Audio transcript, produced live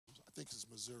think it's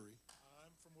Missouri.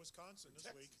 I'm from Wisconsin this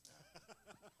week.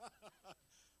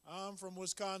 I'm from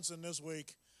Wisconsin this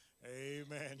week.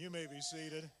 Amen. You may be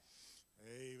seated.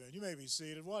 Amen. You may be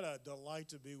seated. What a delight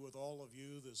to be with all of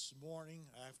you this morning,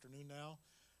 afternoon now.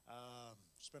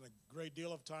 Spent a great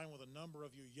deal of time with a number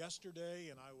of you yesterday,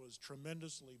 and I was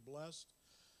tremendously blessed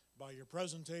by your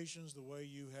presentations, the way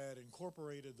you had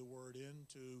incorporated the Word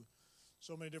into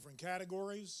so many different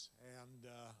categories,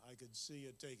 and I could see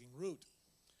it taking root.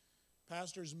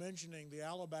 Pastor's mentioning the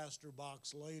alabaster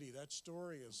box lady. That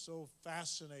story is so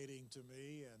fascinating to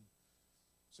me and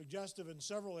suggestive in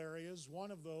several areas. One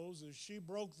of those is she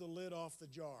broke the lid off the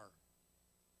jar.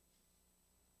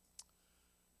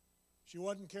 She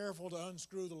wasn't careful to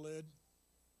unscrew the lid.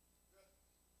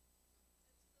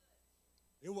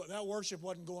 That worship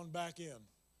wasn't going back in.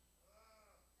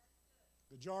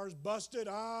 The jar's busted.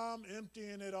 I'm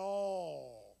emptying it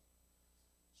all.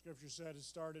 Scripture said it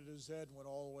started at his head and went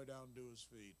all the way down to his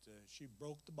feet. She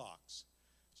broke the box.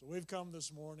 So we've come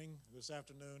this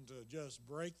afternoon, to just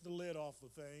break the lid off the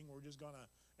thing. We're just going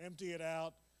to empty it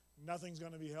out. Nothing's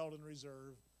going to be held in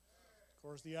reserve. Of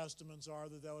course, the estimates are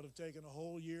that would have taken a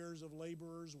whole year's of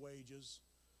laborers' wages.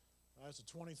 That's a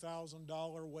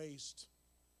 $20,000 waste.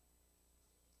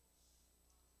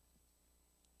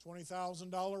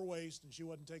 $20,000 waste, and she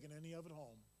wasn't taking any of it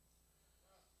home.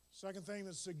 Second thing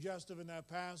that's suggestive in that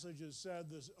passage is said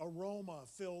this aroma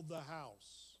filled the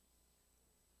house.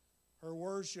 Her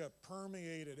worship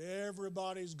permeated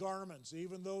everybody's garments,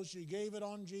 even though she gave it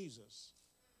on Jesus.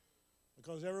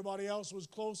 Because everybody else was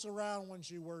close around when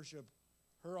she worshiped,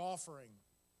 her offering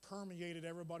permeated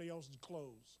everybody else's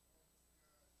clothes.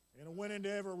 And it went into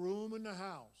every room in the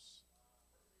house.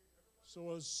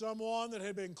 So as someone that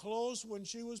had been close when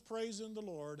she was praising the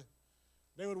Lord,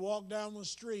 they would walk down the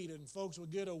street and folks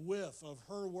would get a whiff of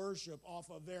her worship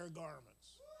off of their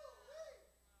garments.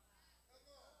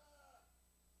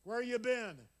 Where you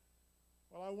been?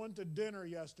 Well, I went to dinner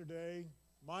yesterday,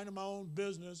 minding my own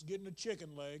business, getting a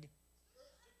chicken leg.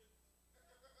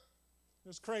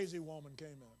 This crazy woman came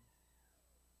in.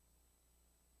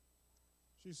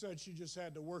 She said she just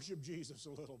had to worship Jesus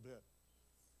a little bit.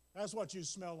 That's what you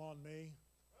smell on me.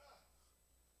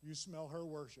 You smell her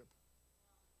worship.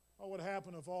 What would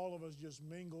happen if all of us just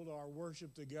mingled our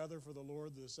worship together for the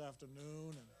Lord this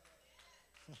afternoon?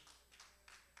 And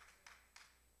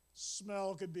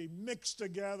smell could be mixed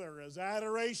together as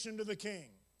adoration to the King.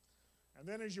 And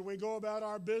then as we go about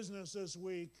our business this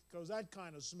week, because that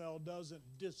kind of smell doesn't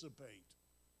dissipate.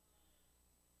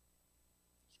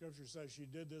 Scripture says she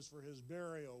did this for his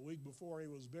burial. A week before he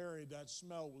was buried, that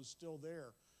smell was still there.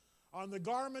 On the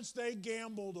garments they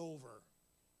gambled over.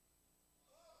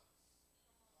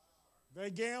 They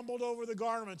gambled over the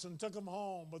garments and took them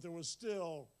home, but there was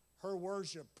still her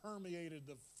worship permeated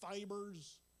the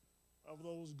fibers of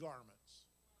those garments.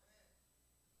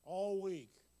 All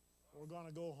week, we're going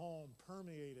to go home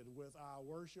permeated with our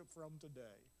worship from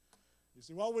today. You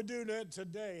see, what we do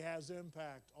today has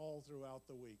impact all throughout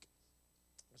the week.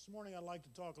 This morning, I'd like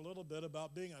to talk a little bit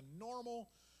about being a normal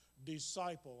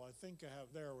disciple. I think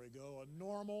there we go, a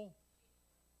normal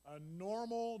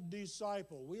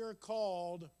disciple. We are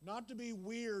called not to be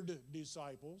weird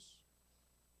disciples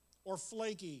or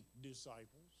flaky disciples.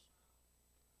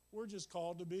 We're just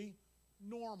called to be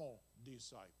normal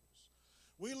disciples.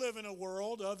 We live in a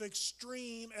world of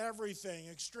extreme everything.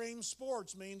 Extreme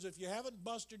sports means if you haven't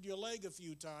busted your leg a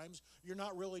few times, you're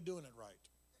not really doing it right.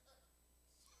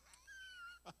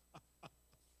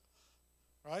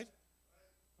 Right?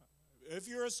 If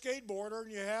you're a skateboarder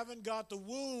and you haven't got the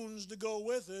wounds to go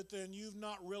with it, then you've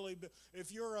not really been.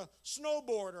 If you're a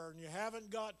snowboarder and you haven't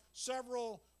got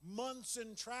several months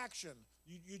in traction,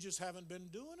 you just haven't been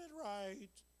doing it right.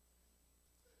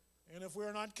 And if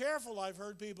we're not careful, I've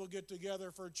heard people get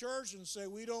together for church and say,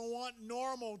 we don't want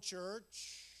normal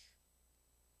church.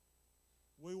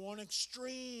 We want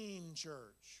extreme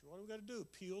church. What do we got to do?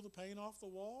 Peel the paint off the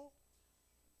wall?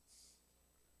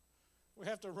 We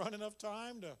have to run enough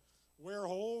time to wear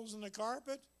holes in the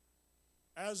carpet,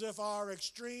 as if our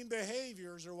extreme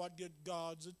behaviors are what get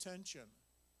God's attention.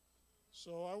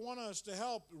 So I want us to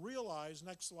help realize,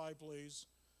 next slide please,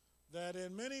 that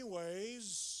in many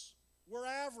ways we're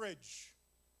average.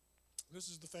 This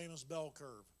is the famous bell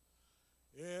curve.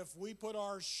 If we put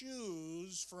our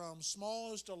shoes from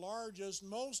smallest to largest,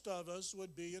 most of us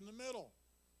would be in the middle.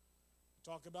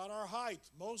 Talk about our height.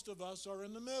 Most of us are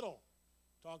in the middle.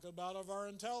 Talk about of our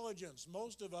intelligence.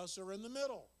 Most of us are in the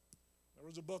middle. There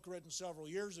was a book written several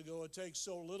years ago, It Takes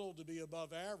So Little to Be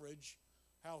Above Average,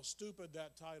 how stupid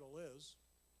that title is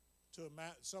to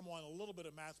someone a little bit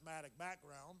of mathematic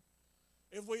background.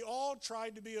 If we all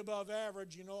tried to be above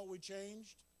average, you know what we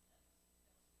changed?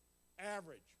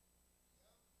 Average.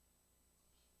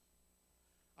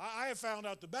 I have found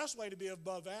out the best way to be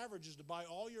above average is to buy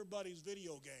all your buddies'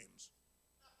 video games.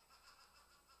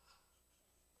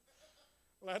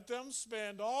 Let them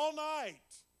spend all night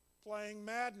playing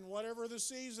Madden, whatever the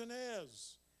season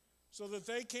is, so that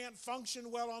they can't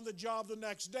function well on the job the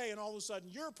next day, and all of a sudden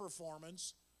your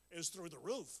performance is through the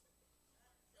roof.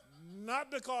 Not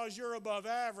because you're above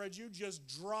average, you just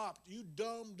dropped, you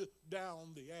dumbed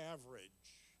down the average.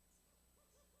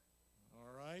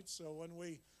 All right, so when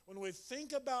we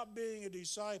think about being a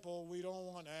disciple, we don't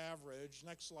want average.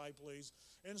 Next slide, please.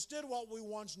 Instead, what we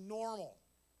want's normal.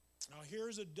 Now,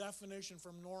 here's a definition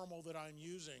from normal that I'm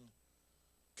using.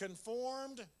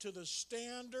 Conformed to the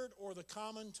standard or the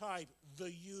common type,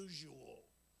 the usual.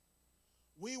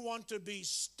 We want to be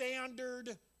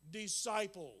standard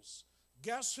disciples.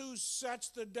 Guess who sets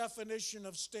the definition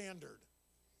of standard?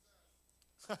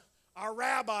 Our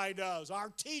rabbi does, our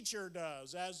teacher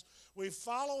does. As we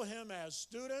follow him as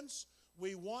students,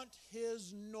 we want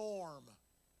his norm.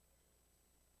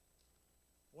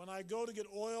 When I go to get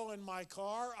oil in my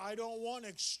car, I don't want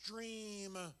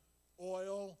extreme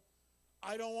oil.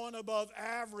 I don't want above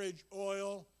average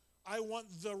oil. I want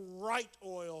the right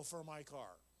oil for my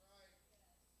car.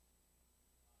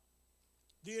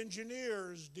 The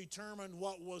engineers determined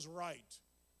what was right.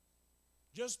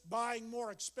 Just buying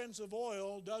more expensive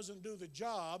oil doesn't do the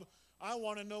job. I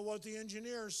want to know what the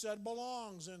engineers said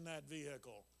belongs in that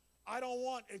vehicle. I don't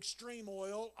want extreme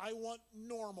oil. I want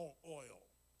normal oil.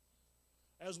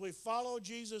 As we follow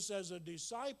Jesus as a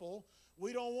disciple,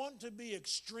 we don't want to be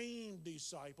extreme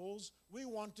disciples. We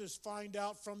want to find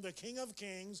out from the King of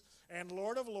Kings and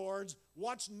Lord of Lords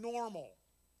what's normal.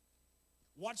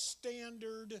 What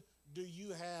standard do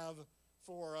you have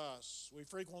for us? We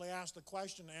frequently ask the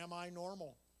question, am I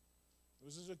normal?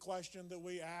 This is a question that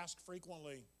we ask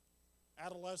frequently.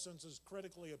 Adolescence is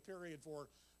critically a period for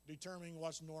determining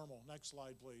what's normal. Next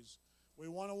slide, please. We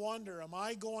want to wonder, am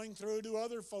I going through, do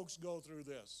other folks go through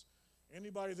this?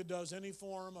 Anybody that does any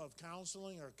form of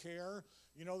counseling or care,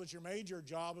 you know that your major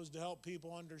job is to help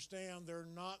people understand they're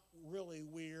not really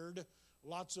weird.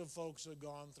 Lots of folks have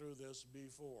gone through this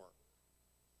before.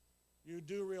 You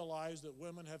do realize that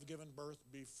women have given birth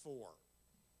before,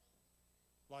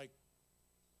 like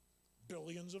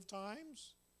billions of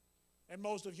times. And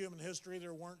most of human history,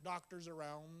 there weren't doctors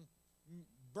around.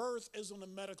 Birth isn't a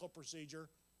medical procedure.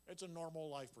 It's a normal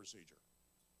life procedure.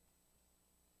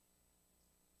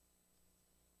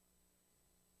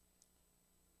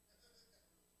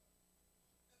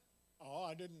 Oh,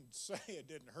 I didn't say it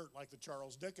didn't hurt like the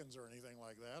Charles Dickens or anything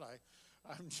like that.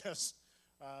 I'm just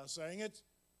saying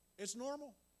it's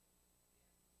normal.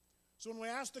 So when we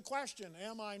ask the question,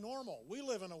 am I normal? We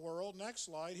live in a world, next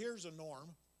slide, here's a norm.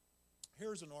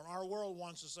 Here's a norm. Our world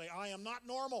wants to say, I am not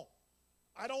normal.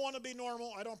 I don't want to be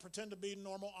normal. I don't pretend to be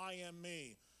normal. I am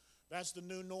me. That's the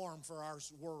new norm for our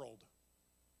world.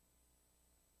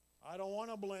 I don't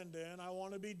want to blend in. I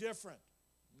want to be different.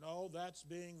 No, that's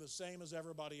being the same as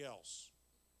everybody else.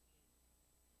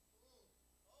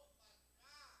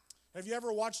 Have you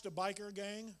ever watched a biker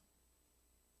gang?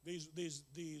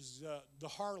 The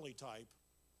Harley type.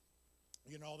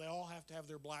 You know, they all have to have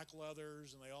their black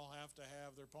leathers, and they all have to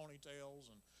have their ponytails,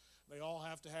 and they all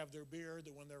have to have their beard,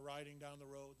 that when they're riding down the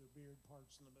road, their beard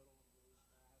parts in the middle and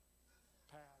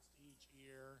goes past each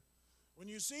ear. When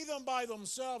you see them by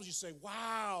themselves, you say,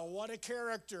 wow, what a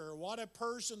character, what a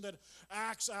person that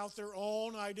acts out their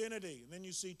own identity. And then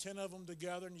you see 10 of them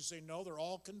together, and you say, no, they're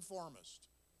all conformist.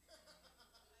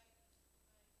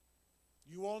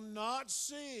 You will not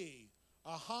see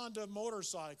a Honda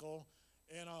motorcycle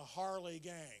in a Harley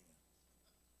gang,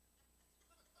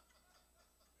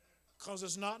 because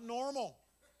it's not normal.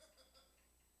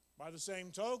 By the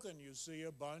same token, you see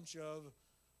a bunch of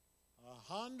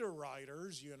Honda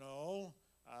riders, you know,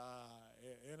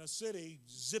 in a city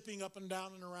zipping up and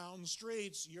down and around the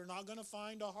streets. You're not going to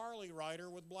find a Harley rider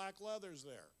with black leathers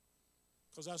there,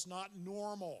 because that's not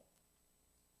normal.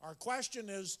 Our question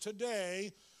is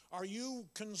today, are you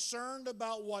concerned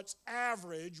about what's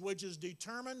average, which is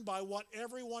determined by what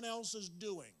everyone else is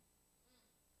doing?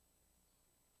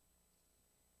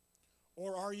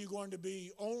 Or are you going to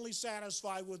be only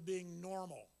satisfied with being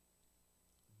normal,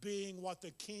 being what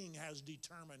the King has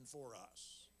determined for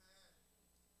us?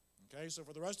 Okay, so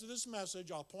for the rest of this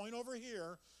message, I'll point over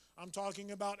here. I'm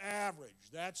talking about average.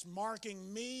 That's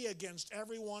marking me against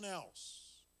everyone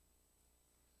else.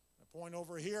 I point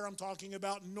over here, I'm talking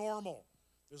about normal.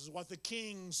 This is what the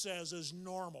King says is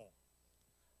normal.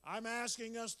 I'm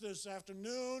asking us this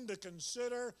afternoon to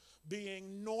consider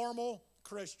being normal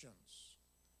Christians.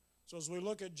 So as we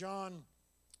look at John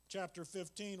chapter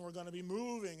 15, we're going to be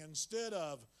moving, instead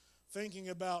of thinking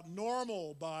about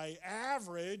normal by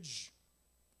average,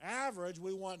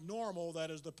 we want normal,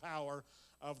 that is the power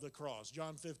of the cross.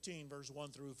 John 15, verse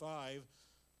 1 through 5.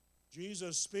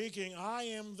 Jesus speaking, I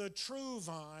am the true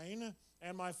vine,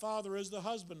 and my Father is the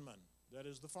husbandman, that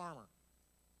is the farmer.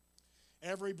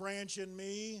 Every branch in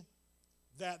me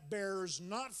that bears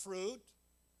not fruit,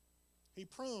 he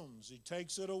prunes, he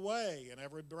takes it away. And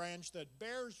every branch that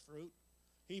bears fruit,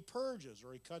 he purges,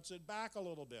 or he cuts it back a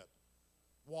little bit.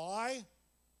 Why?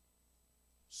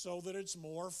 So that it's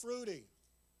more fruity.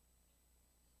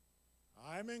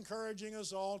 I'm encouraging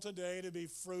us all today to be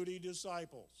fruity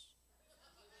disciples.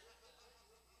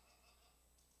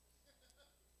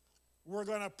 We're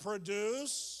going to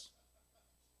produce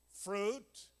fruit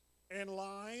in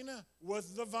line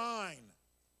with the vine.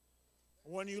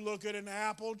 When you look at an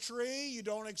apple tree, you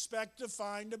don't expect to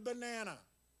find a banana.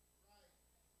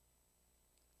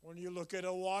 When you look at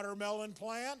a watermelon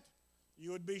plant,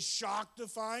 you would be shocked to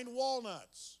find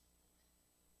walnuts.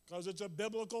 Because it's a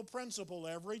biblical principle.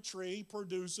 Every tree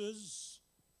produces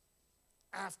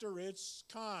after its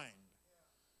kind.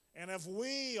 And if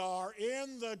we are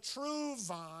in the true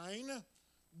vine,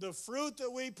 the fruit that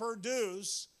we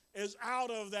produce is out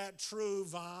of that true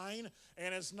vine,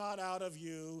 and it's not out of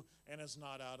you, and it's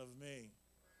not out of me.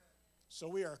 So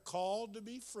we are called to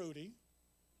be fruity,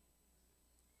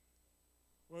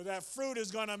 where that fruit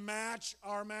is going to match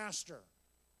our master.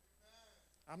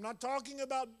 I'm not talking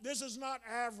about, this is not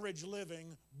average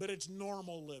living, but it's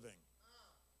normal living.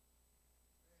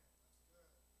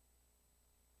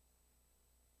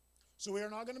 So we are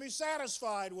not going to be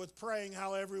satisfied with praying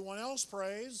how everyone else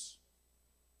prays,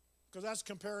 because that's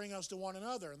comparing us to one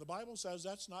another. And the Bible says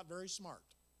that's not very smart.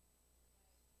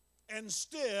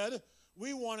 Instead,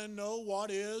 we want to know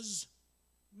what is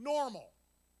normal.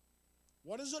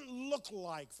 What does it look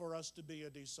like for us to be a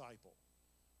disciple?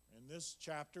 In this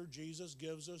chapter, Jesus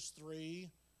gives us 3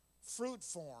 fruit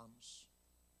forms.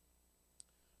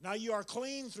 Now you are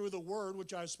clean through the word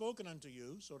which I have spoken unto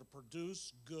you. So to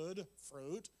produce good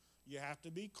fruit, you have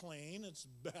to be clean. It's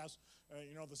best,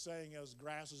 the saying is,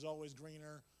 grass is always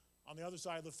greener on the other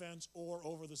side of the fence or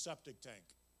over the septic tank.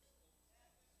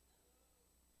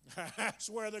 That's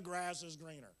where the grass is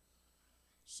greener.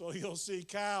 So you'll see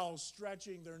cows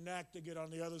stretching their neck to get on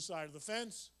the other side of the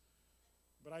fence,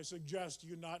 but I suggest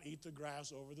you not eat the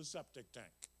grass over the septic tank.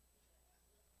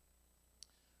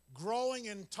 Growing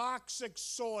in toxic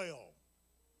soil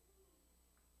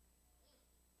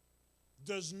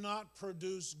does not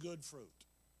produce good fruit.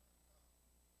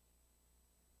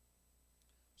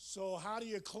 So how do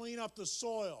you clean up the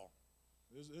soil?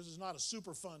 This is not a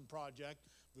Superfund project.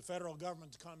 The federal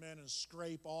government to come in and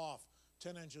scrape off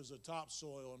 10 inches of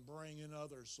topsoil and bring in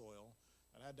other soil.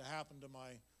 That had to happen to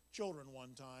my children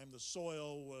one time. The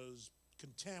soil was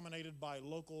contaminated by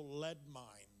local lead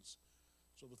mines.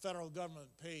 So the federal government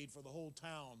paid for the whole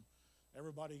town.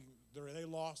 Everybody, they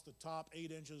lost the top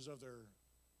 8 inches of their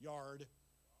yard,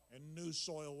 and new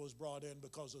soil was brought in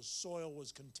because the soil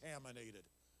was contaminated.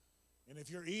 And if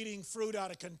you're eating fruit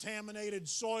out of contaminated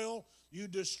soil, you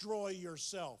destroy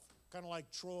yourself. Kind of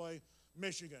like Troy,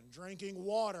 Michigan. Drinking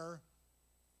water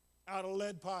out of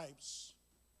lead pipes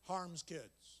harms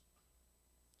kids.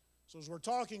 So as we're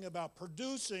talking about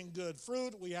producing good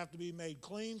fruit, we have to be made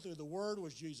clean through the word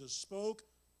which Jesus spoke.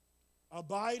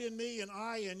 Abide in me and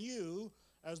I in you,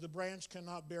 as the branch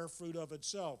cannot bear fruit of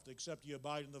itself, except you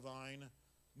abide in the vine.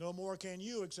 No more can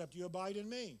you, except you abide in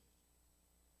me.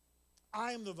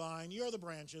 I am the vine, you are the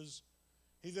branches.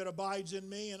 He that abides in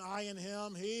me and I in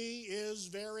him, he is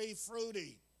very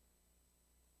fruity.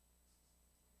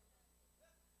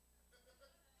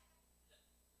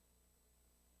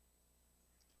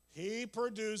 He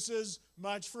produces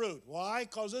much fruit. Why?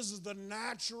 Because this is the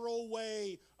natural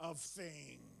way of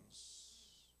things.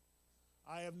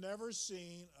 I have never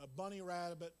seen a bunny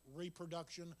rabbit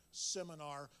reproduction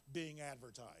seminar being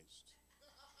advertised.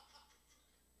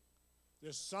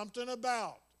 There's something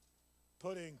about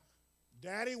putting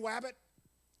Daddy Wabbit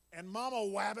and Mama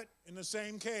Wabbit in the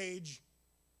same cage.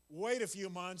 Wait a few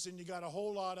months and you got a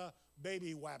whole lot of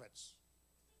baby wabbits.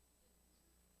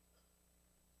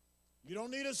 You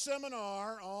don't need a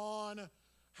seminar on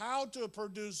how to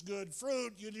produce good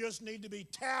fruit. You just need to be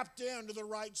tapped into the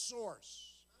right source.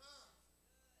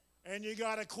 And you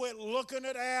got to quit looking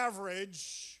at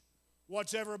average,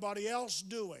 what's everybody else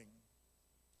doing.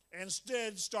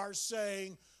 Instead, start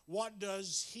saying, what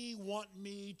does he want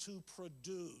me to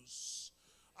produce?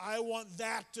 I want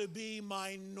that to be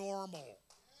my normal.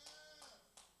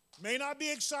 May not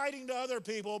be exciting to other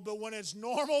people, but when it's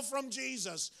normal from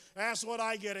Jesus, that's what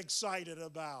I get excited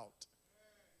about.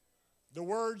 The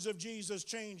words of Jesus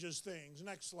changes things.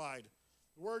 Next slide.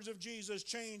 The words of Jesus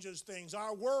changes things.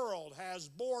 Our world has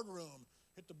boardroom.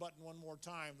 Hit the button one more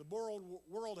time. The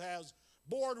world has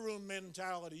boardroom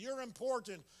mentality. You're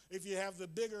important if you have the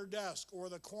bigger desk or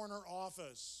the corner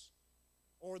office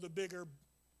or the bigger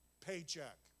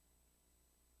paycheck.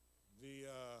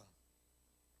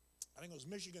 I think it was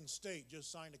Michigan State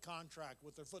just signed a contract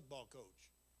with their football coach.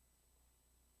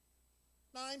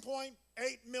 $9.8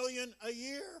 million a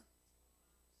year?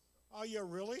 Are you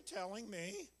really telling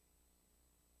me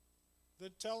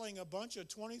that telling a bunch of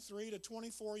 23 to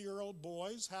 24-year-old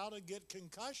boys how to get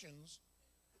concussions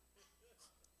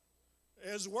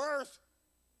is worth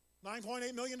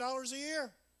 $9.8 million a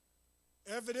year?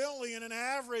 Evidently, in an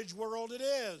average world, it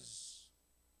is.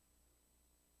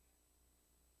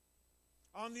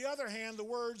 On the other hand, the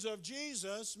words of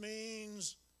Jesus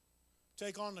means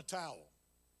take on the towel.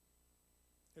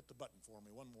 Hit the button for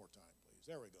me one more time, please.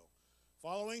 There we go.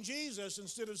 Following Jesus,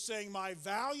 instead of saying my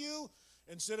value,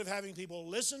 instead of having people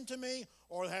listen to me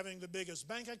or having the biggest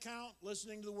bank account,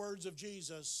 listening to the words of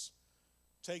Jesus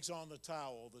takes on the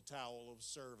towel of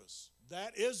service.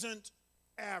 That isn't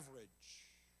average.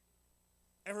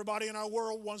 Everybody in our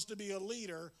world wants to be a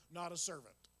leader, not a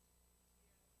servant.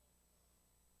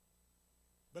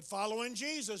 But following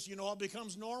Jesus, you know what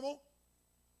becomes normal?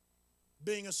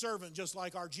 Being a servant, just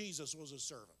like our Jesus was a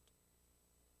servant.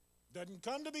 Doesn't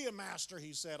come to be a master,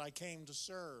 he said. I came to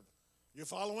serve. You're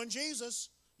following Jesus.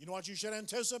 You know what you should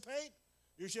anticipate?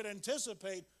 You should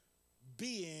anticipate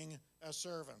being a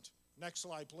servant. Next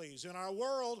slide, please. In our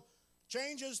world,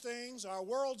 changes things. Our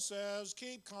world says,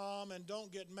 keep calm and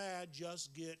don't get mad,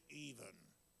 just get even.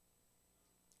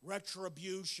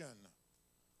 Retribution.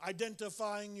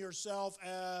 Identifying yourself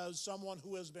as someone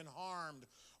who has been harmed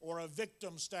or a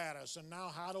victim status. And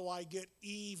now how do I get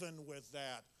even with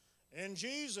that? In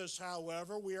Jesus,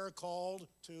 however, we are called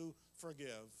to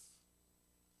forgive.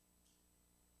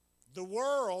 The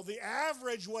world, the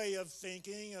average way of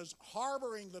thinking is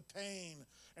harboring the pain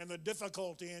and the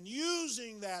difficulty and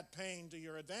using that pain to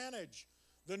your advantage.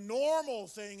 The normal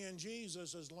thing in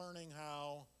Jesus is learning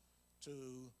how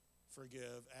to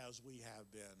forgive as we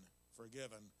have been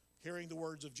forgiven. Hearing the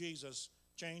words of Jesus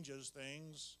changes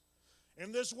things.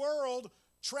 In this world,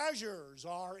 treasures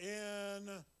are in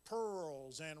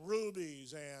pearls and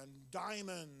rubies and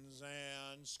diamonds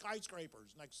and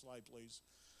skyscrapers. Next slide, please.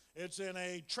 It's in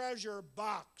a treasure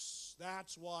box.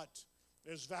 That's what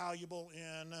is valuable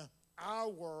in our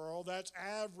world. That's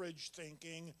average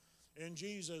thinking. In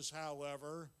Jesus,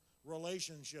 however,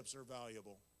 relationships are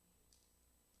valuable.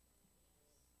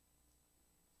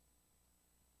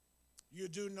 You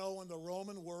do know in the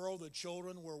Roman world the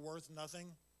children were worth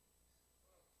nothing?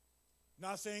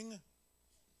 Nothing. As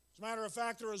a matter of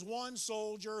fact, there was one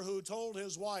soldier who told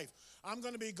his wife, I'm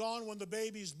going to be gone when the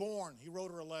baby's born. He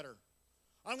wrote her a letter.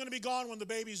 I'm going to be gone when the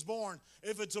baby's born.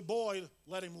 If it's a boy,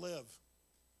 let him live.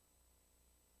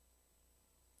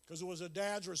 Because it was a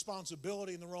dad's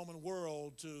responsibility in the Roman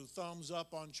world to thumbs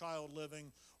up on child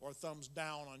living or thumbs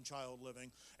down on child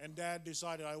living. And dad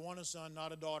decided, I want a son,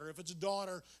 not a daughter. If it's a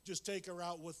daughter, just take her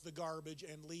out with the garbage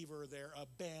and leave her there.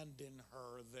 Abandon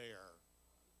her there.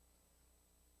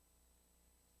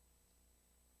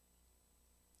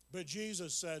 But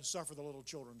Jesus said, suffer the little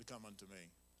children to come unto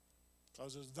me.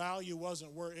 Because his value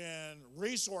wasn't in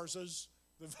resources,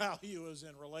 the value is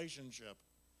in relationship.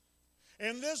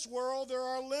 In this world, there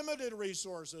are limited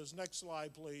resources. Next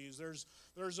slide, please.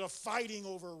 There's a fighting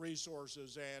over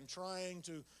resources and trying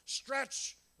to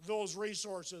stretch those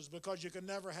resources because you can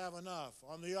never have enough.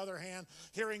 On the other hand,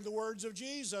 hearing the words of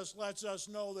Jesus lets us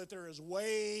know that there is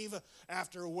wave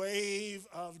after wave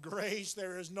of grace.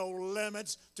 There is no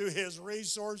limits to his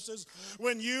resources.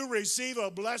 When you receive a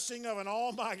blessing of an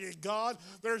almighty God,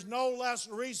 there's no less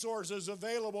resources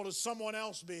available to someone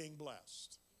else being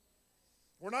blessed.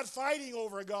 We're not fighting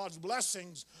over God's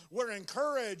blessings. We're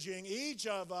encouraging each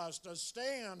of us to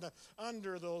stand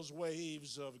under those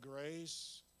waves of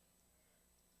grace.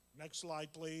 Next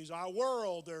slide, please. Our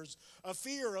world, there's a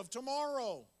fear of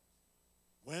tomorrow.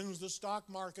 When's the stock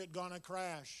market going to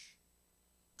crash?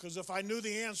 Because if I knew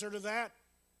the answer to that,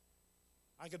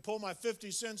 I could pull my 50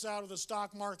 cents out of the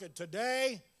stock market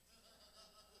today.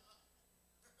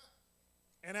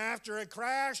 And after it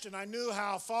crashed and I knew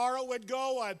how far it would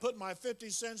go, I'd put my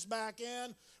 50 cents back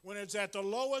in when it's at the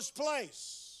lowest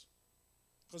place.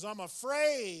 Because I'm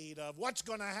afraid of what's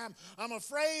going to happen. I'm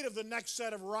afraid of the next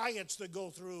set of riots that go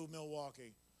through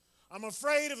Milwaukee. I'm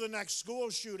afraid of the next school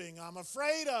shooting. I'm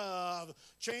afraid of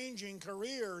changing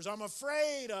careers. I'm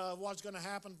afraid of what's going to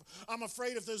happen. I'm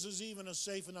afraid if this is even a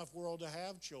safe enough world to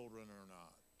have children or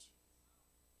not.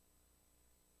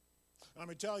 Let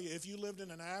me tell you, if you lived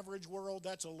in an average world,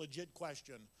 that's a legit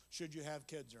question. Should you have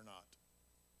kids or not?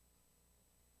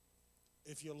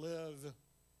 If you live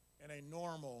in a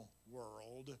normal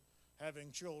world,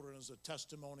 having children is a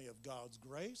testimony of God's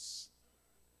grace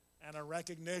and a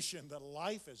recognition that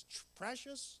life is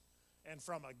precious and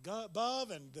from above,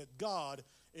 and that God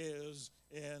is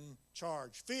in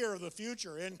charge. Fear of the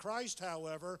future. In Christ,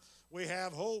 however, we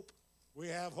have hope. We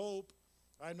have hope.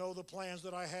 I know the plans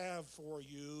that I have for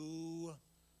you.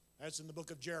 That's in the book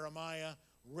of Jeremiah,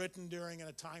 written during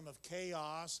a time of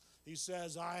chaos. He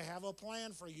says, I have a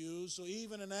plan for you. So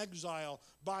even in exile,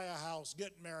 buy a house,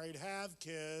 get married, have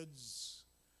kids.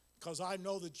 Because I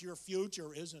know that your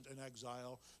future isn't in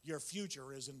exile. Your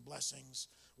future is in blessings.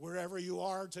 Wherever you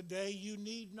are today, you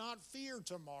need not fear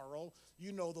tomorrow.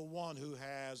 You know the one who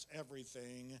has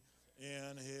everything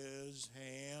in his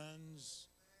hands.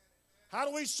 How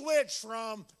do we switch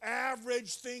from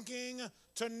average thinking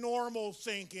to normal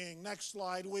thinking? Next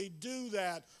slide. We do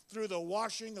that through the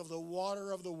washing of the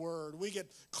water of the Word. We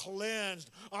get cleansed.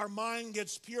 Our mind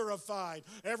gets purified.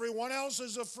 Everyone else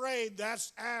is afraid.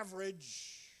 That's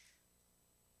average.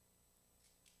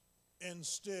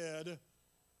 Instead,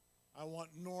 I want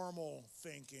normal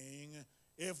thinking.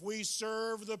 If we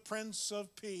serve the Prince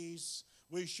of Peace,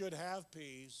 we should have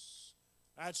peace.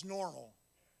 That's normal.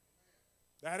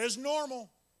 That is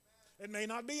normal. It may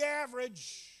not be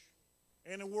average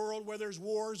in a world where there's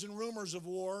wars and rumors of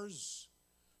wars.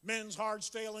 Men's hearts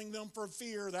failing them for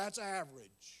fear, that's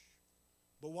average.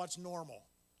 But what's normal?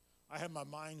 I have my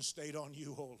mind stayed on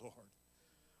you, O Lord.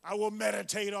 I will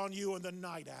meditate on you in the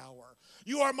night hour.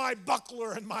 You are my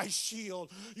buckler and my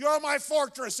shield. You are my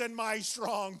fortress and my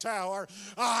strong tower.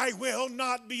 I will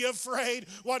not be afraid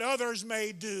what others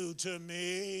may do to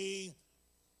me.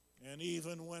 And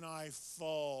even when I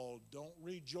fall, don't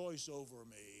rejoice over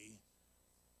me,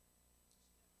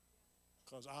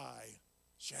 because I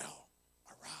shall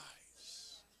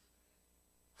arise.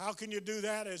 How can you do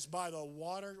that? It's by the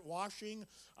washing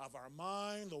of our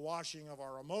mind, the washing of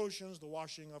our emotions, the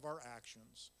washing of our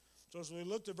actions. So as we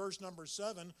look to verse number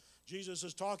 7, Jesus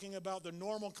is talking about the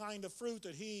normal kind of fruit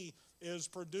that he is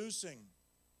producing.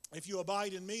 If you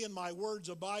abide in me and my words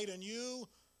abide in you,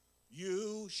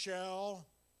 you shall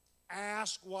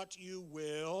ask what you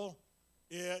will.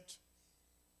 It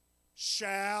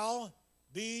shall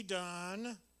be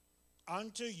done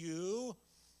unto you.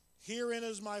 Herein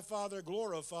is my Father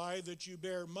glorified, that you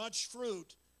bear much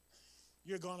fruit.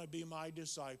 You're going to be my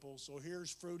disciples. So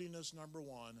here's fruitiness number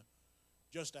 1.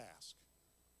 Just ask.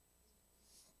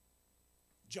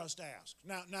 Just ask.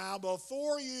 Now,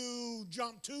 before you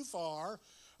jump too far,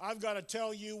 I've got to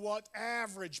tell you what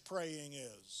average praying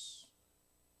is.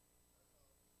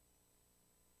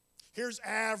 Here's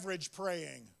average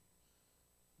praying.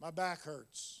 My back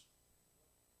hurts.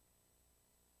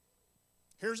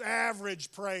 Here's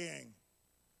average praying.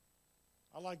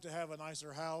 I like to have a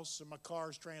nicer house, and my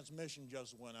car's transmission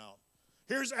just went out.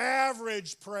 Here's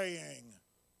average praying.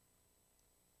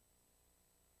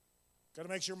 Got to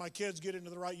make sure my kids get into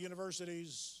the right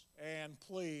universities, and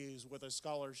please with a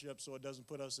scholarship so it doesn't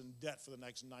put us in debt for the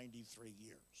next 93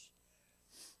 years.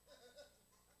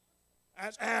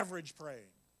 That's average praying.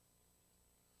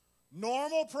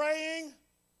 Normal praying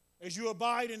is you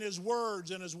abide in his words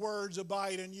and his words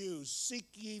abide in you. Seek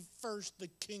ye first the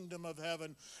kingdom of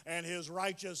heaven and his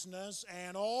righteousness,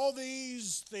 and all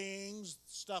these things,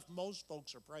 stuff most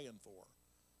folks are praying for.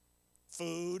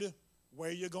 Food,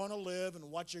 where you're going to live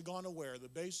and what you're going to wear, the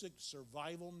basic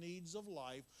survival needs of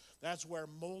life. That's where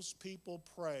most people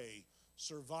pray.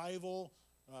 Survival,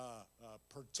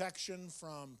 protection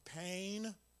from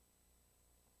pain,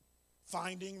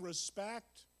 finding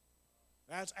respect.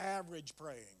 That's average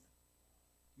praying.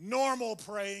 Normal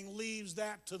praying leaves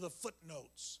that to the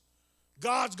footnotes.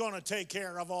 God's going to take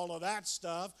care of all of that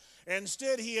stuff.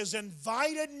 Instead, he has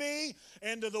invited me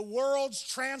into the world's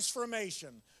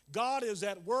transformation. God is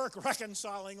at work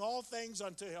reconciling all things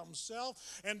unto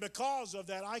himself, and because of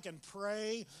that, I can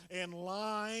pray in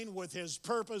line with his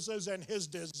purposes and his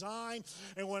design.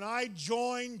 And when I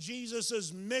join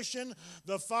Jesus' mission,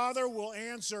 the Father will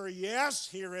answer, yes,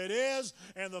 here it is,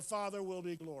 and the Father will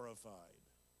be glorified.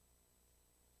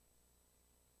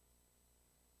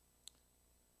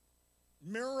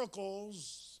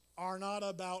 Miracles are not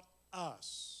about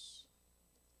us.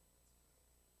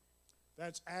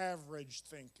 That's average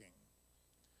thinking.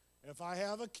 If I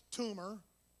have a tumor,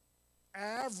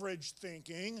 average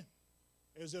thinking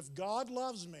is if God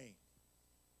loves me,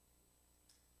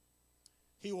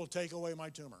 He will take away my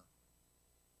tumor.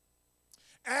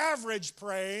 Average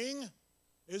praying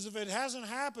is if it hasn't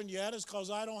happened yet, it's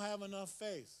because I don't have enough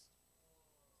faith.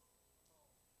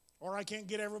 Or I can't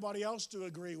get everybody else to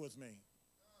agree with me.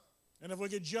 And if we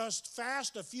could just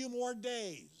fast a few more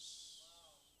days.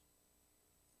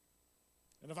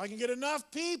 And if I can get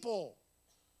enough people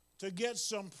to get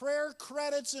some prayer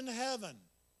credits in heaven.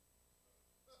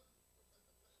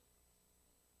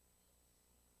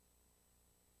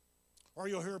 Or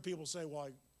you'll hear people say, well,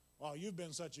 you've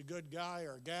been such a good guy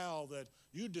or gal that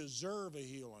you deserve a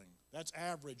healing. That's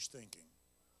average thinking.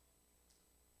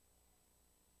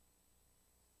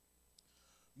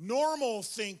 Normal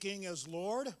thinking is,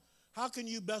 Lord, how can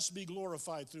you best be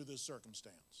glorified through this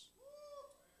circumstance?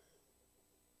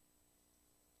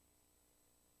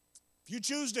 If you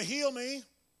choose to heal me,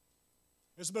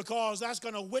 it's because that's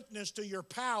going to witness to your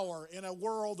power in a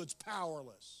world that's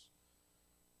powerless.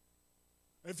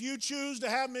 If you choose to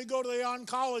have me go to the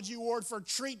oncology ward for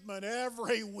treatment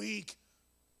every week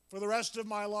for the rest of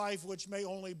my life, which may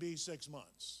only be 6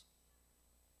 months,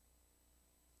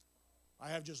 I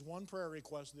have just one prayer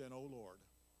request then, oh Lord.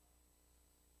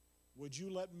 Would you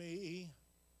let me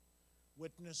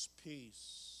witness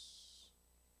peace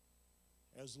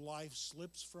as life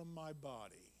slips from my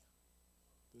body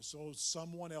so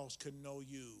someone else can know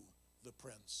you, the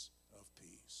Prince of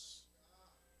Peace?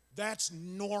 That's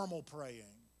normal praying.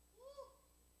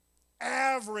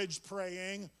 Average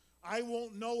praying, I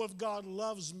won't know if God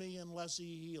loves me unless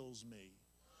He heals me.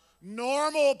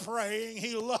 Normal praying,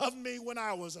 He loved me when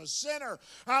I was a sinner.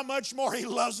 How much more He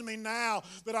loves me now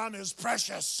that I'm His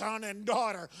precious son and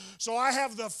daughter. So I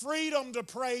have the freedom to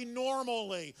pray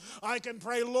normally. I can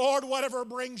pray, Lord, whatever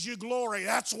brings you glory.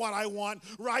 That's what I want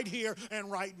right here and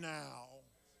right now.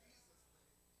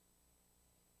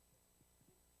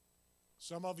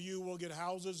 Some of you will get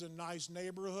houses in nice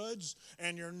neighborhoods,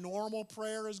 and your normal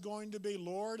prayer is going to be,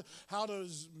 Lord, how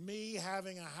does me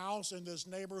having a house in this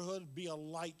neighborhood be a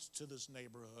light to this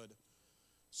neighborhood?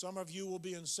 Some of you will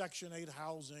be in Section 8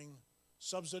 housing,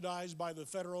 subsidized by the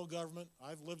federal government.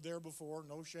 I've lived there before,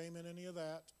 no shame in any of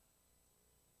that.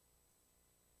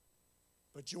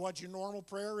 But what your normal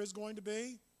prayer is going to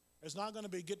be? It's not going to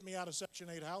be, get me out of Section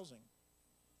 8 housing.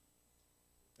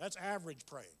 That's average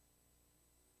praying.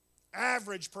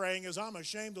 Average praying is, I'm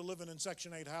ashamed of living in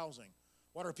Section 8 housing.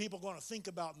 What are people going to think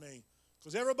about me?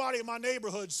 Because everybody in my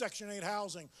neighborhood, Section 8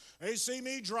 housing, they see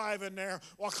me driving there.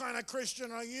 What kind of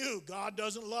Christian are you? God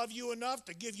doesn't love you enough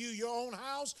to give you your own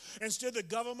house? Instead, the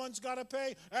government's got to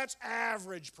pay? That's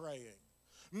average praying.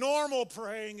 Normal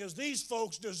praying is, these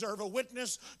folks deserve a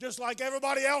witness just like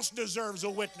everybody else deserves a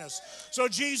witness. So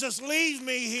Jesus, leave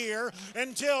me here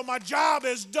until my job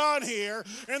is done here,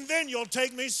 and then you'll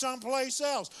take me someplace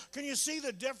else. Can you see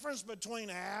the difference between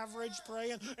average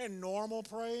praying and normal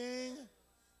praying?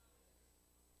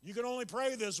 You can only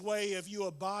pray this way if you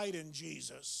abide in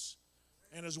Jesus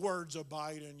and His words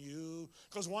abide in you.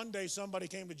 Because one day somebody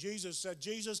came to Jesus and said,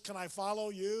 Jesus, can I follow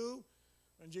you?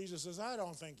 And Jesus says, I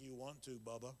don't think you want to,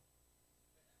 Bubba.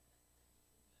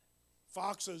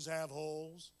 Foxes have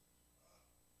holes.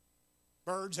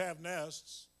 Birds have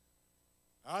nests.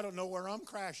 I don't know where I'm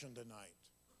crashing tonight.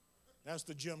 That's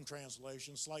the Jim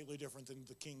translation, slightly different than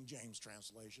the King James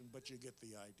translation, but you get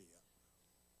the idea.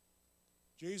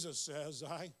 Jesus says,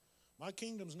 my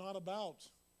kingdom's not about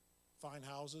fine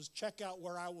houses. Check out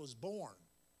where I was born.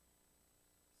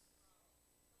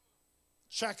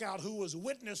 Check out who was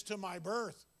witness to my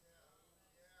birth.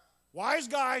 Wise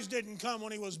guys didn't come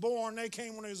when He was born. They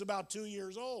came when He was about 2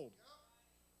 years old.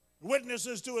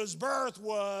 Witnesses to His birth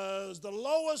was the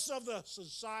lowest of the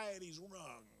society's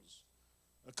rungs.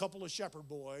 A couple of shepherd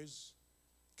boys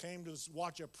came to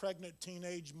watch a pregnant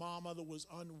teenage mama that was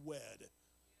unwed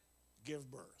give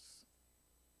birth.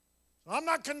 I'm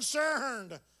not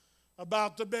concerned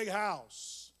about the big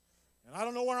house. And I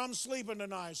don't know where I'm sleeping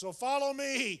tonight, so follow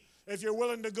me. If you're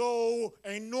willing to go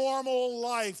a normal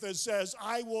life that says,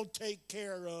 I will take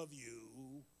care of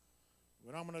you,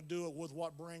 but I'm going to do it with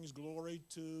what brings glory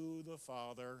to the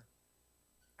Father.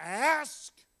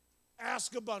 Ask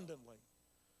abundantly.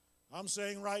 I'm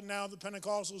saying right now, the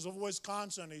Pentecostals of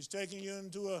Wisconsin, He's taking you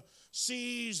into a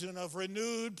season of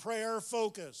renewed prayer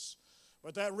focus.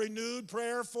 But that renewed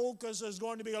prayer focus is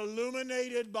going to be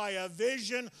illuminated by a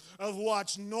vision of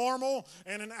what's normal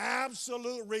and an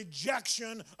absolute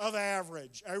rejection of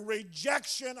average. A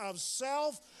rejection of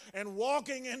self and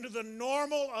walking into the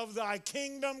normal of Thy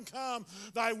kingdom come,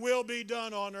 Thy will be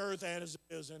done on earth as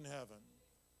it is in heaven.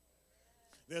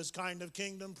 This kind of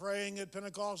kingdom praying at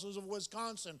Pentecostals of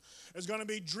Wisconsin is going to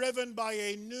be driven by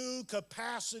a new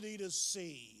capacity to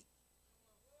see.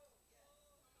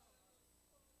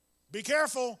 Be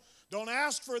careful. Don't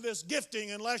ask for this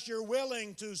gifting unless you're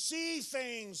willing to see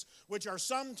things which are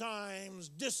sometimes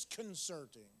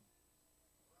disconcerting.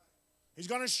 He's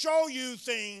going to show you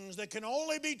things that can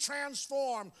only be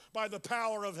transformed by the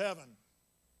power of heaven.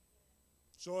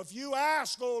 So if you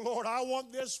ask, oh Lord, I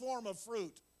want this form of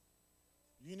fruit,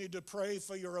 you need to pray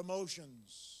for your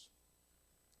emotions,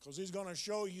 because He's going to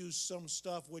show you some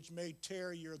stuff which may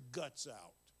tear your guts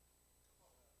out.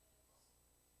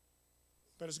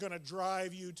 But it's going to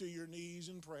drive you to your knees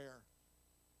in prayer.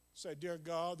 Say, dear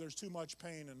God, there's too much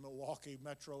pain in Milwaukee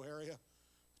metro area.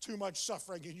 Too much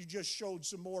suffering, and you just showed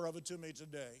some more of it to me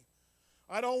today.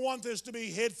 I don't want this to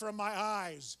be hid from my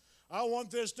eyes. I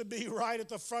want this to be right at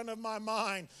the front of my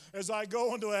mind as I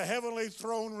go into a heavenly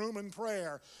throne room in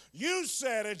prayer. You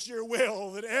said it's your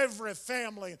will that every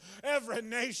family, every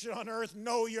nation on earth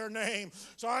know your name.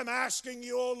 So I'm asking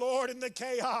you, oh Lord, in the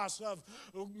chaos of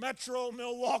metro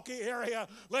Milwaukee area,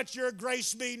 let your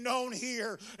grace be known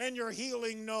here and your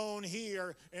healing known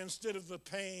here instead of the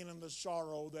pain and the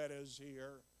sorrow that is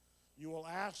here. You will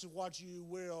ask what you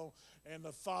will, and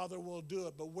the Father will do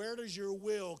it. But where does your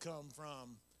will come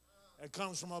from? It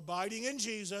comes from abiding in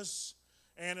Jesus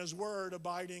and His Word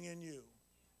abiding in you.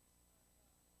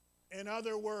 In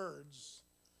other words,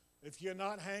 if you're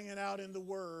not hanging out in the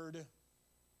Word,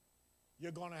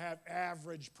 you're going to have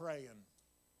average praying.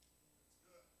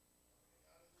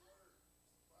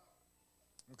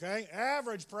 Okay?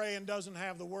 Average praying doesn't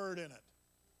have the Word in it.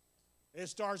 It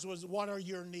starts with, what are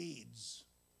your needs?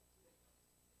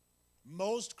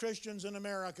 Most Christians in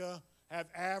America have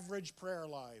average prayer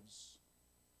lives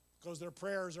because their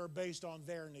prayers are based on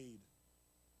their need.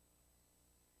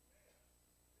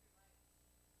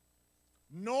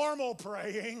 Normal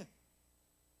praying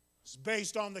is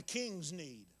based on the king's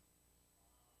need.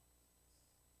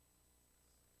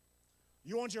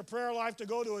 You want your prayer life to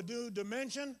go to a new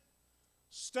dimension?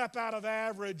 Step out of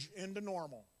average into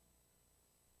normal.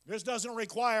 This doesn't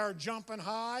require jumping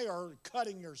high or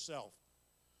cutting yourself.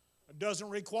 It doesn't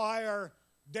require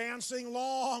dancing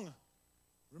long.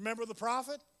 Remember the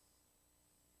prophet?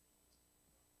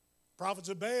 Prophets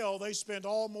of Baal, they spent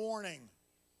all morning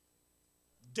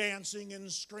dancing and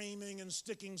screaming and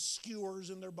sticking skewers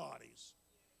in their bodies,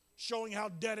 showing how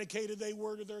dedicated they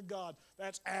were to their God.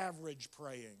 That's average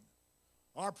praying.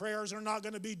 Our prayers are not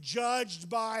going to be judged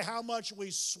by how much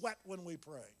we sweat when we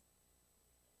pray.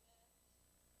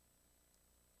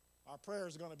 Our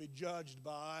prayers are going to be judged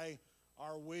by,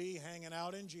 are we hanging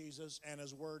out in Jesus and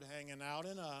His Word hanging out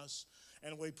in us?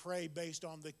 And we pray based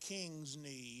on the King's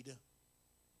need,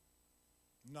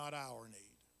 not our need.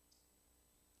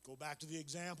 Go back to the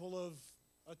example of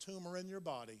a tumor in your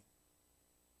body.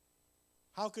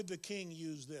 How could the King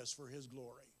use this for His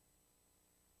glory?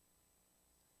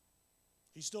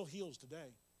 He still heals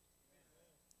today.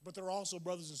 But there are also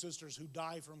brothers and sisters who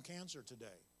die from cancer today.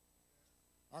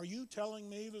 Are you telling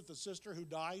me that the sister who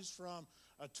dies from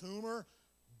a tumor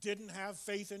didn't have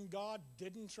faith in God,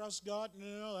 didn't trust God?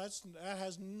 No, that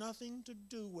has nothing to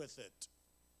do with it.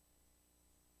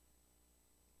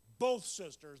 Both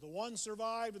sisters, the one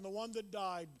survived and the one that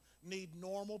died, need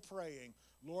normal praying.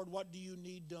 Lord, what do you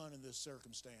need done in this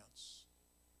circumstance?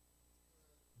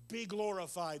 Be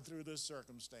glorified through this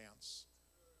circumstance.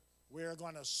 We're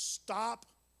going to stop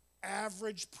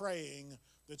average praying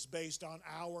that's based on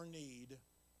our need,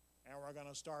 and we're going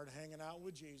to start hanging out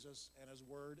with Jesus and His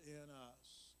Word in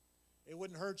us. It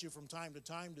wouldn't hurt you from time to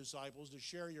time, disciples, to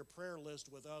share your prayer list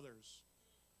with others.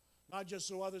 Not just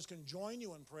so others can join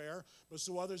you in prayer, but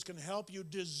so others can help you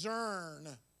discern.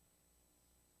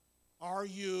 Are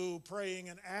you praying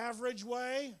an average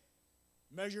way,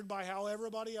 measured by how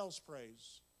everybody else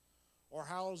prays? Or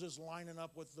how is this lining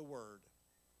up with the Word?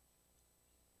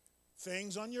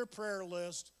 Things on your prayer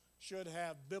list should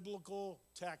have biblical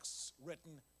texts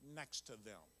written next to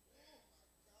them.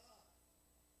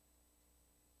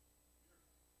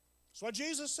 That's what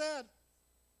Jesus said.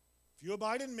 If you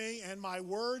abide in me and my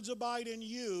words abide in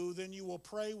you, then you will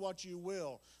pray what you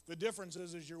will. The difference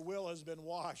is your will has been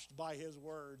washed by His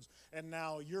words, and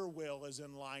now your will is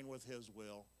in line with His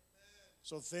will.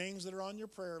 So things that are on your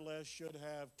prayer list should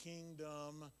have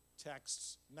kingdom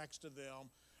texts next to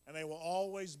them, and they will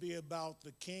always be about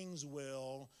the King's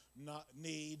will, not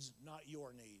needs, not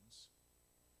your needs.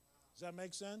 Does that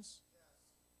make sense?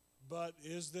 But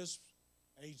is this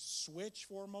a switch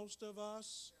for most of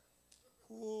us?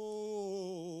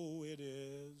 Oh, it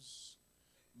is.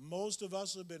 Most of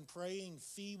us have been praying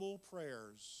feeble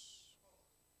prayers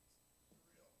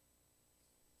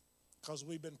because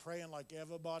we've been praying like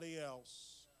everybody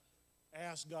else.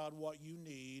 Ask God what you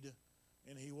need,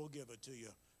 and He will give it to you.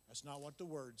 That's not what the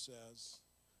Word says.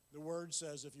 The Word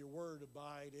says, if your Word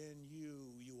abide in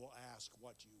you, you will ask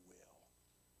what you will.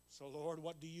 So, Lord,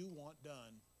 what do you want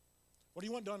done? What do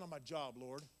you want done on my job,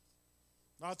 Lord?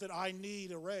 Not that I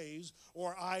need a raise,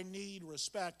 or I need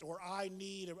respect, or I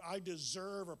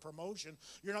deserve a promotion.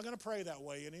 You're not going to pray that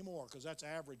way anymore, because that's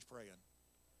average praying.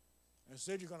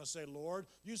 Instead, you're going to say, Lord,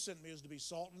 you sent me as to be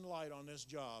salt and light on this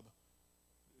job.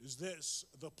 Is this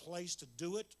the place to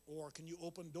do it, or can you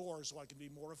open doors so I can be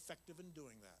more effective in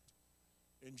doing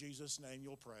that? In Jesus' name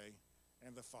you'll pray,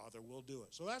 and the Father will do it.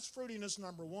 So that's fruitiness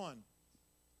number one.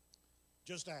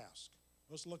 Just ask.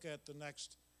 Let's look at the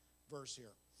next verse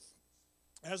here.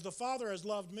 As the Father has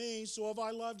loved me, so have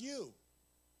I loved you.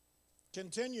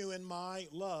 Continue in my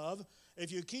love.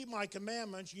 If you keep my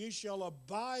commandments, ye shall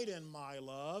abide in my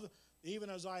love,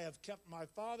 even as I have kept my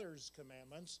Father's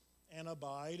commandments and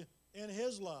abide in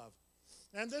his love.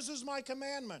 And this is my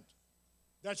commandment,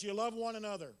 that you love one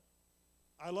another.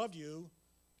 I loved you.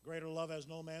 Greater love has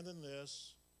no man than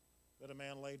this, that a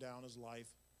man lay down his life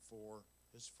for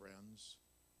his friends.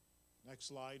 Next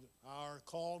slide. Our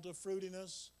call to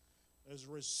fruitiness is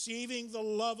receiving the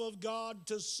love of God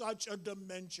to such a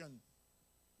dimension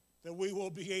that we will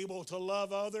be able to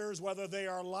love others, whether they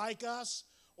are like us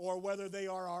or whether they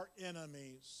are our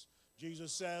enemies.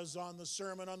 Jesus says on the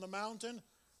Sermon on the Mountain,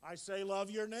 I say love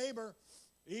your neighbor.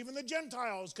 Even the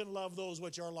Gentiles can love those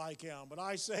which are like him. But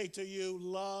I say to you,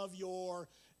 love your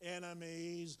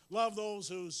enemies. Love those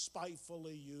who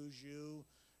spitefully use you.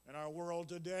 In our world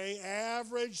today,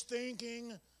 average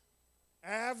thinking,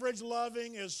 average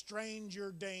loving is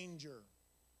stranger danger.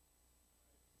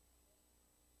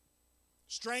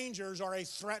 Strangers are a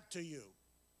threat to you.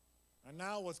 And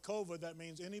now with COVID, that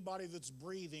means anybody that's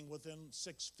breathing within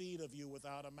 6 feet of you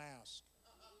without a mask.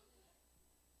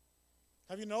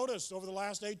 Have you noticed over the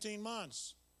last 18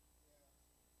 months?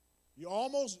 You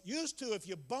almost used to, if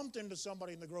you bumped into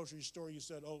somebody in the grocery store, you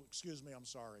said, oh, excuse me, I'm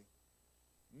sorry.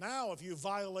 Now, if you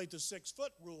violate the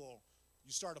 6-foot rule,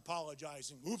 you start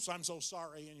apologizing. Oops, I'm so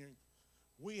sorry. And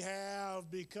we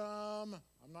have become,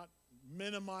 I'm not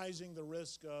minimizing the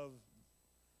risk of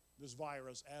this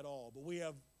virus at all, but we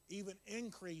have even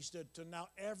increased it to now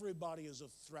everybody is a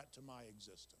threat to my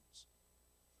existence.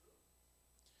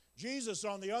 Jesus,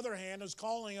 on the other hand, is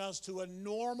calling us to a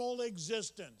normal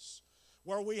existence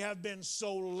where we have been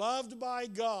so loved by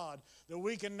God that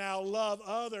we can now love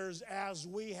others as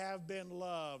we have been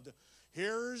loved.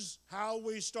 Here's how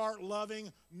we start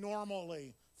loving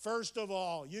normally. First of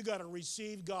all, you got to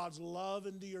receive God's love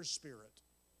into your spirit.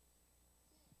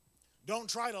 Don't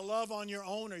try to love on your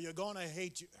own or you're going to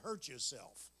hurt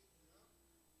yourself.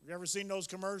 Have you ever seen those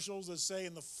commercials that say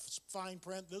in the fine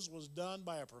print, this was done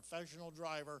by a professional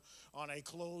driver on a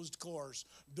closed course?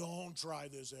 Don't try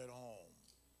this at home.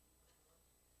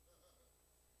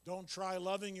 Don't try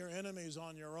loving your enemies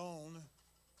on your own.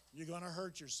 You're going to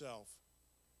hurt yourself.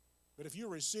 But if you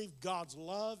receive God's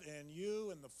love in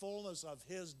you in the fullness of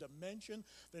his dimension,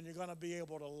 then you're going to be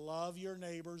able to love your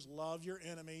neighbors, love your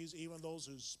enemies, even those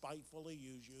who spitefully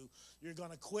use you. You're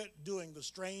going to quit doing the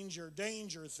stranger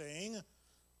danger thing,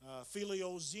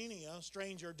 philioxenia,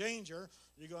 stranger danger.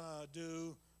 You're going to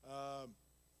do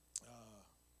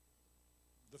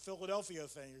the Philadelphia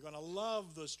thing. You're going to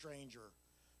love the stranger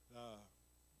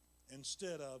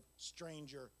instead of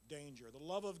stranger danger. The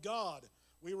love of God,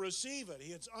 we receive it.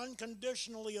 It's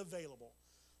unconditionally available.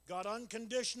 God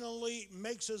unconditionally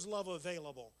makes his love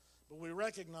available, but we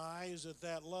recognize that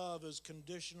that love is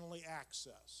conditionally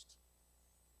accessed.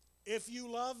 If you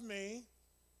love me,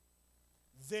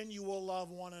 then you will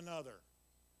love one another.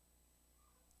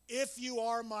 If you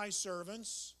are my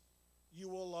servants, you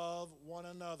will love one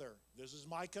another. This is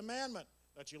my commandment,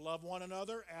 that you love one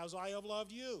another as I have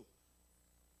loved you.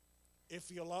 If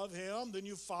you love him, then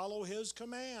you follow his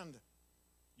command.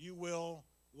 You will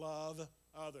love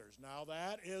others. Now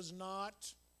that is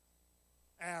not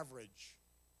average.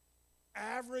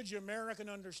 Average American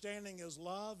understanding is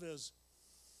love is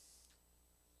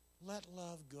let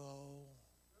love go.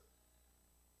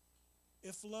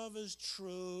 If love is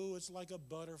true, it's like a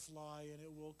butterfly and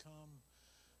it will come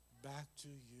back to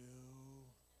you.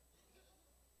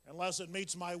 Unless it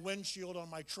meets my windshield on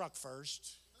my truck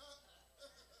first.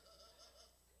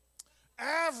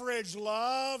 Average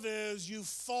love is you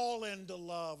fall into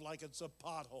love like it's a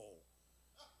pothole.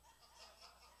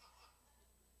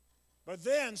 But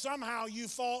then somehow you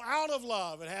fall out of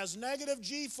love. It has negative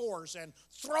G-force and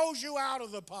throws you out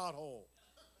of the pothole.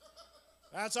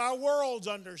 That's our world's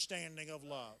understanding of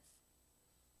love.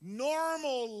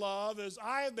 Normal love is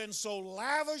I have been so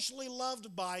lavishly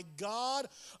loved by God,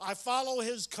 I follow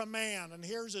his command. And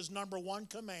here's his number one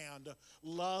command: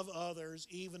 love others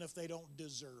even if they don't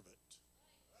deserve it.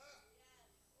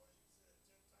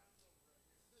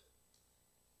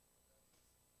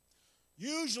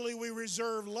 Usually we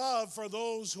reserve love for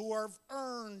those who have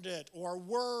earned it or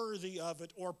worthy of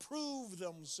it or prove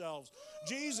themselves.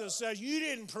 Jesus says, you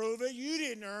didn't prove it, you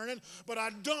didn't earn it, but I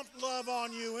dumped love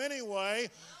on you anyway,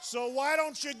 so why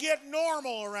don't you get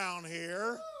normal around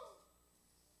here?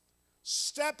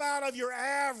 Step out of your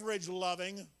average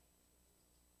loving.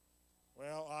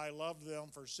 Well, I loved them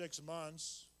for 6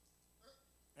 months,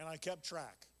 and I kept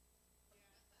track.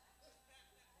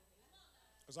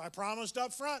 Because I promised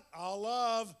up front, I'll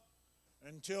love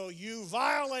until you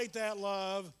violate that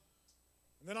love.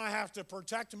 And then I have to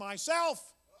protect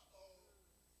myself.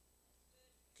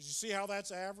 Because you see how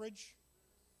that's average?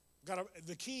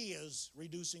 The key is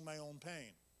reducing my own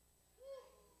pain.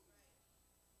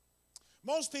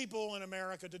 Most people in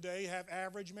America today have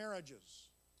average marriages.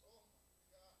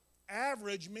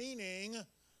 Average meaning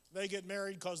they get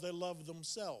married because they love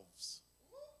themselves.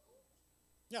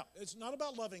 Yeah, it's not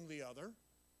about loving the other.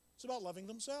 It's about loving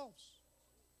themselves.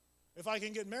 If I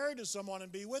can get married to someone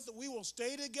and be with it, we will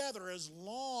stay together as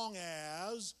long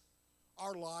as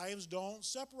our lives don't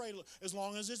separate. As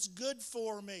long as it's good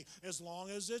for me. As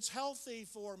long as it's healthy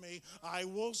for me. I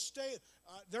will stay.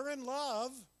 They're in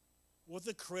love with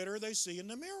the critter they see in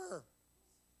the mirror.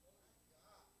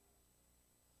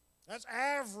 That's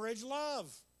average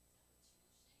love.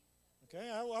 Okay,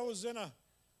 I was in a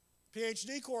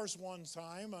PhD course one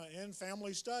time in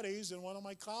family studies, and one of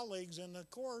my colleagues in the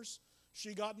course,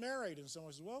 she got married. And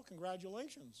someone said, well,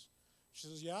 congratulations. She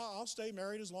says, yeah, I'll stay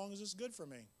married as long as it's good for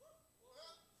me.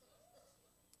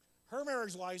 Her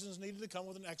marriage license needed to come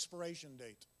with an expiration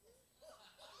date.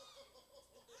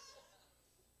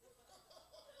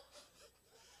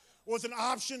 With an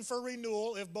option for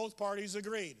renewal if both parties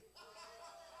agreed.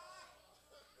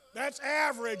 That's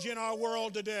average in our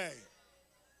world today.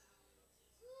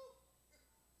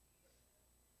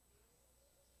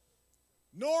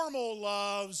 Normal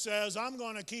love says, I'm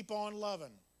going to keep on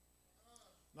loving.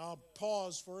 Now,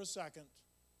 pause for a second.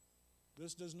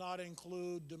 This does not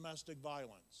include domestic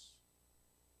violence.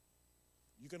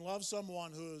 You can love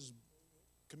someone who has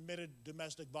committed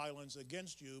domestic violence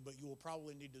against you, but you will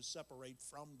probably need to separate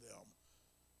from them,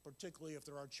 particularly if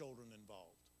there are children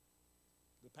involved.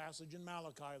 The passage in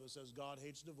Malachi that says God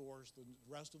hates divorce, the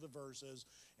rest of the verse is,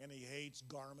 and he hates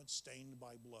garments stained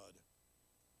by blood.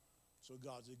 So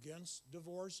God's against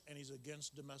divorce and he's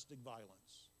against domestic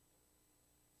violence.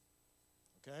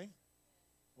 Okay?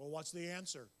 Well, what's the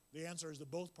answer? The answer is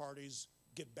that both parties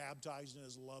get baptized in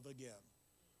his love again.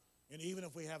 And even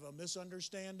if we have a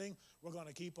misunderstanding, we're going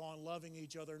to keep on loving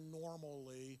each other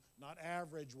normally, not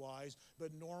average-wise,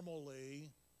 but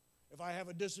normally. If I have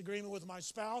a disagreement with my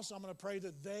spouse, I'm going to pray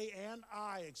that they and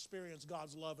I experience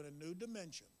God's love in a new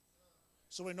dimension.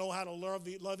 So we know how to love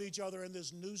each other in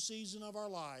this new season of our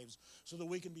lives so that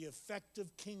we can be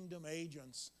effective kingdom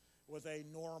agents with a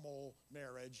normal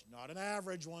marriage. Not an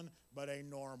average one, but a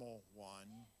normal one.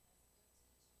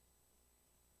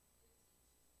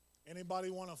 Anybody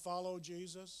want to follow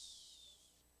Jesus?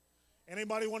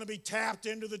 Anybody want to be tapped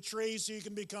into the tree so you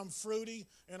can become fruity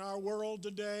in our world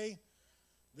today?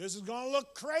 This is going to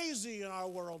look crazy in our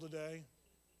world today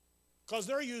because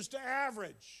they're used to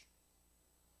average.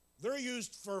 They're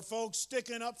used for folks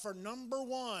sticking up for number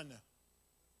one.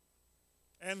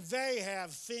 And they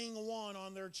have thing one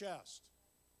on their chest.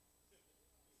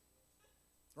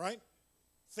 Right?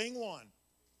 Thing one.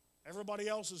 Everybody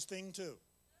else is thing two.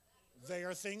 They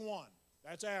are thing one.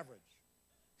 That's average.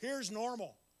 Here's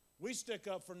normal. We stick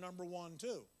up for number one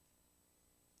too.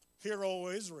 Hear, O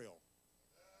Israel.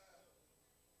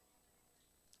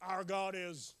 Our God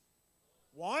is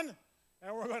one.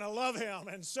 And we're going to love him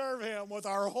and serve him with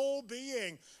our whole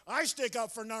being. I stick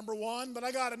up for number one, but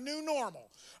I got a new normal.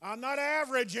 I'm not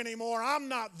average anymore. I'm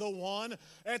not the one.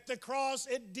 At the cross,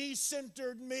 it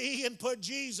decentered me and put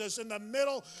Jesus in the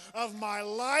middle of my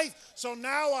life. So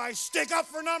now I stick up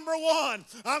for number one.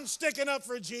 I'm sticking up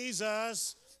for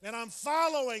Jesus, and I'm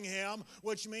following him,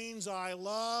 which means I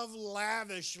love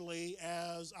lavishly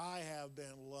as I have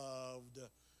been loved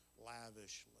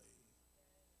lavishly.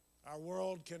 Our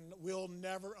world will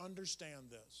never understand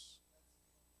this.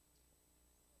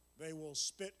 They will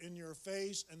spit in your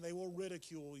face and they will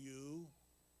ridicule you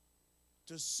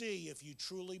to see if you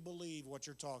truly believe what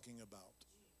you're talking about.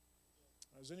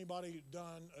 Has anybody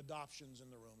done adoptions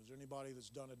in the room? Is there anybody that's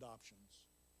done adoptions?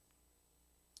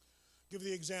 Give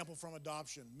the example from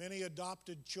adoption. Many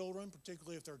adopted children,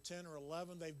 particularly if they're 10 or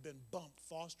 11, they've been bumped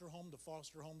foster home to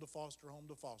foster home to foster home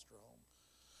to foster home.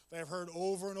 They've heard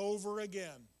over and over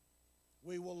again,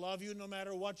 we will love you no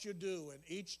matter what you do. And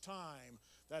each time,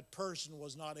 that person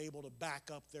was not able to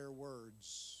back up their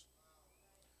words.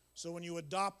 So when you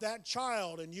adopt that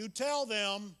child and you tell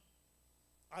them,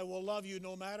 I will love you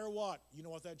no matter what. You know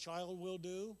what that child will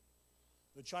do?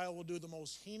 The child will do the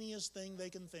most heinous thing they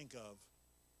can think of,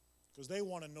 because they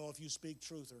want to know if you speak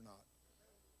truth or not.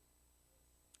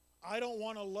 I don't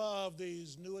want to love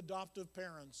these new adoptive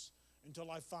parents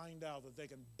until I find out that they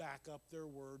can back up their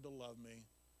word to love me,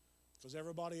 because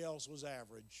everybody else was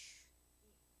average.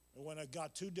 And when it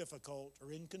got too difficult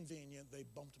or inconvenient, they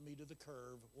bumped me to the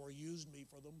curb or used me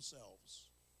for themselves.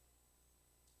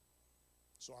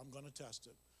 So I'm going to test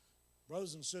it.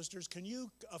 Brothers and sisters, can you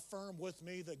affirm with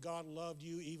me that God loved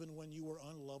you even when you were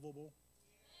unlovable?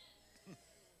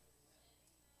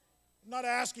 I'm not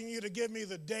asking you to give me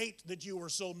the date that you were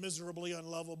so miserably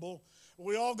unlovable.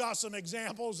 We all got some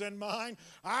examples in mind.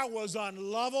 I was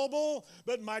unlovable,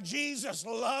 but my Jesus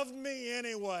loved me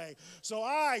anyway. So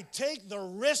I take the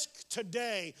risk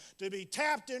today to be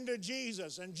tapped into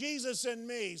Jesus and Jesus in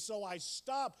me. So I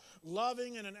stop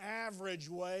loving in an average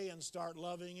way and start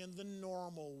loving in the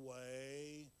normal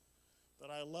way. That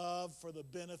I love for the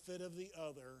benefit of the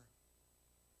other,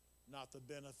 not the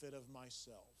benefit of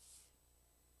myself.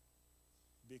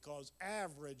 Because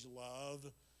average love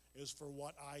is for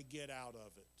what I get out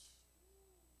of it.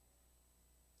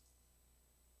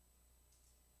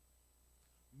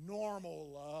 Normal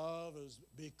love is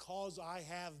because I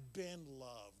have been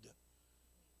loved.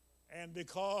 And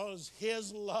because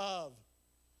His love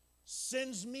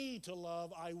sends me to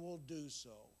love, I will do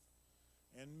so.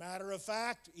 And matter of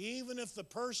fact, even if the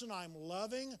person I'm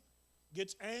loving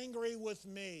gets angry with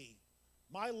me,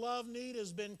 my love need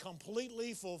has been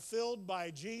completely fulfilled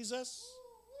by Jesus.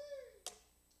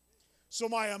 So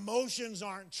my emotions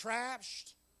aren't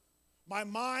trashed. My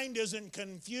mind isn't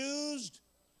confused.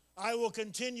 I will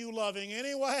continue loving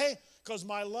anyway, because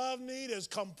my love need is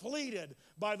completed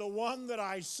by the one that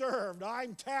I served.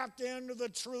 I'm tapped into the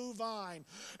true vine.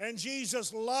 And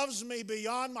Jesus loves me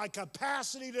beyond my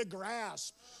capacity to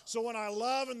grasp. So when I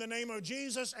love in the name of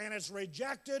Jesus and it's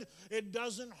rejected, it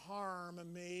doesn't harm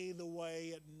me the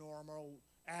way it normal,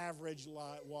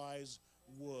 average-wise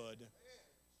would.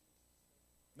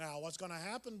 Now, what's going to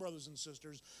happen, brothers and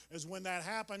sisters, is when that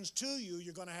happens to you,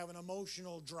 you're going to have an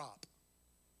emotional drop.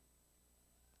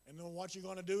 And then what you're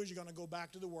going to do is you're going to go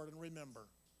back to the Word and remember,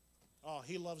 oh,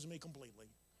 He loves me completely.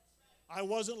 I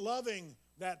wasn't loving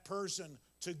that person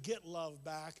to get love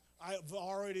back. I've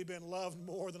already been loved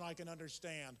more than I can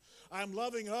understand. I'm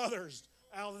loving others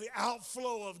out of the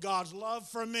outflow of God's love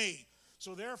for me.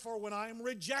 So therefore, when I'm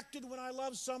rejected, when I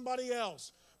love somebody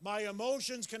else, my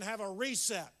emotions can have a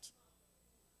reset.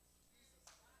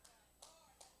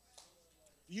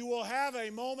 You will have a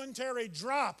momentary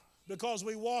drop because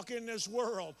we walk in this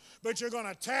world. But you're going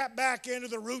to tap back into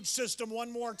the root system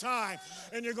one more time.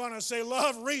 And you're going to say,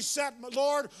 Lord, reset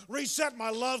my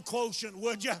love quotient,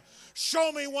 would you?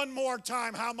 Show me one more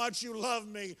time how much you love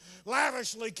me.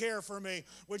 Lavishly care for me.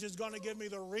 Which is going to give me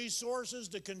the resources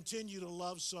to continue to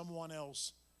love someone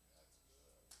else.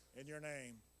 In your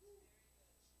name.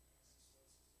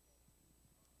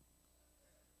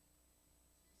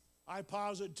 I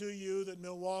posit to you that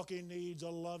Milwaukee needs a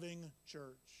loving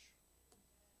church.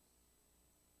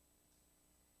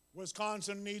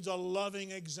 Wisconsin needs a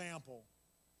loving example.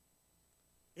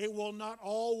 It will not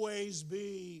always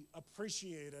be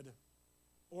appreciated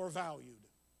or valued.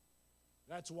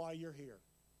 That's why you're here.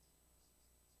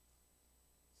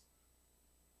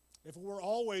 If it were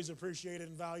always appreciated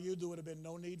and valued, there would have been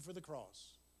no need for the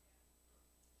cross.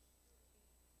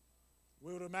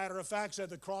 We would, as a matter of fact,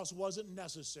 said the cross wasn't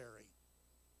necessary.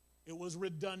 It was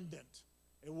redundant.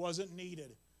 It wasn't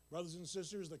needed. Brothers and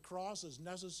sisters, the cross is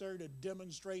necessary to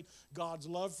demonstrate God's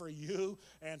love for you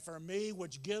and for me,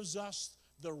 which gives us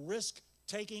the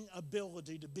risk-taking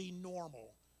ability to be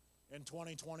normal in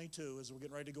 2022. As we're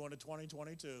getting ready to go into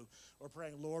 2022, we're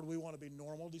praying, Lord, we want to be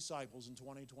normal disciples in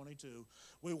 2022.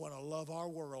 We want to love our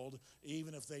world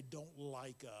even if they don't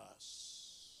like us.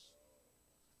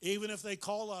 Even if they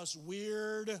call us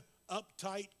weird,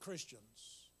 uptight Christians.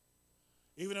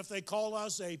 Even if they call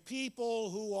us a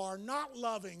people who are not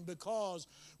loving because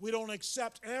we don't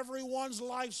accept everyone's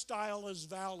lifestyle as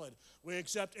valid. We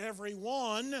accept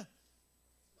everyone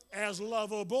as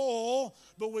lovable,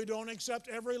 but we don't accept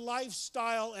every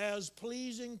lifestyle as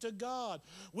pleasing to God.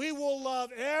 We will love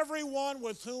everyone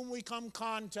with whom we come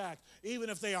contact,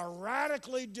 even if they are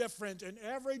radically different in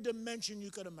every dimension you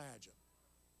could imagine.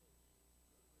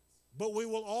 But we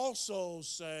will also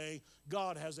say,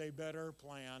 God has a better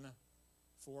plan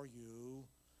for you.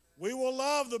 We will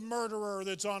love the murderer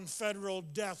that's on federal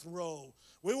death row.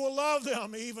 We will love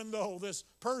them even though this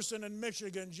person in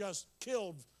Michigan just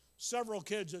killed several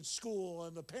kids at school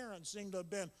and the parents seem to have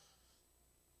been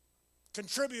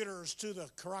contributors to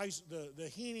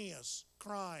the heinous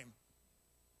crime.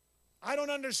 I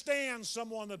don't understand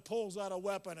someone that pulls out a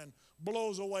weapon and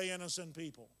blows away innocent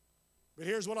people. But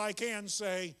here's what I can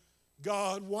say.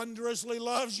 God wondrously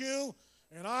loves you,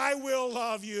 and I will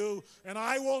love you, and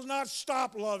I will not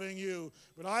stop loving you.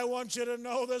 But I want you to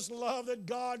know this love that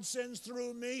God sends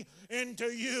through me into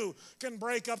you can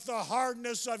break up the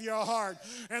hardness of your heart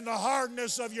and the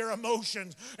hardness of your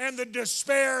emotions and the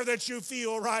despair that you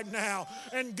feel right now.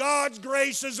 And God's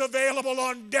grace is available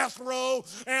on death row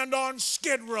and on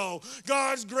skid row.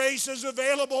 God's grace is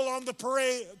available on the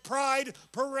pride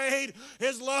parade.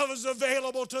 His love is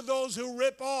available to those who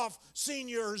rip off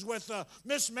seniors with the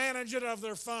mismanagement of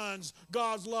their funds.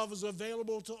 God's love is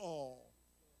available to all.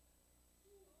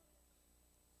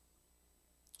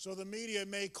 So the media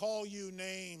may call you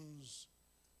names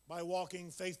by walking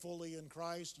faithfully in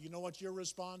Christ. You know what your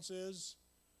response is?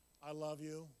 I love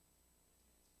you.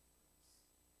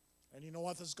 And you know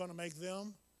what that's going to make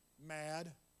them?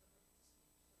 Mad.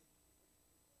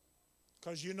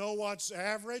 Because you know what's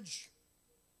average?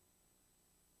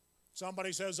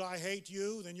 Somebody says, I hate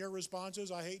you, then your response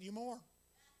is, I hate you more.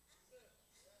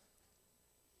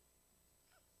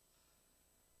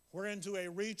 We're into a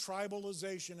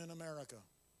retribalization in America.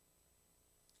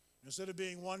 Instead of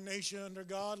being one nation under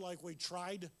God like we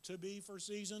tried to be for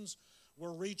seasons, we're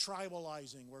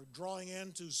retribalizing. We're drawing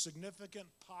into significant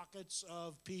pockets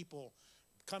of people,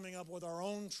 coming up with our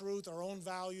own truth, our own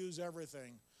values,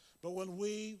 everything. But when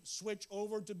we switch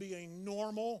over to being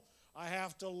normal, I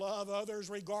have to love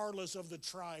others regardless of the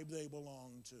tribe they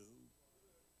belong to.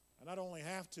 And I don't only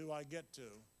have to, I get to.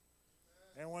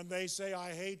 And when they say,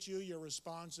 I hate you, your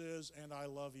response is, and I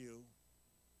love you.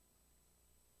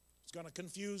 It's going to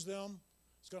confuse them.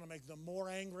 It's going to make them more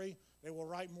angry. They will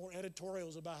write more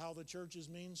editorials about how the church is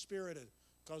mean-spirited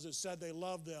because it said they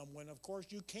love them when, of course,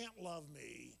 you can't love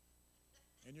me.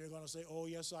 And you're going to say, oh,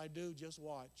 yes, I do. Just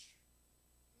watch.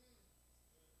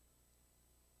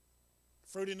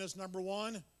 Fruitiness number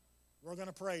 1, we're going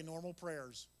to pray normal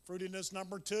prayers. Fruitiness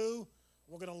number 2,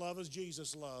 we're going to love as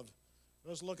Jesus loved.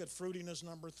 Let's look at fruitiness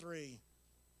number 3.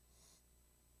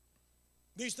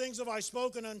 These things have I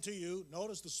spoken unto you.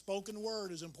 Notice the spoken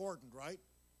word is important, right?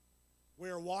 We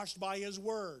are washed by his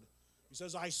word. He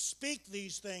says, I speak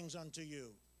these things unto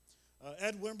you.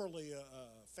 Ed Wimberly, a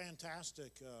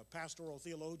fantastic pastoral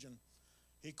theologian,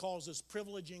 he calls this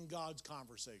privileging God's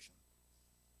conversation.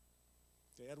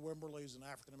 Okay, Ed Wimberly is an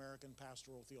African-American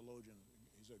pastoral theologian.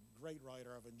 He's a great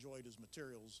writer. I've enjoyed his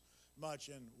materials much.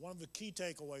 And one of the key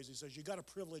takeaways, he says, you've got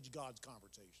to privilege God's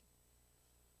conversation.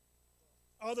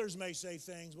 Others may say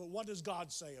things, but what does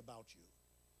God say about you?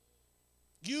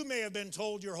 You may have been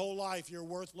told your whole life you're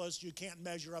worthless, you can't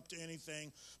measure up to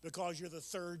anything because you're the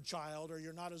third child, or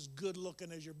you're not as good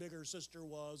looking as your bigger sister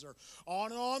was, or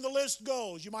on and on the list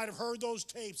goes. You might have heard those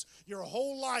tapes your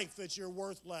whole life that you're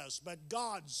worthless, but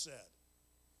God said,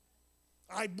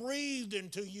 I breathed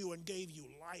into you and gave you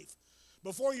life.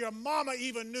 Before your mama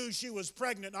even knew she was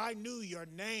pregnant, I knew your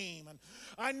name, and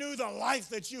I knew the life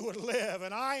that you would live,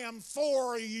 and I am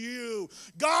for you.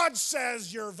 God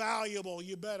says you're valuable.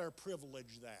 You better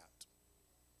privilege that.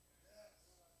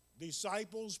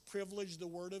 Disciples privilege the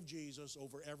word of Jesus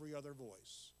over every other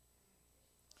voice.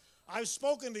 I've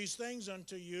spoken these things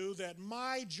unto you that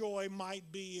my joy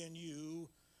might be in you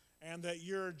and that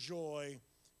your joy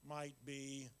might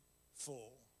be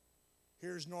full.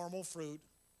 Here's normal fruit.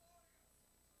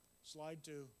 Slide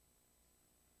 2.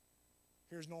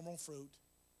 Here's normal fruit.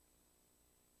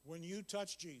 When you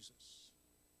touch Jesus,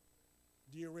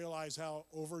 do you realize how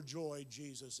overjoyed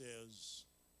Jesus is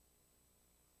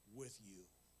with you?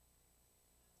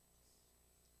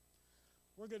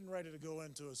 We're getting ready to go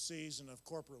into a season of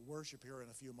corporate worship here in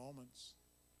a few moments.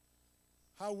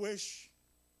 I wish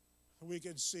we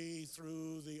could see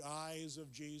through the eyes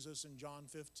of Jesus in John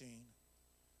 15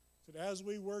 that as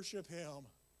we worship him,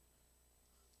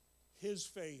 his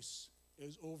face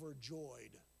is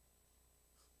overjoyed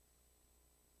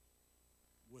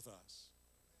with us.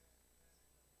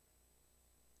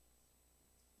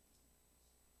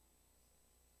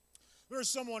 There's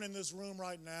someone in this room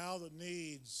right now that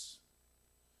needs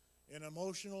an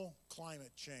emotional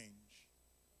climate change.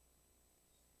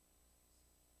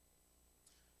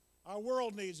 Our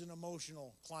world needs an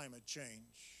emotional climate change.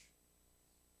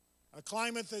 A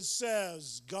climate that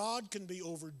says God can be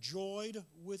overjoyed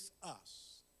with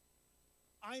us.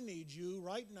 I need you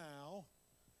right now,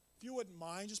 if you wouldn't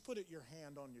mind, just put your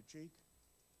hand on your cheek.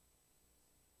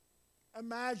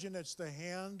 Imagine it's the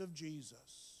hand of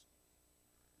Jesus.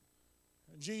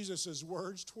 And Jesus'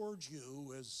 words towards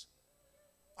you is,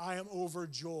 I am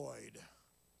overjoyed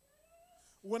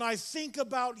When I think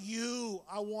about you,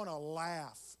 I want to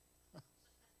laugh.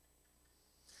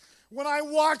 When I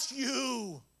watch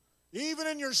you, even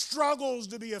in your struggles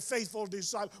to be a faithful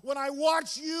disciple, when I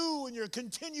watch you and your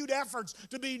continued efforts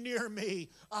to be near me,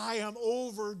 I am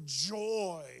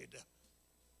overjoyed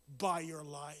by your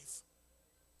life.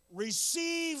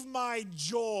 Receive my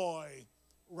joy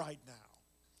right now.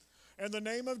 In the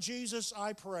name of Jesus,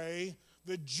 I pray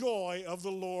the joy of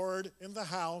the Lord in the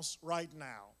house right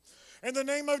now. In the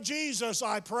name of Jesus,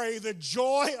 I pray the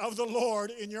joy of the Lord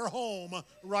in your home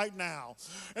right now.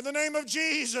 In the name of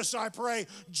Jesus, I pray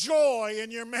joy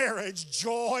in your marriage,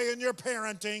 joy in your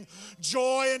parenting,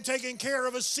 joy in taking care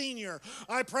of a senior.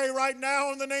 I pray right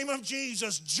now in the name of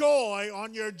Jesus, joy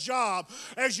on your job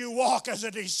as you walk as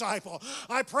a disciple.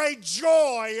 I pray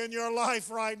joy in your life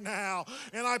right now.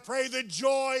 And I pray the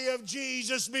joy of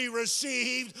Jesus be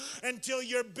received until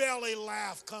your belly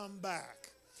laugh come back.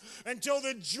 Until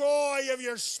the joy of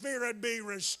your spirit be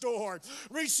restored.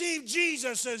 Receive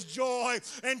Jesus' joy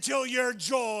until your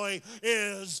joy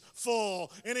is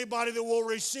full. Anybody that will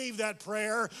receive that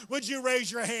prayer, would you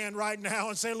raise your hand right now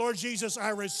and say, Lord Jesus, I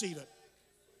receive it.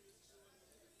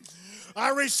 I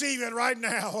receive it right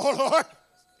now. Oh, Lord.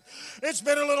 It's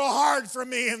been a little hard for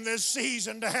me in this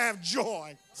season to have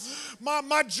joy.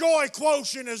 My joy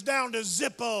quotient is down to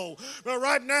Zippo. But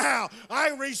right now, I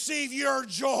receive your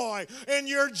joy, and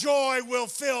your joy will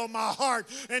fill my heart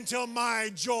until my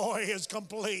joy is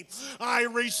complete. I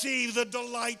receive the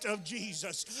delight of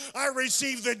Jesus. I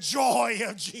receive the joy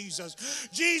of Jesus.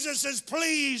 Jesus is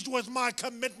pleased with my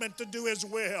commitment to do His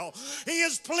will. He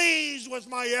is pleased with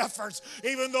my efforts,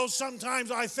 even though sometimes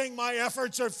I think my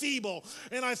efforts are feeble,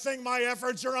 and I think my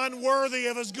efforts are unworthy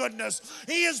of His goodness.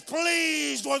 He is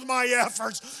pleased with my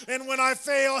efforts, and when I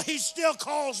fail, He still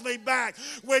calls me back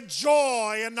with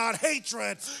joy and not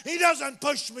hatred. He doesn't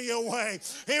push me away.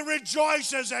 He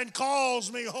rejoices and calls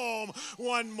me home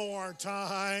one more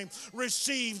time.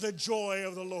 Receive the joy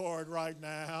of the Lord right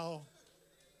now.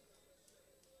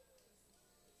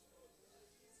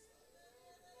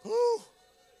 Whew.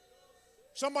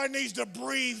 Somebody needs to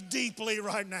breathe deeply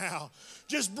right now.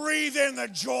 Just breathe in the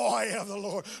joy of the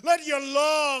Lord. Let your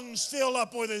lungs fill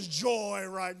up with His joy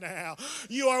right now.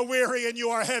 You are weary and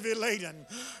you are heavy laden.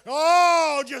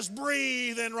 Oh, just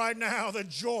breathe in right now the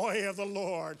joy of the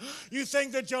Lord. You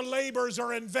think that your labors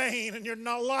are in vain and your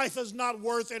life is not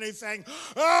worth anything.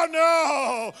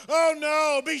 Oh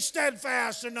no, be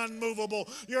steadfast and unmovable.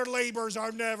 Your labors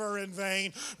are never in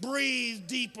vain. Breathe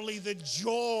deeply the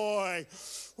joy.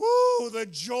 Woo, the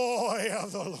joy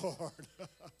of the Lord.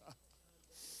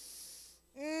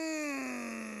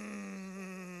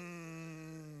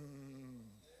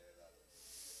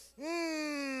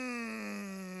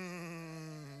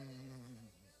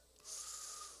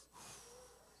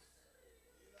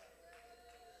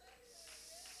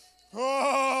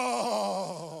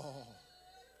 Oh.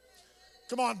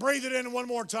 Come on, breathe it in one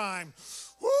more time.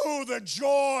 Woo, the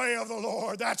joy of the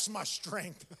Lord. That's my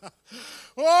strength.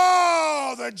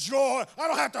 Oh, the joy. I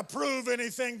don't have to prove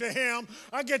anything to Him.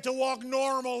 I get to walk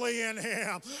normally in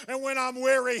Him. And when I'm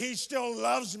weary, He still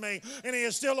loves me. And He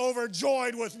is still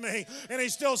overjoyed with me. And He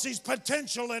still sees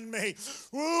potential in me.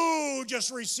 Woo,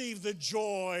 just receive the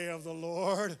joy of the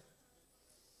Lord.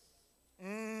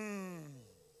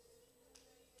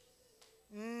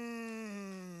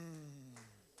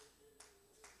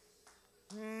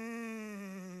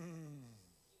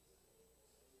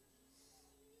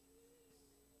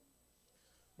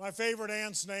 My favorite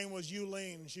aunt's name was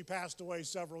Euleen. She passed away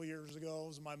several years ago. It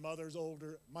was my mother's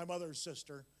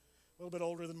sister, a little bit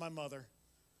older than my mother.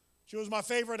 She was my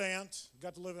favorite aunt.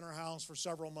 Got to live in her house for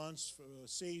several months for a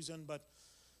season, but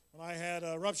when I had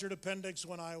a ruptured appendix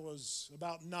when I was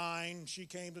about 9, she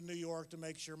came to New York to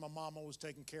make sure my mama was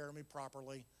taking care of me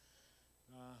properly.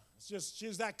 She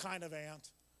was that kind of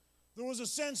aunt. There was a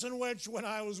sense in which when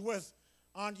I was with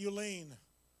Aunt Euleen,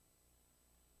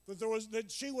 that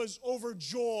she was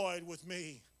overjoyed with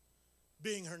me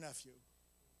being her nephew.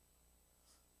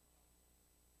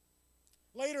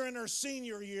 Later in her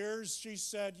senior years, she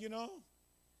said,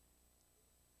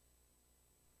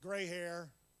 gray hair,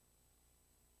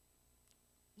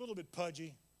 a little bit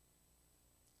pudgy.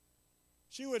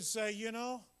 She would say,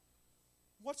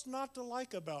 what's not to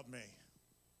like about me?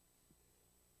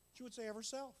 She would say of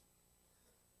herself.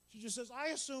 She just says, I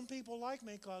assume people like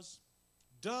me because,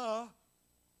 duh.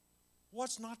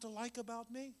 What's not to like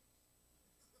about me?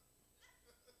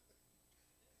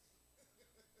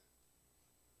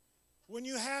 When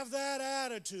you have that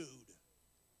attitude,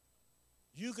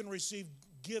 you can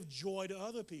give joy to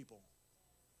other people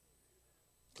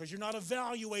because you're not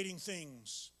evaluating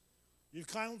things You've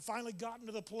finally gotten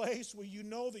to the place where you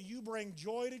know that you bring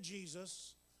joy to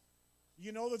Jesus.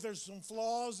 You know that there's some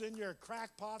flaws in your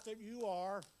crackpot that you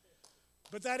are,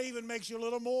 but that even makes you a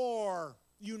little more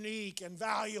unique and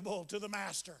valuable to the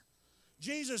Master.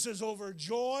 Jesus is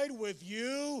overjoyed with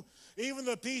you, even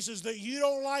the pieces that you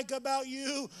don't like about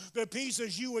you, the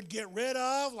pieces you would get rid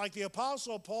of, like the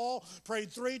Apostle Paul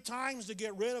prayed 3 times to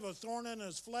get rid of a thorn in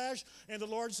his flesh, and the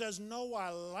Lord says, no, I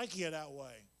like you that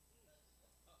way.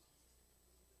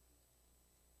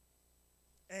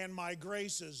 And my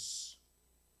grace is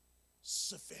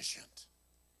sufficient.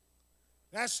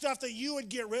 That stuff that you would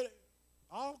get rid of,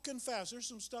 I'll confess, there's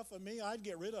some stuff of me I'd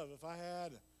get rid of if I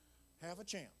had half a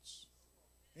chance.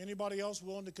 Anybody else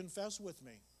willing to confess with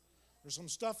me? There's some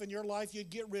stuff in your life you'd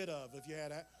get rid of if you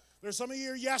had that. There's some of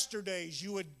your yesterdays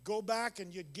you would go back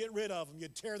and you'd get rid of them.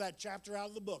 You'd tear that chapter out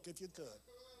of the book if you could.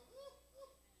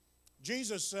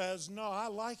 Jesus says, no, I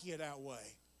like you that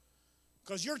way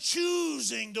because you're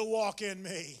choosing to walk in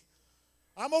me.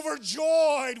 I'm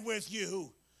overjoyed with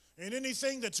you. And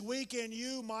anything that's weak in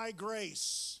you, my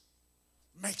grace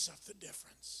makes up the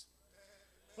difference.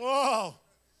 Oh,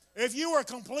 if you were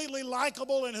completely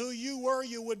likable in who you were,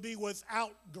 you would be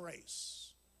without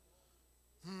grace.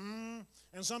 And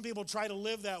some people try to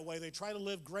live that way. They try to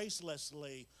live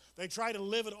gracelessly. They try to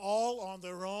live it all on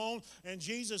their own. And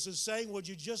Jesus is saying, would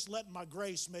you just let my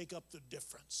grace make up the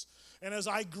difference? And as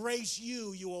I grace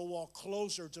you, you will walk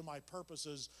closer to my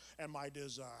purposes and my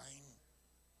design.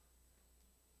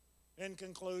 In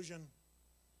conclusion,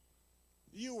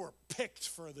 you were picked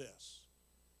for this.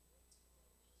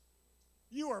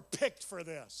 You were picked for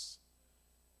this.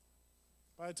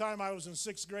 By the time I was in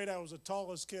 6th grade, I was the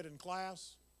tallest kid in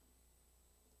class.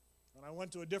 When I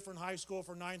went to a different high school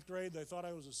for 9th grade, they thought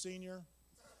I was a senior.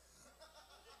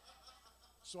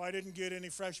 So I didn't get any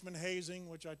freshman hazing,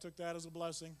 which I took that as a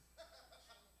blessing.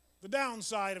 The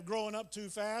downside of growing up too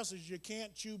fast is you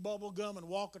can't chew bubble gum and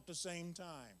walk at the same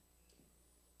time.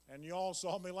 And you all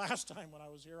saw me last time when I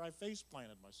was here. I face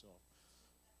planted myself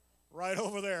right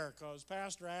over there because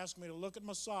Pastor asked me to look at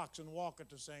my socks and walk at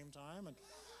the same time.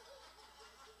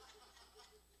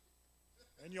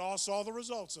 And you all saw the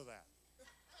results of that.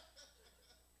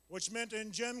 Which meant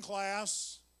in gym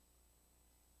class,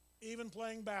 even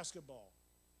playing basketball.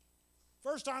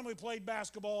 First time we played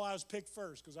basketball, I was picked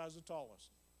first because I was the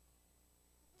tallest.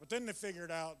 But then they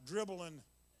figured out dribbling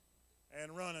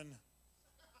and running,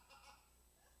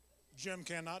 Jim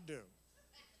cannot do.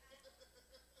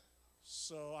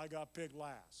 So I got picked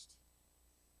last.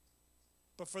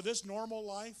 But for this normal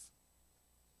life,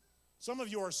 some of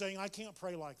you are saying, I can't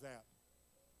pray like that.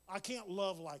 I can't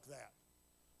love like that.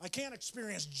 I can't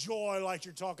experience joy like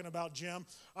you're talking about, Jim.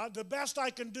 The best I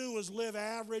can do is live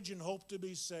average and hope to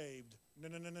be saved.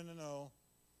 No.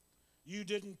 You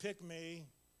didn't pick me,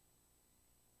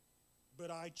 but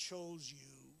I chose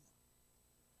you.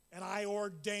 And I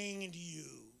ordained you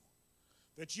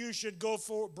that you should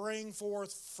bring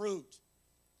forth fruit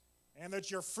and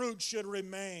that your fruit should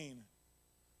remain.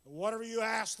 Whatever you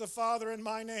ask the Father in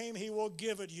my name, he will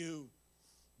give it you.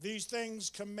 These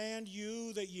things command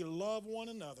you that you love one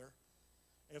another.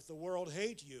 If the world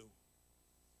hate you,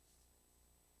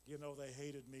 you know they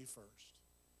hated me first.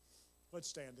 Let's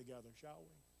stand together, shall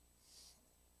we?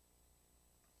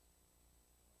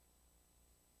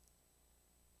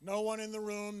 No one in the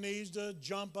room needs to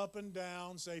jump up and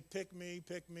down, say, pick me,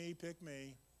 pick me, pick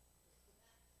me.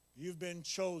 You've been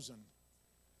chosen.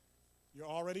 You're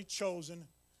already chosen,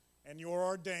 and you're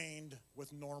ordained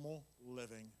with normal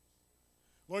living.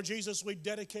 Lord Jesus, we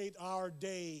dedicate our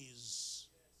days.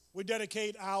 We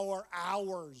dedicate our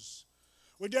hours.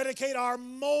 We dedicate our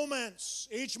moments,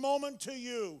 each moment to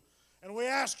you. And we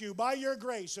ask you, by your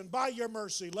grace and by your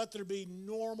mercy, let there be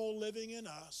normal living in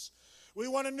us. We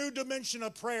want a new dimension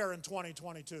of prayer in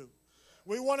 2022.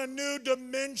 We want a new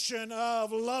dimension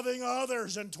of loving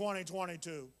others in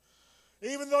 2022.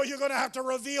 Even though you're going to have to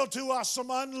reveal to us some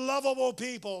unlovable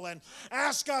people and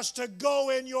ask us to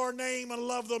go in your name and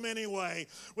love them anyway,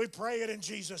 we pray it in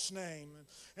Jesus' name.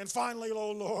 And finally,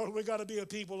 oh Lord, we've got to be a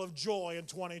people of joy in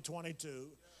 2022,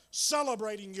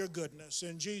 celebrating your goodness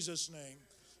in Jesus' name.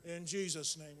 In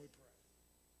Jesus' name we pray.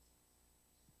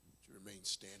 Would you remain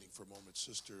standing for a moment?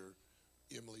 Sister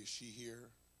Emily, is she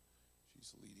here?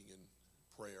 She's leading in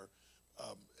prayer.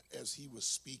 As he was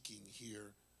speaking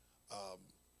here,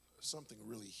 something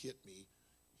really hit me.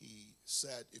 He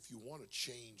said, if you want to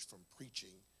change from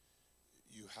preaching,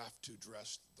 you have to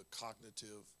address the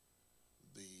cognitive,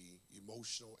 the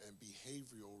emotional, and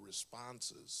behavioral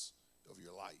responses of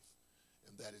your life.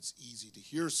 And that it's easy to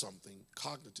hear something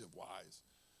cognitive-wise,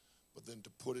 but then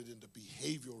to put it into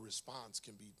behavioral response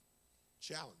can be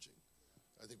challenging.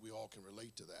 I think we all can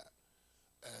relate to that.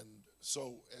 And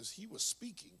so as he was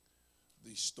speaking,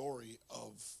 the story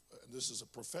of, and this is a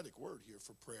prophetic word here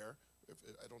for prayer.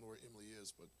 I don't know where Emily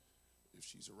is, but if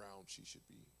she's around, she should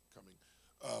be coming.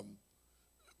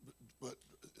 But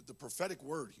the prophetic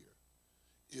word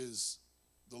here is,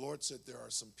 the Lord said there are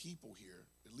some people here,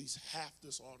 at least half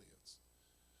this audience,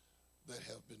 that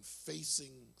have been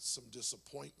facing some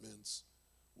disappointments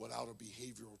without a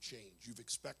behavioral change.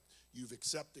 You've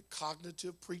accepted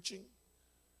cognitive preaching,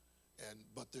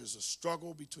 but there's a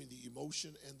struggle between the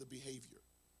emotion and the behavior.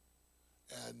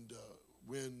 And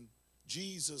when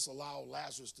Jesus allowed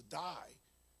Lazarus to die,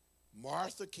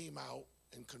 Martha came out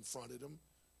and confronted him,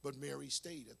 but Mary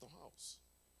stayed at the house.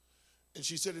 And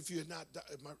she said, if you had not died,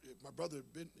 if my brother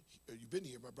had been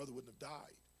here, my brother wouldn't have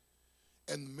died.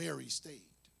 And Mary stayed.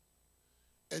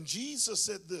 And Jesus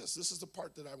said this is the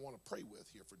part that I want to pray with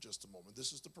here for just a moment.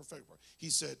 This is the prophetic part. He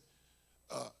said,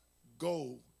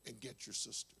 go and get your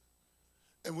sister.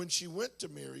 And when she went to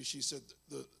Mary, she said,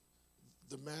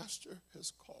 the master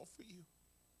has called for you.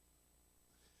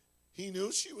 He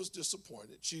knew she was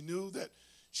disappointed. She knew that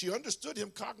she understood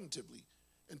him cognitively.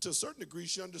 And to a certain degree,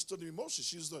 she understood him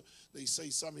emotionally. They say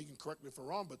something, he can correct me if I'm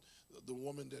wrong, but the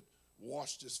woman that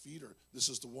washed his feet, or this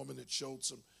is the woman that showed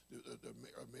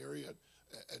Mary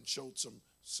and showed some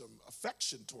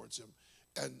affection towards him.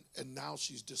 And now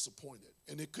she's disappointed.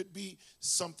 And it could be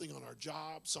something on our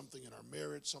job, something in our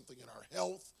marriage, something in our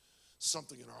health,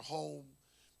 something in our home.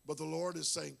 But the Lord is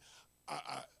saying,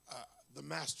 the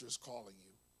master is calling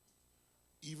you.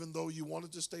 Even though you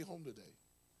wanted to stay home today,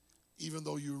 even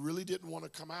though you really didn't want to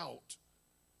come out,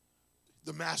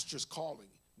 the master's calling,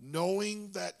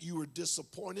 knowing that you were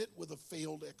disappointed with a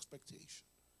failed expectation.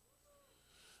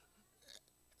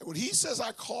 And when he says,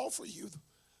 I call for you,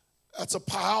 that's a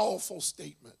powerful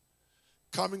statement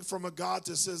coming from a God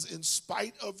that says, in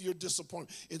spite of your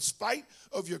disappointment, in spite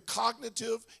of your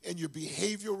cognitive and your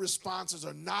behavioral responses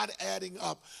are not adding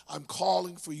up, I'm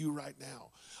calling for you right now.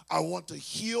 I want to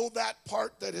heal that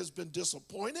part that has been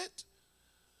disappointed,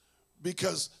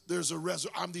 because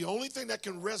I'm the only thing that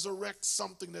can resurrect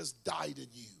something that's died in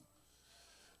you.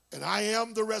 And I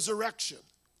am the resurrection.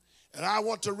 And I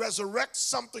want to resurrect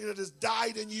something that has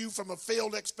died in you from a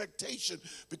failed expectation,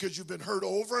 because you've been hurt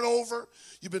over and over.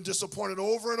 You've been disappointed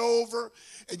over and over.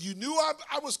 And you knew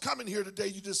I was coming here today.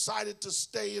 You decided to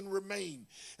stay and remain.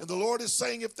 And the Lord is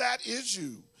saying, if that is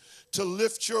you, to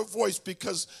lift your voice,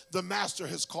 because the master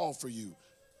has called for you.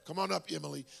 Come on up,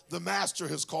 Emily. The master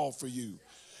has called for you.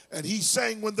 And he's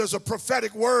saying, when there's a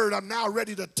prophetic word, I'm now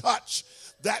ready to touch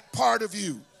that part of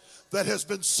you that has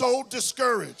been so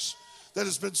discouraged, that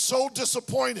has been so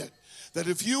disappointed, that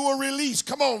if you were released,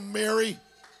 come on, Mary,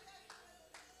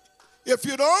 if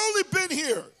you'd only been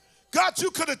here, God,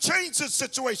 you could have changed this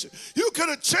situation. You could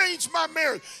have changed my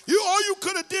marriage. All you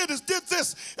could have did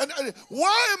this. And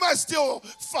why am I still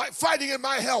fighting in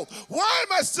my health? Why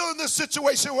am I still in this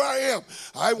situation where I am?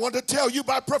 I want to tell you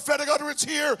by prophetic utterance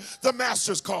here, the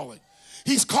master's calling.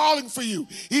 He's calling for you,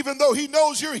 even though he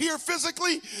knows you're here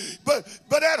physically, but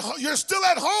you're still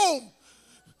at home.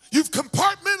 You've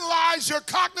compartmentalized your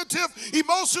cognitive,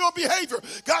 emotional behavior.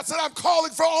 God said, I'm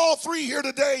calling for all three here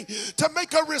today to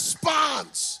make a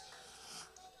response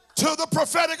to the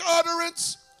prophetic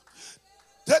utterance,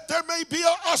 that there may be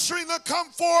an ushering to come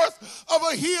forth of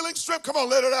a healing strength. Come on,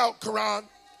 let it out, Quran.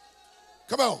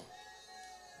 Come on.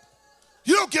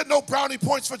 You don't get no brownie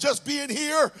points for just being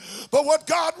here. But what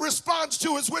God responds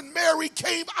to is, when Mary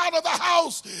came out of the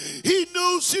house, he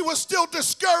knew she was still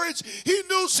discouraged. He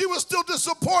knew she was still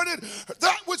disappointed.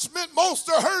 That which meant most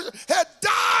to her had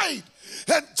died.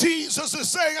 And Jesus is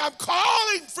saying, I'm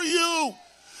calling for you.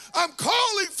 I'm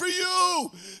calling for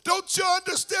you. Don't you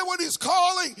understand what he's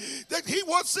calling? That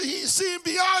he's seeing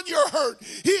beyond your hurt.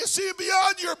 He is seeing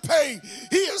beyond your pain.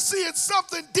 He is seeing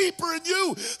something deeper in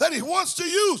you that he wants to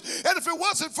use. And if it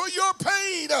wasn't for your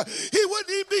pain, he wouldn't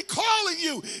even be calling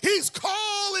you. He's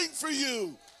calling for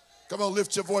you. Come on,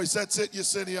 lift your voice. That's it,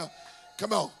 Yesenia.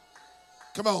 Come on.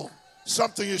 Come on.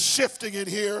 Something is shifting in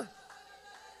here.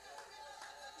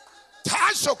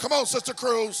 Tasha, come on, Sister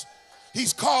Cruz.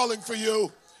 He's calling for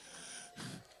you.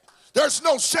 There's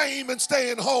no shame in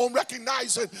staying home,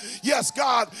 recognizing, yes,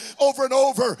 God, over and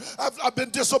over, I've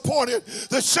been disappointed.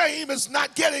 The shame is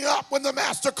not getting up when the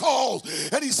master calls.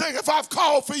 And he's saying, if I've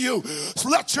called for you,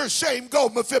 let your shame go,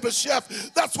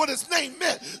 Mephibosheth. That's what his name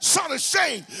meant, son of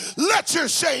shame. Let your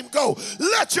shame go.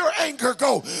 Let your anger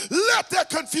go. Let that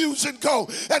confusion go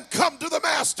and come to the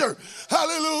master.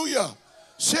 Hallelujah.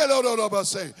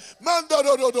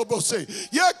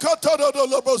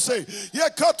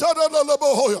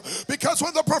 Because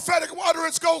when the prophetic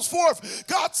utterance goes forth,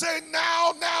 God saying,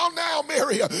 now,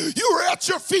 Mary, you were at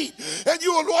your feet and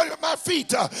you anointed my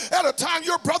feet at a time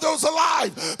your brother was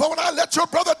alive. But when I let your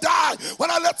brother die,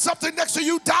 when I let something next to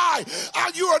you die,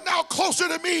 you are now closer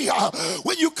to me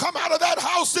when you come out of that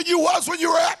house than you was when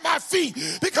you were at my feet.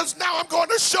 Because now I'm going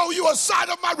to show you a side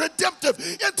of my redemptive,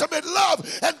 intimate love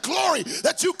and glory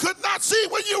that you could not see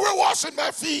when you were washing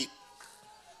my feet.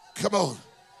 Come on.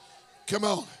 Come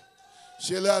on.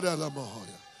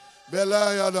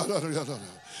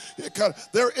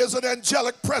 There is an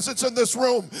angelic presence in this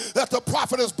room that the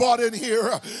prophet has brought in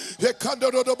here.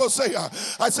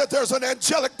 I said there's an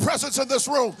angelic presence in this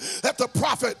room that the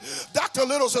prophet, Dr.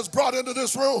 Littles, has brought into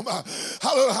this room.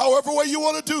 However way you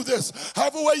want to do this,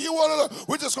 however way you want to,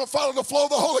 we're just going to follow the flow of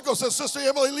the Holy Ghost as Sister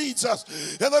Emily leads us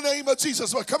in the name of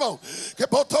Jesus. But come on.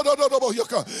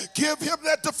 Give him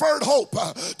that deferred hope.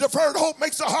 Deferred hope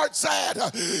makes the heart sad.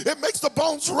 It makes the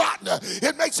bones rotten.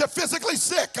 It makes you physically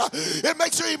sick. It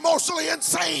makes you emotionally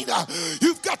insane.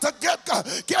 You've got to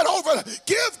get over it.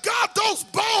 Give God those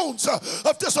bones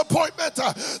of disappointment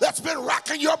that's been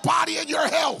racking your body and your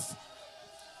health.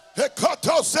 I'm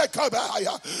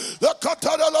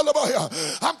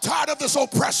tired of this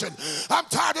oppression. I'm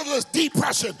tired of this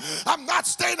depression. I'm not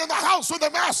staying in the house when the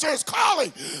master is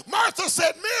calling. Martha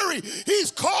said, Mary,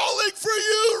 he's calling for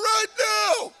you right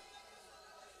now.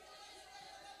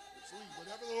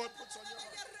 Whatever the Lord puts on your heart.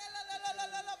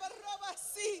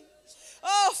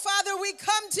 Oh, Father, we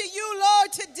come to you,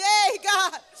 Lord, today,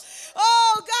 God.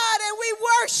 Oh, God, and we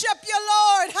worship you,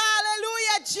 Lord.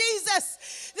 Hallelujah,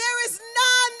 Jesus. There is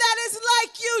none that is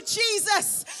like you,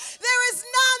 Jesus. There is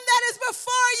none that is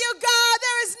before you, God.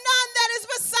 There is none that is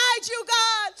beside you,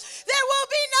 God. There will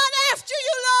be none after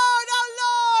you, Lord. Oh,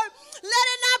 Lord, let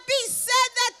it not be said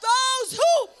that those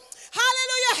who,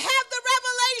 hallelujah, have the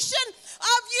revelation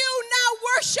of you now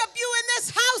worship you in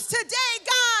this house today,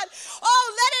 God. Oh,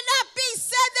 let it not be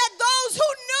said that those who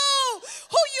knew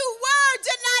who you were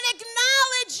did not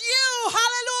acknowledge you,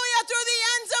 hallelujah, through the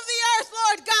ends of the earth,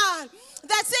 Lord God.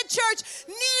 That's it, church.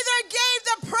 Neither gave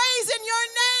the praise in your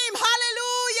name,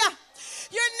 hallelujah.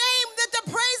 Your name, that the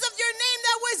praise of your name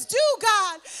that was due,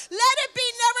 God. Let it be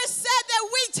never said that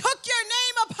we took your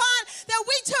name upon, that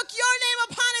we took your name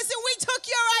upon us and we took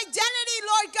your identity,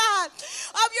 Lord God,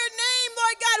 of your name,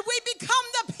 Lord God. We become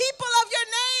the people of your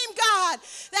name, God.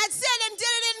 That's it, and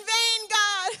did it in vain,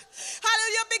 God.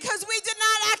 Hallelujah, because we did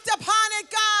not act upon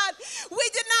it, God. We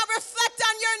did not reflect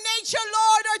on your nature,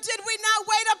 Lord, or did we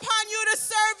not wait upon you to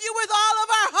serve you with all of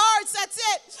our hearts? That's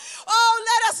it. Oh,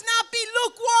 let us not be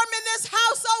lukewarm in this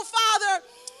house, oh Father.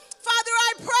 Father,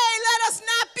 I pray, let us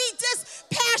not be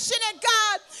dispassionate,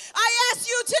 God. I ask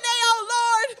you today, oh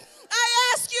Lord, I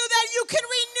ask you that you can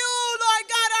renew, Lord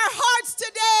God, our hearts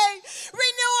today.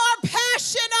 Renew our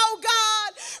passion, oh God.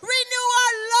 Renew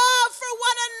our love for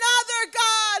one another,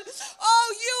 God. Oh,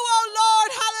 you, oh Lord,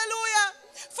 hallelujah.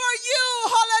 For you,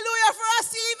 hallelujah, for us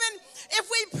even if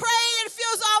we pray, it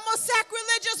feels almost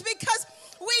sacrilegious because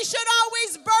we should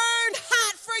always burn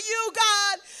hot for you,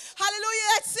 God. Hallelujah,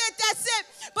 that's it, that's it.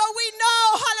 But we know,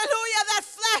 hallelujah, that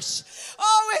flesh,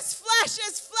 oh, it's flesh,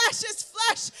 it's flesh, it's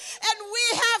flesh. And we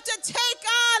have to take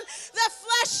on the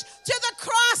flesh to the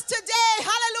cross today,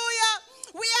 hallelujah.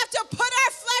 We have to put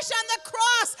our flesh on the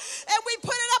cross and we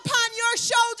put it upon your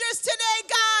shoulders today,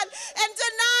 God, and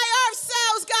deny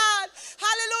ourselves, God.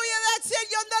 Hallelujah, that's it.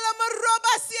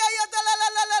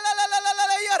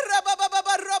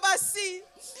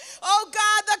 Oh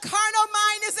God, the carnal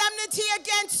mind is enmity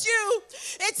against you.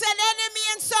 It's an enemy,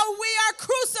 and so we are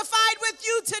crucified with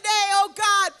you today, oh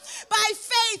God. By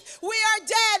faith, we are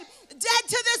dead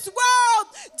to this world,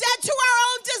 dead to our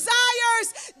own desires,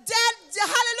 dead,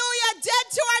 hallelujah, dead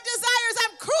to our desires.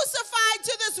 I'm crucified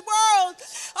to this world.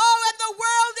 Oh, and the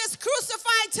world is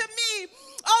crucified to me.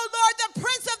 Oh Lord, the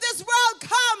prince of this world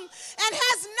come and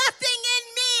has nothing in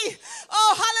me.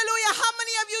 Oh, hallelujah. How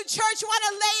many of you, church, want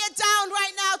to lay it down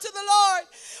right now to the Lord?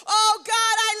 Oh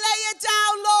God, I lay it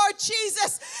down, Lord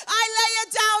Jesus. I lay it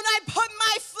down. I put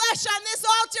my flesh on this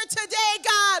altar today,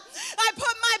 God. I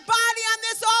put my body on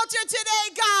this altar today,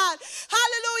 God.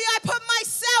 Hallelujah. I put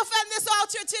myself on this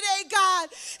altar today, God.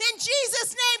 In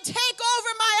Jesus' name, take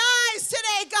over my eyes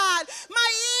today, God. My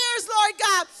ears, Lord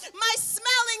God. My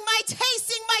smelling, my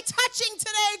tasting, my touching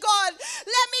today, God.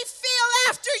 Let me feel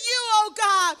after you, oh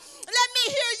God. Let me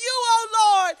hear you, oh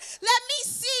Lord. Let me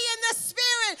see in the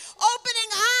spirit,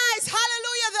 opening eyes,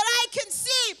 hallelujah, that I can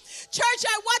see. Church,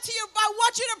 I want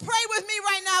you to pray with me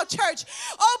right now, church.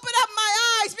 Open up my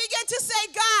eyes. Begin to say,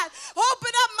 God,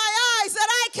 open up my eyes that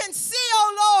I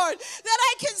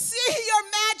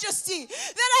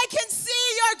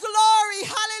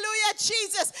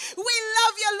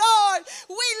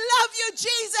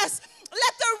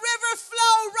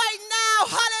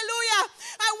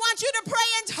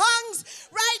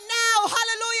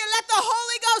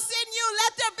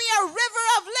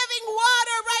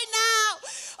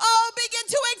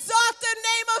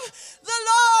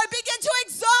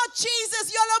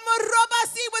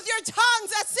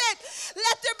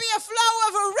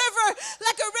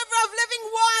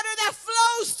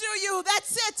you.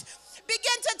 That's it.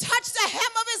 Begin to touch the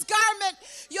hem of his garment.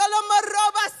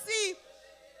 Yolomorobasi.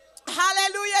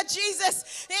 Hallelujah,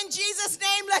 Jesus. In Jesus'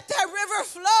 name, let that river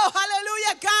flow.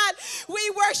 Hallelujah, God. We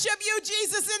worship you,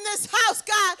 Jesus, in this house,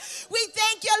 God. We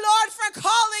thank you, Lord, for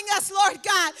calling us, Lord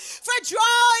God, for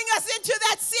drawing us into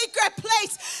that secret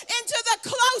place, into the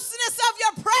closeness of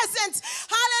your presence.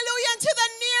 Hallelujah, into the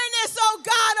nearness, oh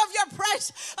God, of your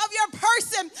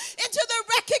person, into the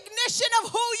recognition of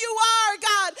who you are,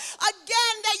 God.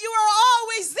 Again, that you are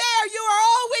always there. You are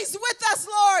always with us,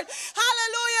 Lord.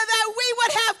 Hallelujah, that we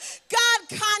would have God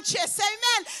conscious,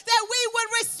 amen, that we would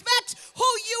respect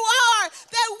who you are,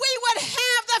 that we would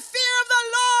have the fear of the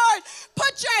Lord.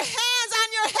 Put your hands on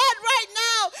your head right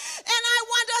now, and I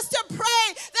want us to pray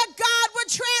that God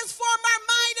would transform our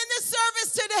mind in this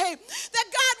service today, that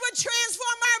God would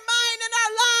transform our mind and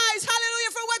our lives,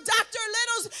 hallelujah, for what Dr.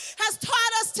 Littles has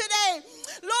taught us today.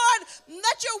 Lord,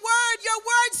 let your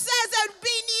word says that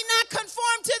be ye not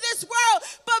conformed to this world,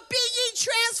 but be ye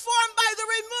transformed by the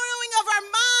renewing of our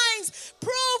minds.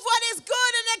 Prove what is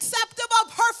good and acceptable,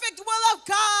 perfect will of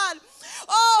God.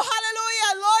 Oh,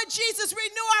 hallelujah. Lord Jesus,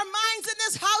 renew our minds in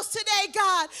this house today,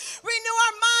 God. Renew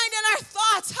our mind and our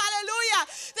thoughts, hallelujah,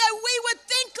 that we would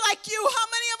think like you. How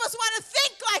many of us want to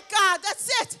think like God? That's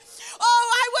it. Oh,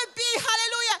 I would be,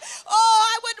 hallelujah. Oh,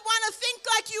 I would want to think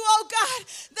like you, oh God,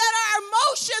 that our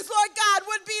emotions, Lord God,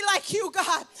 would be like you,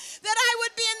 God. That I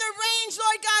would be in the range,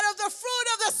 Lord God, of the fruit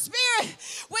of the Spirit,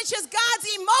 which is God's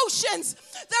emotions.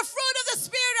 The fruit of the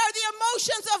Spirit are the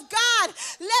emotions of God.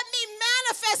 Let me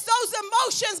manifest those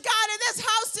emotions, God, in this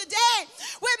house today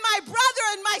with my brother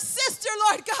and my sister,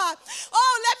 Lord God.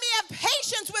 Oh, let me have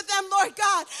patience with them, Lord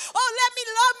God. Oh, let me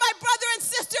love my brother and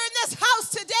sister in this house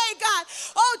today, God.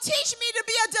 Oh, teach me to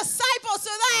be a disciple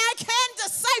so that I can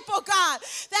disciple, God.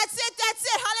 That's it,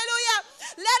 hallelujah.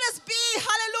 Let us be,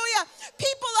 hallelujah,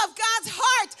 people of God's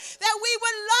heart, that we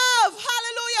would love,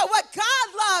 hallelujah, what God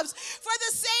loves for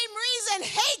the same reason,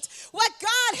 hate what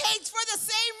God hates for the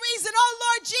same reason. Oh,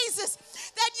 Lord Jesus,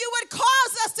 that you would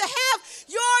cause us to have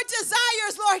your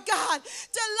desires, Lord God.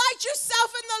 Delight yourself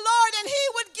in the Lord, and he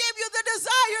would give you the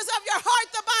desires of your heart,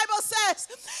 the Bible says.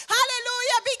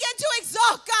 Hallelujah. Begin to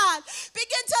exalt God.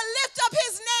 Begin to lift up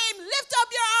his name. Lift up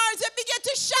your arms and begin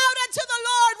to shout unto the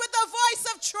Lord with the voice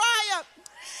of triumph.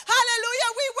 Hallelujah.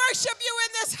 We worship you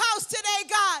in this house today,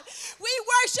 God. We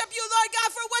worship you, Lord God,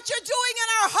 for what you're doing in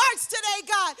our hearts today,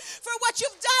 God. For what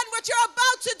you've done, what you're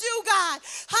about to do, God.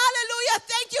 Hallelujah.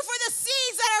 Thank you for the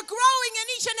seeds that are growing in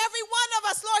each and every one of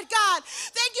us, Lord God.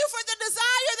 Thank you for the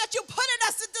desire that you put in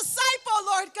us to disciple,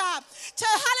 Lord God. To,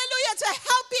 hallelujah, to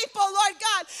help people, Lord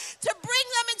God. To bring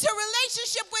them into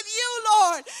relationship with you,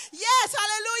 Lord. Yes,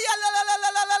 hallelujah.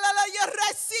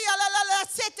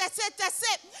 That's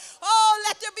it. Oh,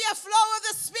 let there be a flow of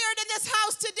the Spirit in this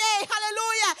house today.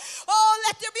 Hallelujah. Oh,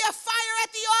 let there be a fire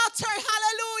at the altar.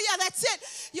 Hallelujah. That's it.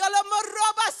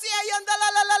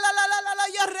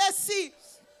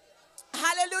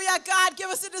 Hallelujah, God,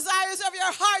 give us the desires of your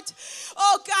heart.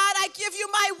 Oh, God, I give you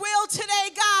my will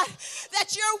today, God,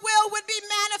 that your will would be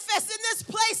manifest in this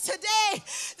place today,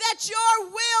 that your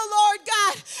will, Lord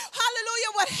God,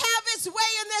 hallelujah, would have its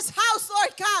way in this house,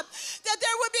 Lord God, that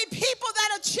there would be people that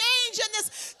are changed in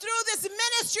this through this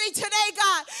ministry today,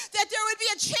 God, that there would be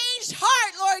a changed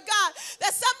heart, Lord God,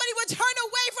 that somebody would turn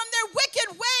away from their wicked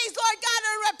ways, Lord God,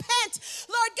 and repent,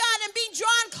 Lord God, and be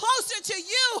drawn closer to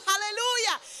you.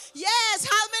 Hallelujah. Yes,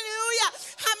 hallelujah.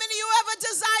 How many of you have a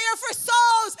desire for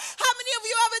souls? How many of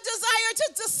you have a desire to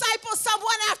disciple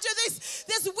someone after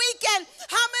this weekend?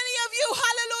 How many of you,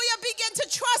 hallelujah, begin to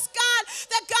trust God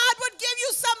that God would give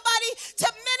you somebody to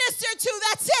minister to?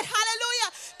 That's it, hallelujah.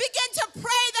 Begin to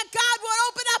pray that God would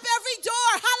open up every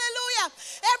door, hallelujah.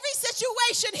 Every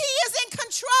situation. He is in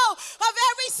control of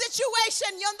every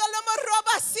situation.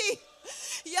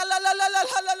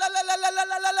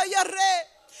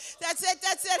 That's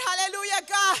it, hallelujah,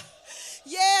 God.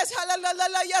 Yes,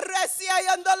 hallelujah.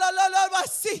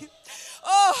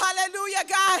 Oh, hallelujah,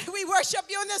 God. We worship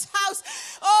you in this house.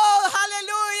 Oh,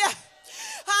 hallelujah.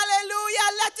 Hallelujah.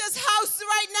 Let this house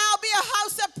right now be a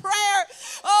house of prayer.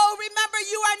 Oh, remember,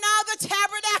 you are now the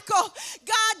tabernacle.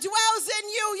 God dwells in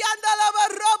you.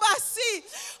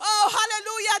 Oh,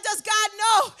 hallelujah. Does God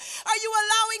know? Are you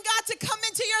allowing God to come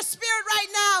into your spirit right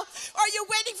now? Or are you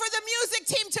waiting for the music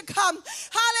team to come?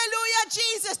 Hallelujah,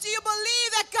 Jesus. Do you believe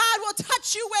that God will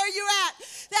touch you where you're at?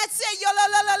 That's it.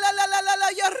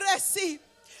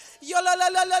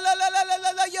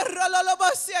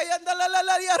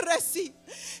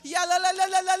 Ya la la la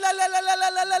la la la la la la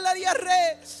la la la ya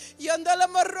re. Yondola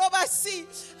moroba si.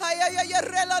 Ay ay ay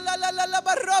re la la la la la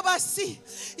moroba si.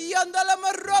 Yondola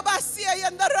moroba si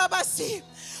yondola si.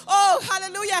 Oh,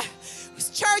 hallelujah.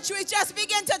 Church, we just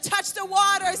begin to touch the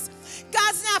waters.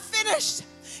 God's not finished.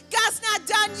 God's not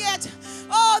done yet.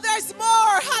 Oh, there's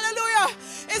more. Hallelujah.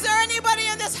 Is there anybody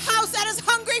in this house that is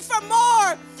hungry for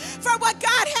more? For what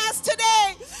God has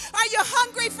today? Are you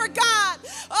hungry for God?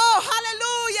 Oh,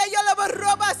 hallelujah.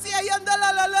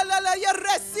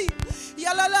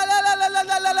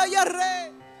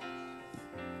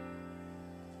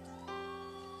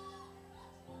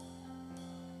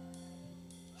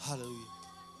 Hallelujah.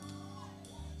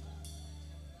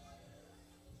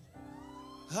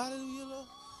 Hallelujah, Lord.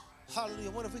 Hallelujah.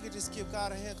 I wonder if we could just give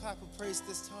God a hand clap of praise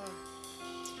this time.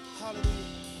 Hallelujah.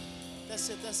 That's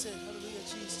it. That's it. Hallelujah,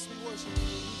 Jesus. We worship you.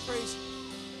 We praise you.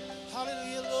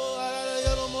 Hallelujah, Lord.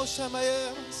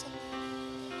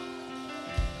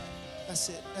 That's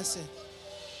it. That's it.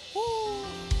 Woo.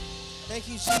 Thank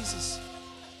you, Jesus.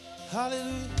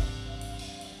 Hallelujah.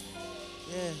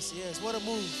 Yes, yes. What a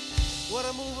move. What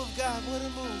a move of God. What a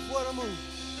move. What a move.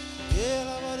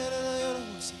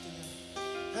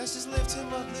 Let's just lift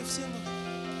him up. Lift him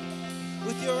up.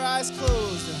 With your eyes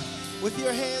closed. With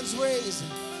your hands raised.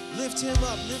 Lift him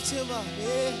up. Lift him up.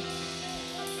 Yeah.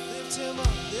 Lift him up.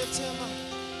 Lift him up.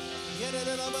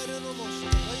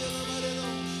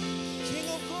 King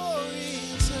of glory,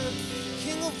 enter.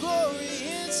 King of glory,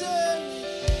 enter.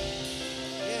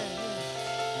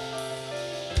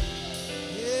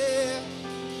 Yeah.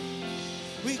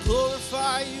 We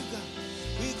glorify you, God.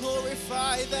 We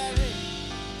glorify that name.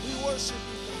 We worship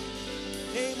you, God.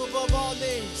 Name above all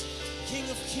names. King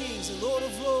of kings and Lord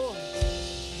of lords.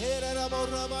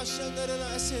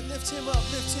 I said, lift him up,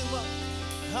 lift him up.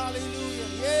 Hallelujah.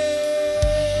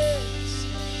 Yes.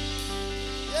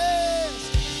 Yes.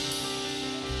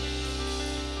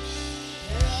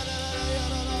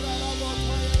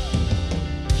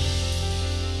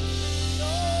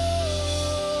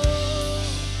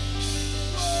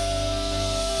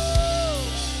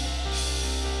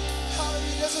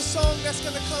 Hallelujah. There's a song that's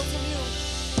going to come from you.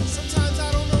 Sometimes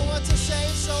I don't know what to say,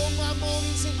 so my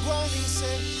moanings and groanings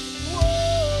say,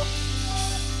 whoa,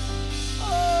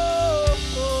 oh,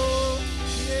 oh,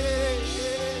 yeah,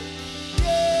 yeah,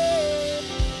 yeah.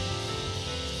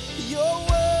 You're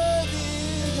worthy,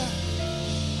 God.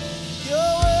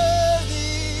 You're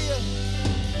worthy.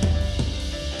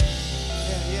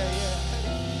 Yeah, yeah, yeah.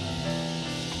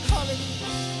 Hallelujah.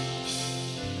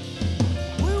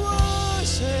 We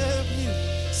worship you.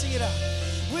 Sing it out.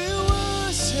 We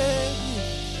worship you.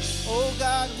 Oh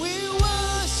God, we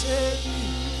worship you.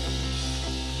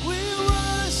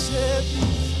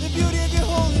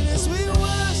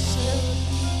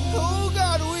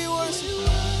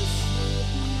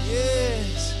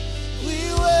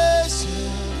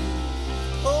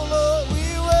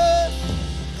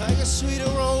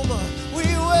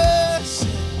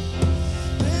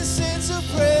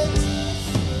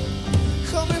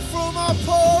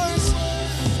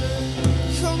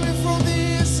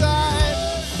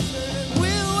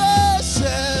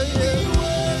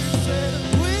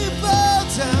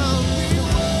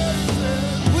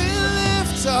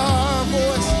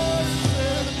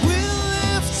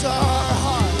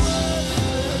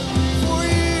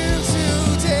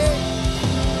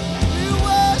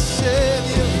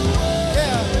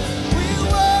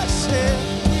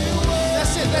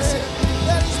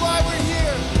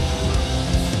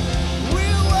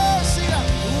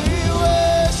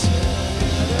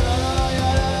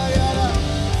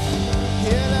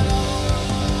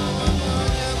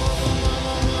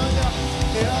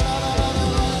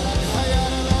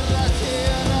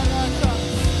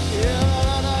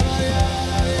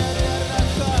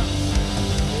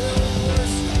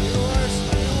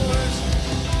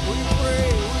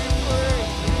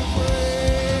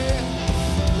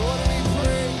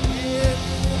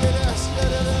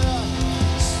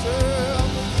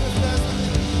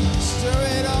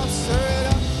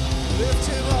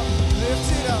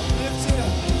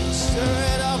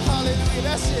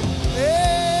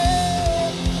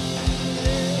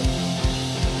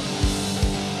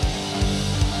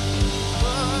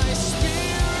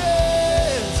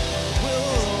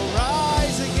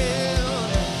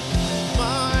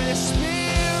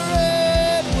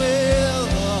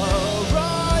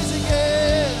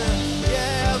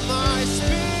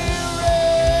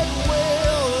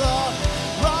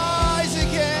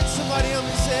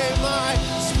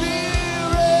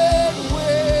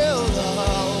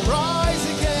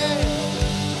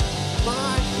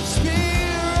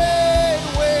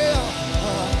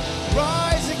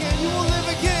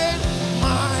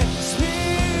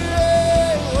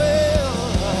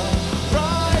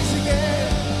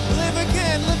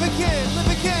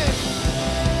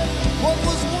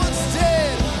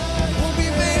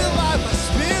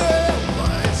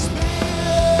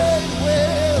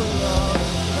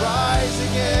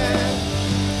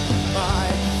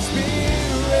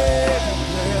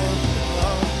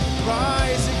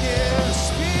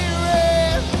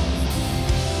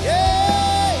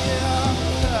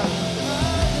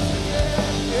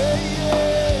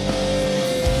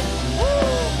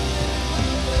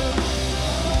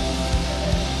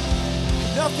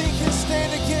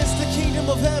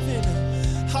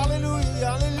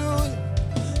 Hallelujah.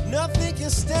 Nothing can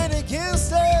stand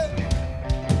against it.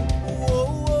 Whoa,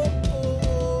 whoa,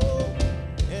 whoa.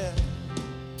 Yeah.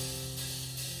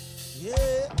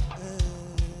 Yeah.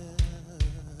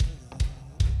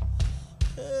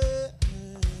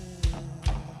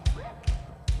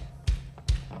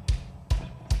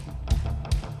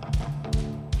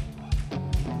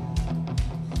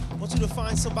 I want you to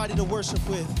find somebody to worship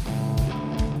with.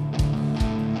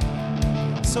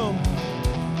 So,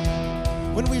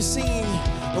 when we're singing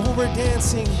and when we're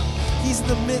dancing, He's in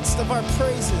the midst of our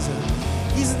praises.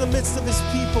 He's in the midst of His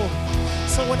people.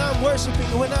 So when I'm worshiping,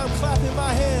 when I'm clapping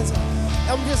my hands,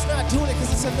 I'm just not doing it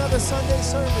because it's another Sunday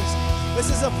service. This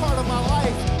is a part of my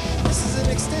life. This is an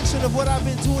extension of what I've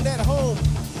been doing at home.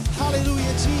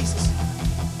 Hallelujah, Jesus.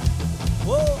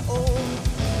 Whoa,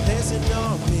 there's an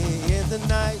army in the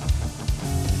night,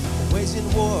 waging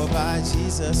war by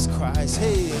Jesus Christ.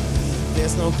 Hey,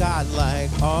 there's no God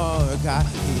like our God.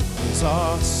 He is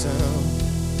awesome.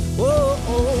 Whoa,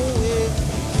 yeah.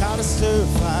 Gotta stir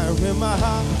fire in my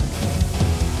heart,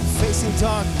 facing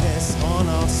darkness on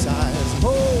all sides.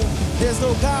 Oh, there's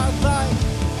no God like.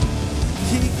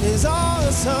 He is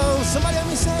awesome. Somebody help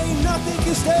me say, nothing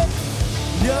can stand.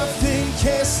 Nothing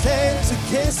can stand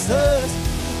against us.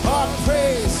 Our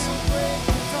praise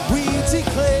we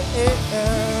declare.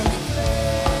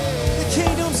 The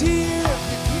kingdom's here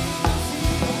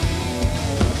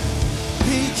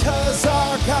because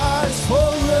our God is for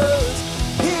us.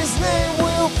 His name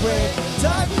will break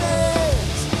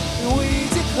darkness. We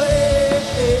declare.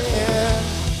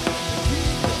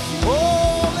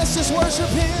 Oh, let's just worship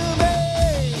Him.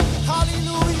 Hey.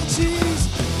 Hallelujah, Jesus.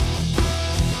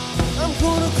 I'm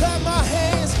gonna clap my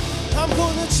hands. I'm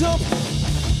gonna jump,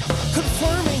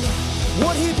 confirming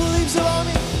what He believes about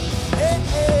me. Hey,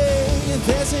 hey,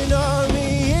 there's an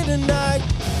army in the night,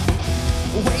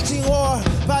 waging war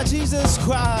by Jesus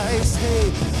Christ.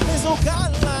 Hey, there's no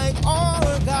God like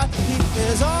our God. He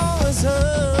is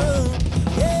awesome.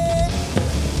 Yeah,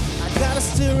 I gotta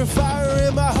stir a fire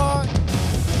in my heart,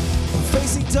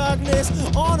 facing darkness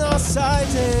on our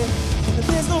sides. Hey,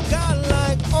 there's no God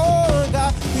like our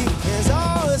God. He is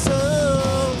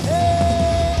awesome.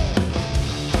 Hey,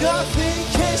 nothing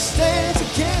can stand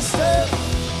against us.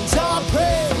 It's our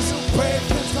praise.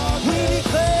 We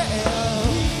declare.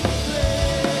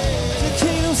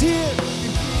 Here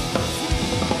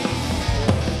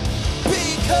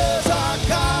because our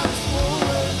God is for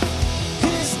us.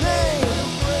 His name,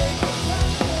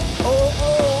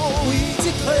 oh, we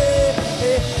declare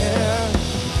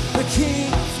the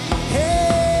King.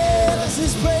 Hey, let's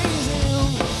just praise Him,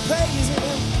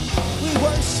 we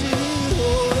worship You.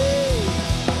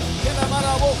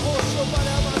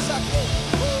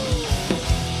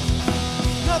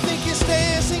 Nothing can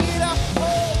stand, sing it out.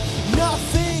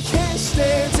 Nothing can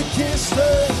stand against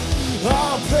us.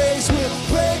 Our praise will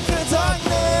break the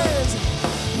darkness.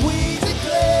 We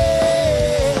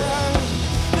declare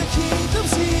the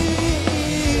kingdom's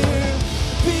here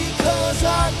because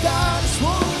our God is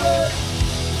for us.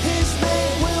 His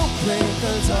name will break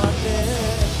the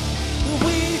darkness.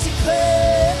 We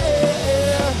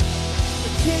declare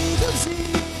the kingdom's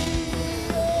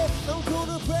here. I'm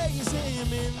gonna praise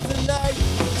Him in the night.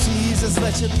 Jesus,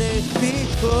 let Your name be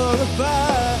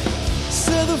glorified.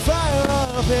 Stir the fire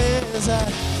up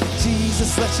inside.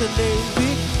 Jesus, let Your name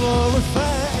be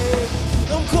glorified.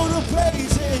 I'm gonna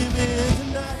praise Him in the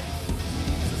night.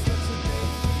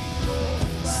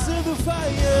 Stir the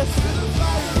fire.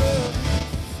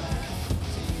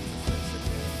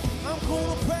 I'm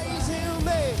gonna praise Him,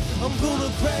 man. I'm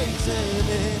gonna praise Him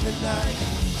in the night.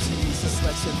 Jesus,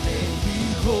 let Your name be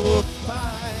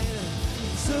glorified.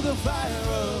 Stir the fire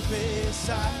up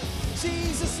inside.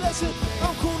 Jesus,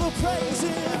 I'm gonna praise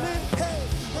Him. Hey,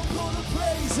 I'm gonna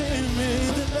praise Him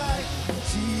in the night.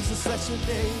 Jesus, let Your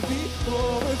name be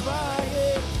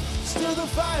glorified. Stir the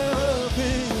fire up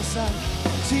inside.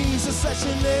 Jesus, let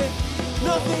Your name.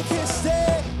 Nothing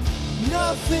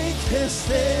can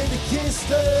stand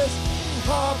against us.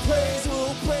 Our praise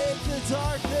will break the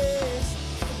darkness,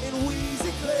 and we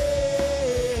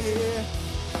declare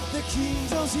the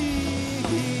kingdom's here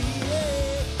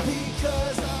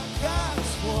because our God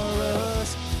is for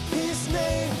us. His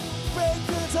name break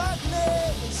the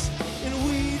darkness, and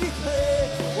we declare.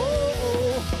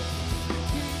 Whoa,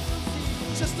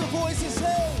 just the voices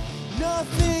say,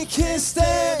 nothing can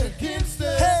stand against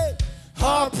us. Hey,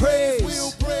 our praise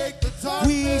will break the darkness.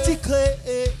 We declare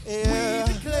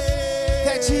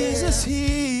that Jesus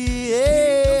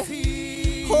here.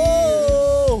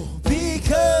 Oh,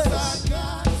 because our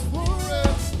God is for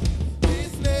us.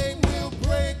 His name will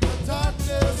break the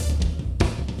darkness.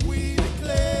 We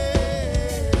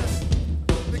declare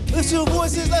Lift your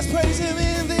voices, let's praise him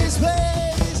in this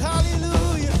place.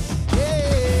 Hallelujah.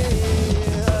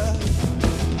 Yeah.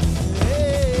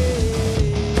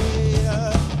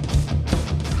 Yeah.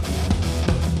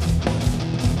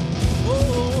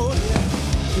 Oh,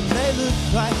 yeah. It may look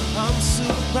like I'm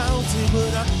surrounded,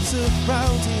 but I'm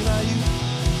surrounded by you.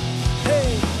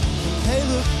 Hey, it may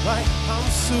look like I'm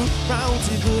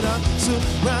surrounded, but I'm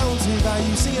surrounded by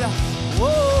you. Sing it out.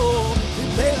 Whoa, it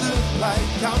may look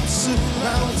like I'm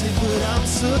surrounded, but I'm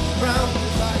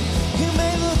surrounded by you. It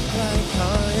may look like I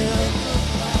am.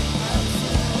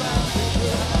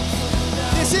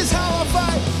 This is how I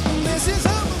fight. This is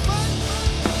how I fight.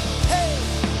 Hey,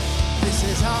 this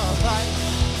is how I fight.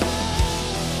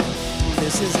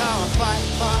 This is how I fight.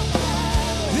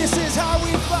 This is how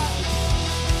we fight.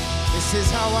 This is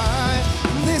how I.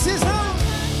 This is how.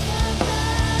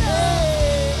 Hey.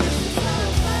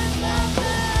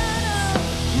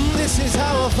 This is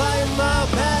how I fight my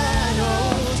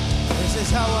battles. This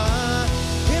is how I.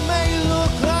 It may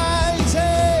look like,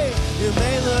 hey, it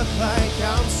may look like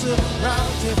I'm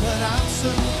surrounded, but I'm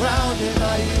surrounded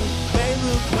by you. It may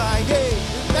look like, hey,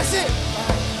 that's it.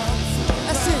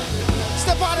 That's it.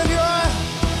 Step out of your eye.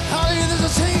 Hallelujah,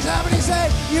 there's a change happening. Say,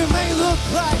 you may look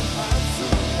like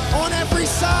on every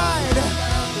side.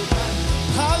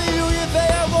 Hallelujah, they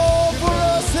have all for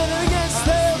us and against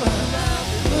them.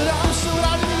 But I'm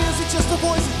surrounded in music, just the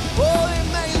voice. Oh, it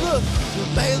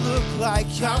may look like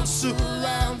I'm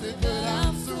surrounded, but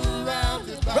I'm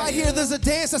surrounded. Right here, there's a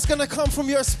dance that's gonna come from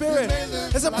your spirit.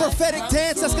 There's a prophetic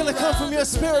dance that's gonna come from your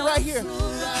spirit right here.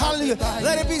 Hallelujah.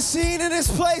 Let it be seen in this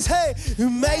place. Hey, it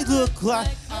may look like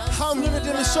I'm gonna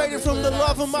demonstrate it from the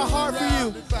love of my heart for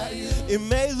you. It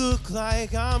may look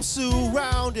like I'm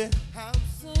surrounded.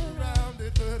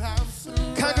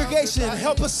 Congregation,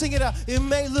 help us sing it out. It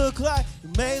may look like,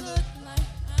 it may look.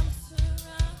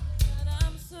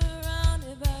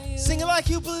 Sing it like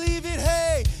you believe it.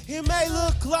 Hey, it may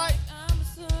look like.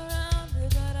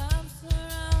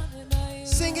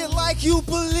 Sing it like you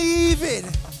believe it.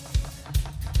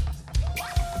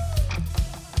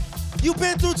 You've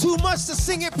been through too much to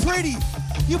sing it pretty.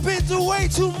 You've been through way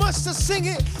too much to sing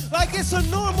it like it's a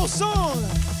normal song.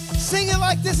 Sing it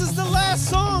like this is the last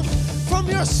song from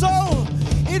your soul.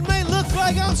 It may look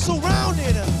like I'm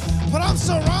surrounded, but I'm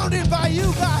surrounded by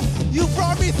you, God. You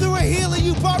brought me through a healing.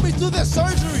 You brought me through the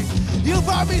surgery. You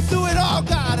brought me through it all,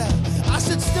 God. I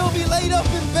should still be laid up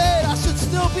in bed. I should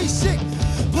still be sick,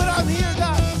 but I'm here,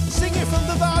 God. Sing it from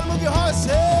the bottom of your heart.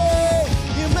 Say,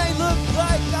 it may look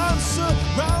like I'm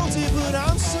surrounded, but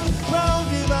I'm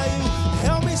surrounded by you.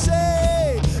 Help me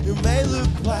say, it may look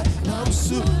like I'm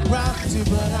surrounded,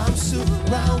 but I'm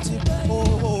surrounded.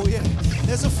 Oh, yeah.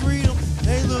 There's a freedom.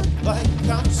 May look like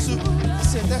I'm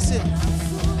surrounded. That's it.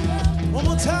 One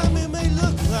more time, it may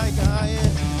look like I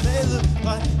am. May look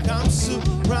like I'm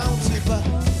surrounded, but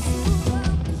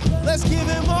let's give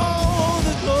him all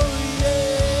the glory.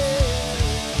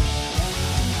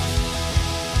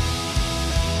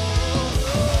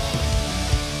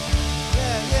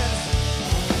 Yeah.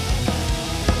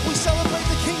 We celebrate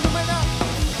the kingdom right now.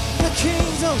 The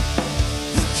kingdom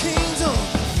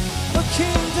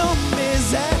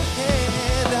is at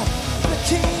hand. The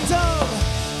kingdom,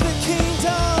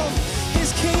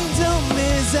 his kingdom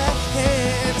is at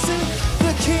hand. See,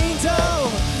 the kingdom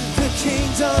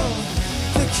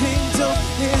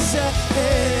is at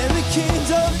hand. The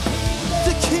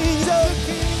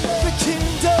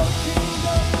kingdom.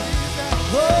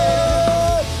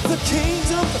 Oh, the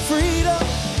kingdom, the freedom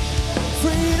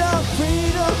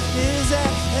is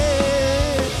at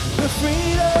hand. The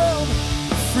freedom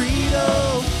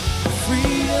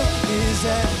is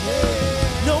at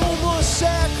hand. No more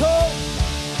shackles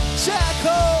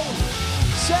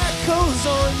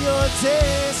on your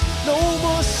dance. No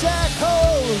more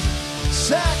shackles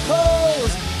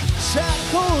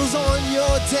on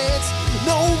your dance.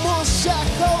 No more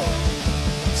shackles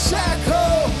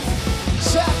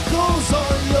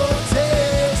on your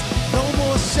dance. No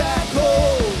more shackles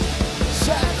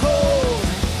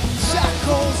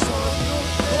on your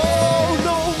dance. Oh,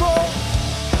 no more.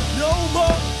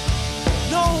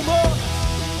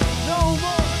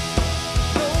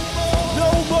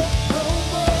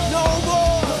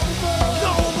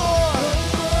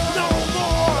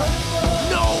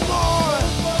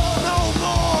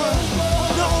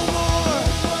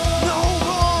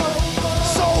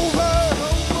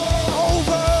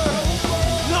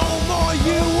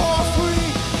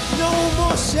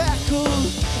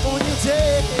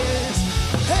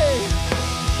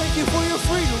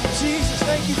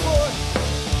 Thank you for it.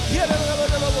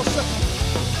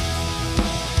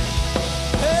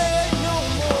 Hey, no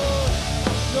more.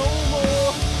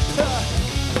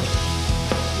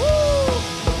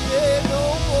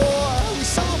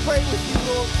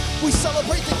 We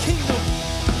celebrate the kingdom.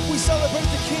 We celebrate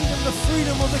the kingdom, the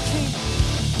freedom of the kingdom.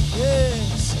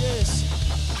 Yes, yes.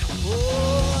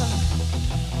 Oh.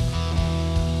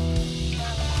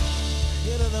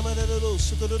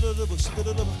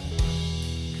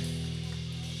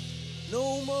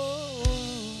 No more,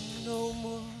 no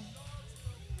more,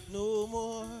 no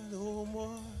more, no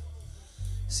more.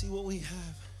 See what we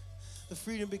have. The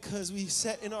freedom because we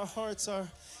set in our hearts, our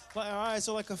eyes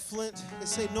are like a flint. They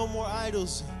say no more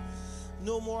idols.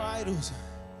 No more idols.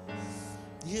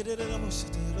 Yeah.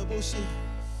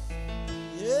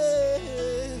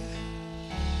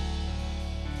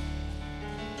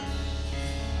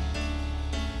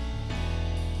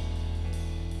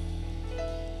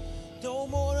 No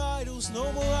more idols,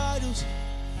 no more idols.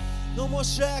 No more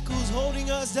shackles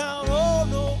holding us down. Oh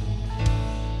no.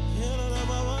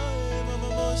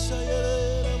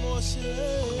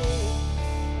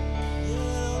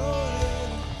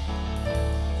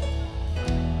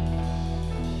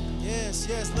 Yes,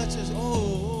 yes, let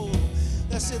your,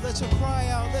 that's it, let your cry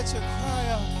out, let your cry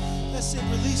out. That's it,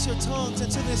 release your tongues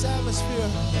into this atmosphere.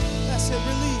 That's it,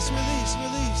 release, release,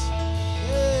 release.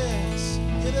 Yes,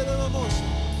 get it on emotion.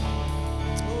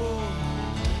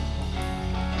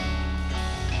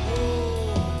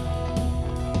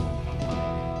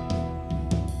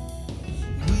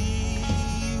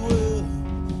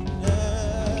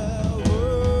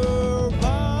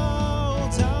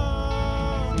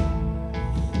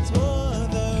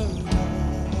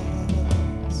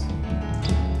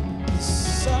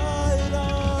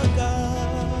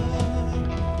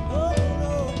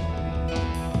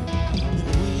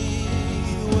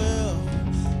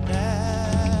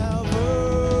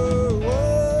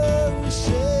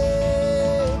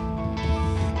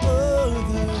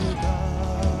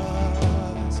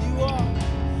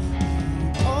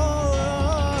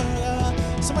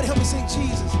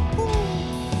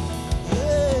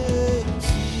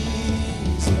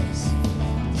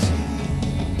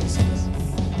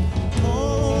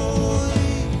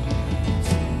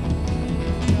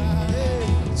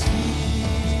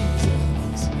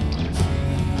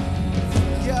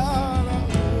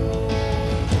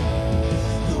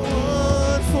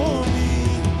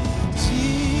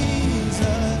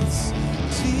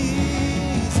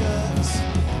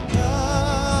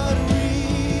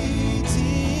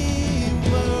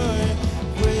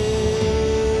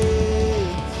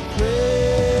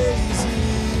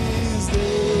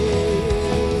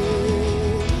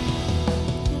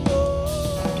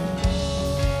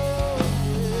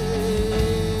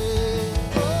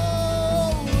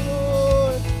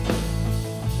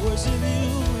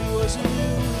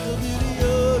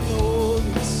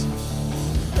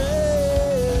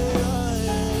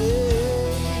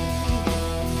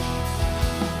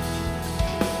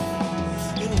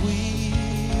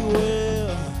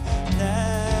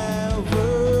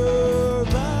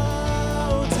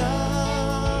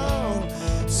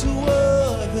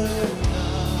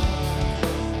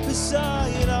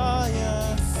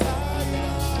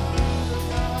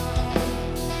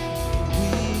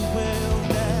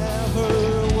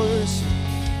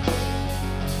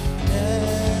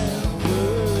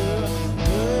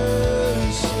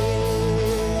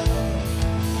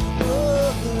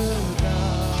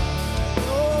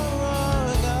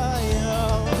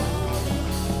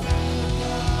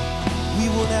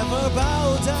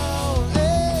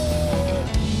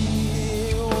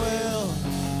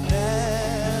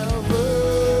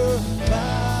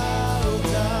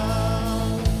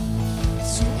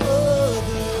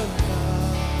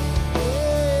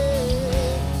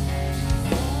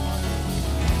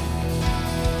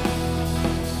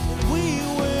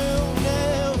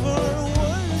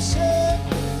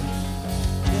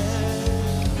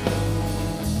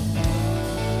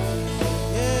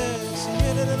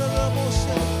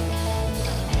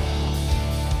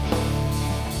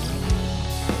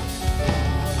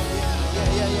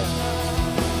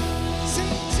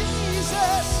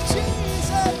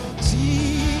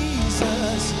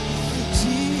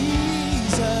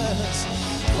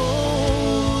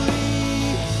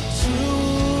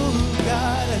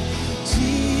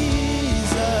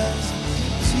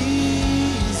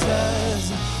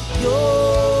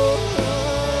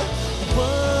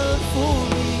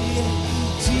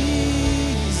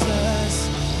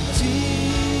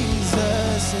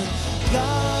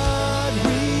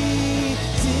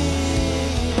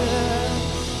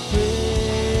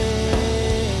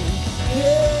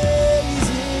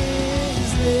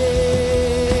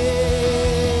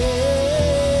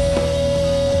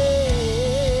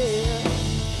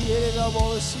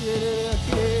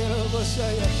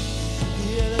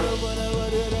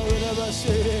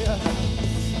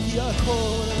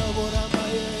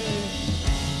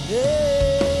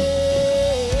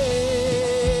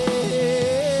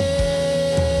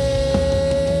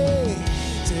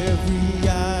 Every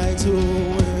idol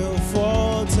will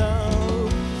fall down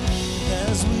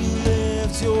as we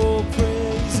lift your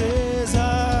praises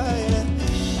high.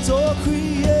 All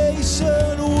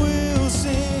creation will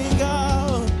sing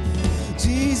out,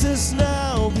 Jesus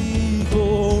now be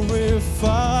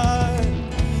glorified.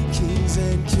 Kings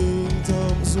and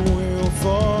kingdoms will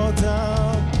fall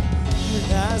down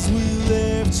as we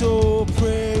lift your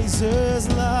praises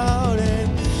loud, and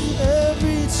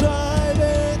every tribe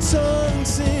and tongue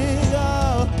sing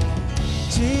out,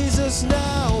 Jesus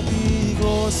now be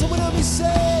glorified. Someone help me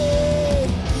say,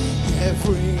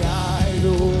 every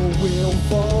idol will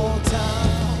fall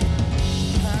down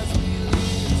as we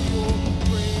lift your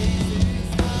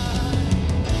praises high.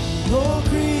 All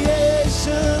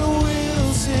creation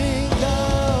will sing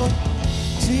out,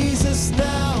 Jesus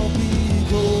now be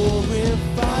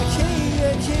glorified. King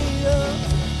and kingdoms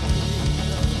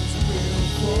will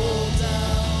fall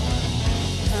down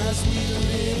as we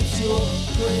lift your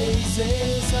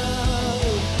praises high.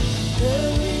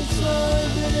 Every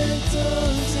tribe and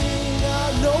tongue sing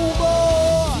out, no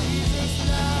more. Jesus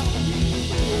now be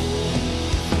glorified.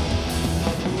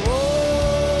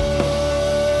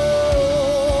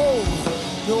 Oh,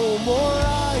 no more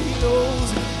idols,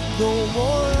 no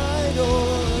more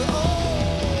idols. Oh,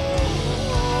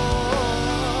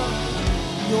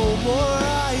 no more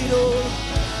idols,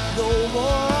 no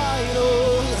more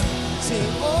idols. Sing,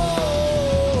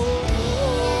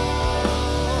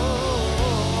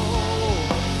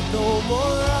 no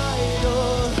more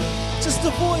idols. Just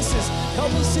the voices,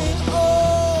 help me sing.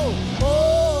 Oh,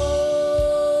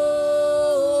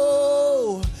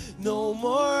 no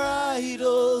more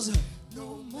idols.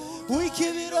 We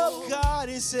give it up, God,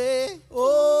 and say,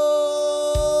 oh,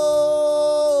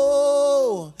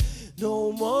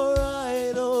 no more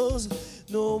idols,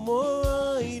 no more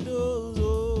idols.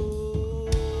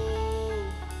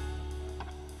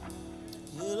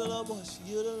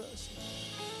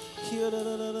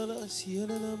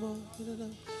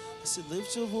 I said,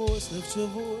 lift your voice, lift your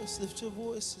voice, lift your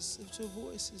voices, lift your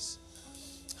voices.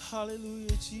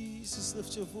 Hallelujah, Jesus,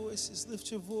 lift your voices,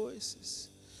 lift your voices.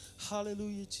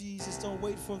 Hallelujah, Jesus. Don't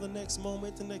wait for the next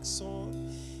moment, the next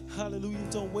song. Hallelujah,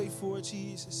 don't wait for it,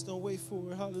 Jesus. Don't wait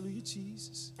for it. Hallelujah,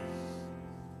 Jesus.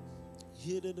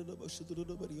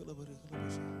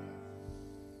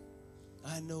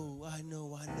 I know.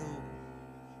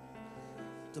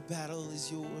 The battle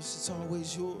is yours. It's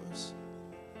always yours.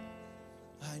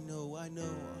 I know.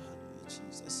 Hallelujah,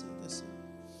 Jesus. That's it.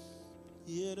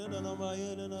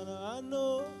 I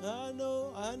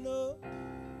know.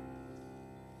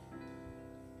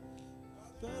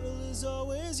 Battle is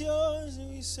always yours, and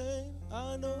we sing,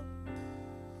 I know.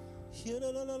 I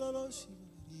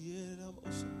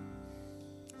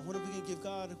wonder if we can give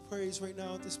God a praise right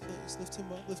now at this place. Lift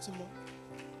him up, lift him up.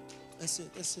 That's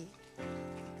it.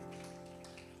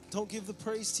 Don't give the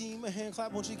praise team a hand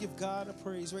clap. I want you to give God a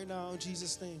praise right now in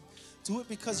Jesus' name. Do it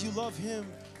because you love him.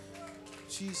 In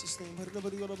Jesus' name.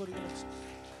 Nobody else.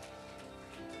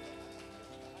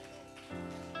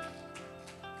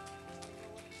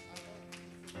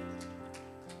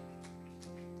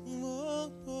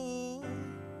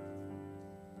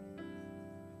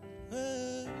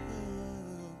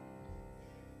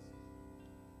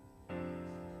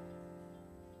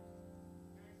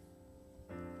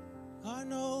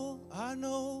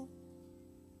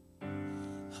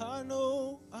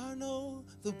 I know,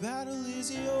 the battle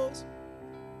is yours.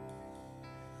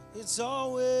 It's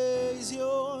always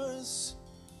yours.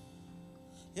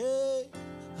 Yeah,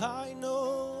 I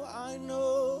know,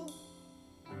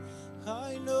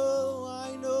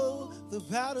 the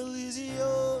battle is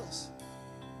yours.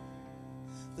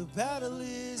 The battle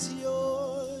is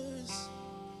yours.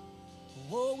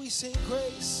 Oh, we sing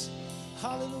grace.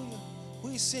 Hallelujah.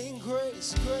 We sing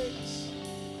grace.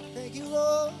 Thank you,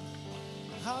 Lord.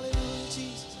 Hallelujah,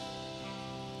 Jesus.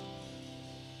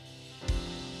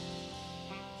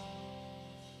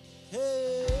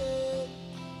 Hey.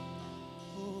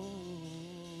 Oh.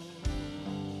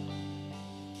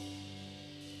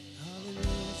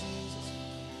 Hallelujah, Jesus.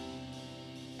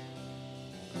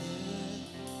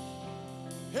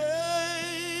 Yeah.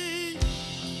 Hey,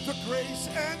 the grace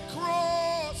and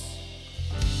cross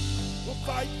will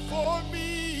fight for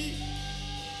me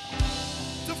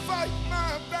to fight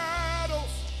my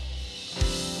battles.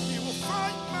 He will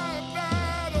fight my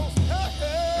battles. Hey,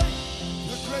 hey.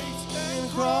 The grace and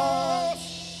cross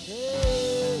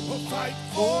will fight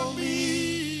for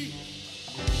me.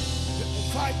 It will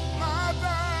fight my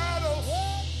battles.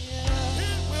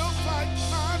 It will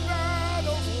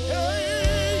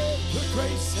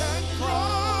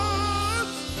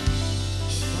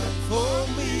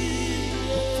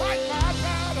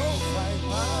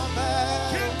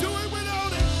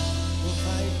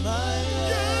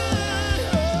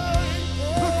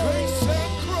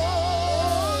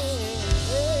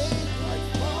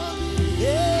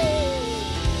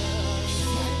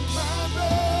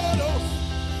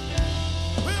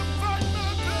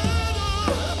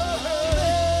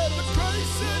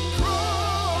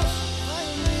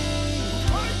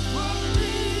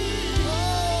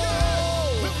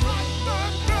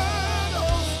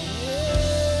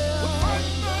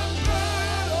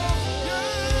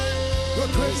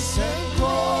grace and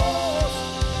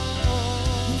cross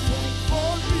will fight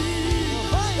for me.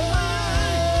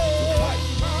 Fight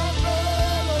my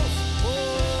battles.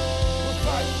 Will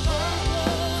fight my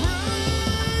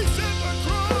grace and the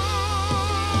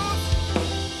cross.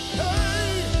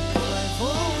 Hey, Fight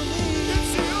for me.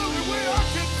 it's the only way I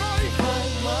can fight.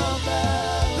 Fight my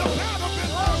battle. The battle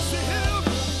belongs to him.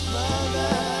 My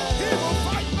battle. He will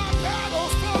fight my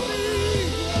battles for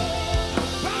me.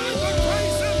 By the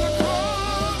grace and the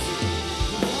cross.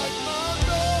 Fight my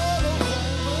battles.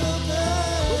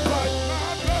 Will fight my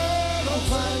battles.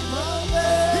 Fight my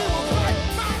He will fight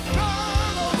my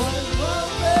battles.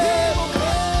 He will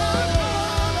fight my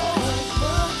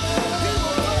battles. He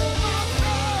will fight my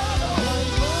battles.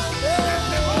 It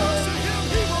belongs to him.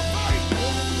 He will fight.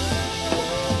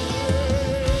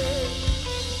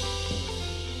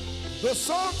 The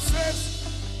song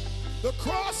says, the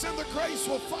cross and the grace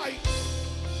will fight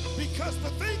because the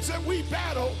things that we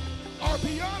battle are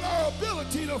beyond our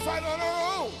ability to fight on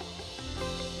our own.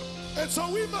 And so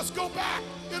we must go back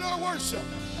in our worship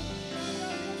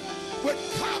with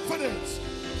confidence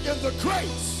in the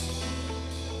grace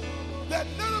that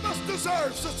none of us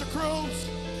deserve, Sister Cruz.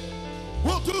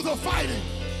 We'll do the fighting.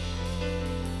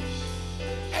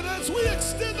 And as we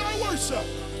extend our worship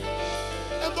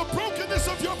and the brokenness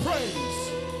of your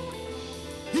praise,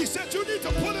 he said you need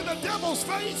to put in the devil's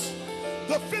face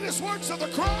the finished works of the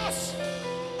cross,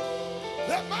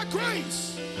 that my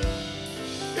grace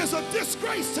is a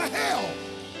disgrace to hell.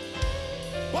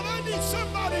 But I need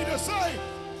somebody to say,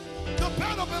 the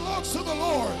battle belongs to the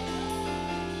Lord.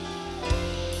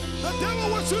 The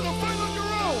devil wants you to fight on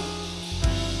your own.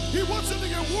 He wants you to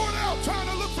get worn out trying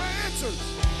to look for answers.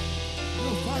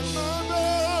 You'll fight my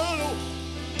battle.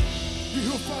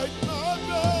 You'll fight my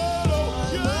battle.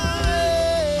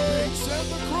 Yeah. Grace and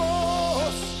the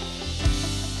cross.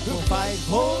 Will fight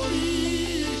for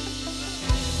me.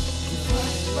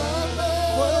 Fight my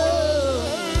battle.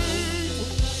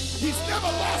 He's never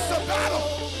lost a battle.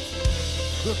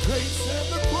 The grace and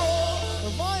the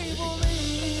cross Fight for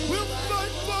me. will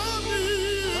fight for me.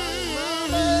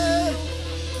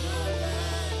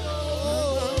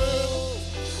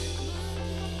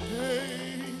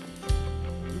 Hey,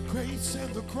 the grace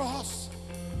and the cross,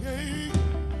 hey,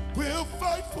 will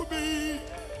fight for me.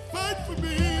 Fight for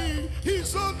me.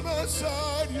 He's on my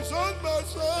side. He's on my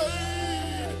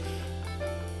side.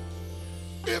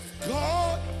 If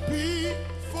God be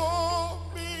for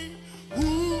me,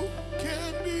 who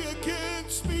can be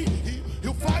against me?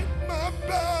 He'll fight my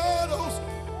battles.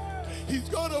 He's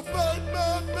gonna fight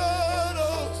my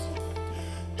battles.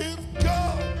 If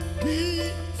God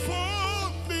be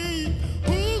for me,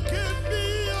 who can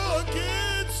be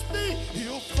against me?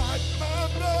 He'll fight my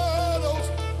battles.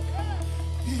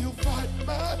 He'll fight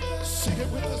my, sing it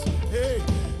with us. Hey,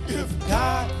 if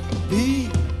God Be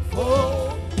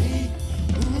for me,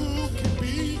 who can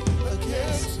be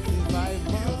against me?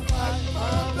 He'll fight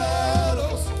my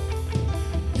battles.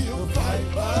 He'll fight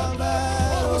my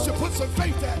battles. Oh, we should put some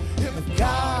faith there. If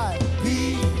God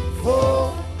be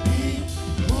for me,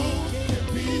 who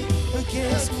can be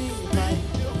against me.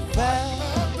 He'll fight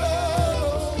my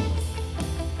battles.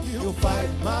 You'll fight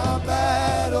my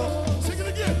battle. Sing it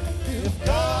again. If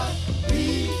God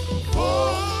be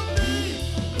for me,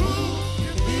 who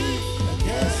can be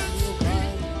against me?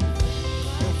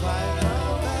 You'll fight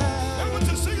my battle. I want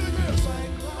you to sing it again.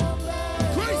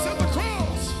 Grace and the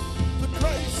cross, the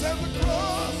grace and the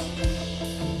cross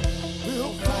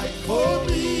will fight for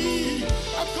me.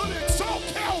 I'm going to exalt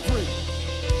Calvary.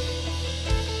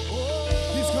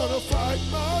 He's going to fight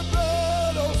my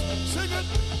battles. Sing it.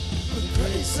 The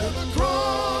grace and the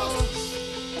cross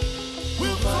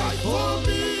will fight for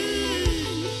me.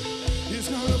 He's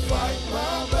going to fight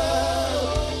my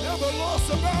battle. Never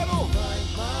lost a battle.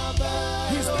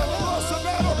 He's never lost a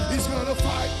battle. He's going to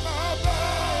fight my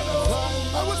battle.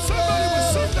 I wish somebody would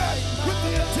sing that with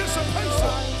the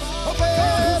anticipation of a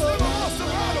God who's never lost a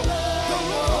battle. The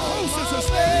Lord of hosts is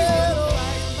his name.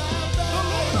 The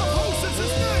Lord of hosts is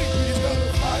his name. He's going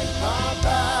to fight my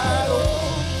battle.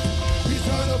 He's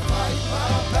going to fight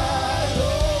my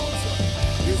battles.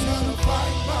 He's going to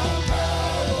fight my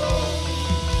battles.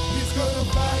 He's going to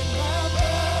fight my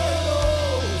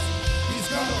battles. He's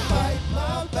going to fight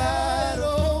my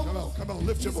battle. Come on,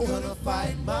 lift your voice. He's gonna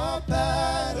fight my Lift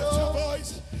battle. your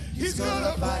voice. He's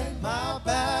gonna fight my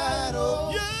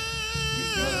battle. Yeah.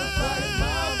 He's gonna fight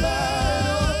my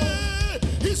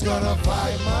battle. He's gonna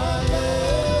fight my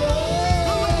battle.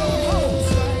 The Lord of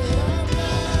hosts.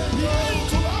 The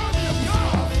angel army of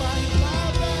God.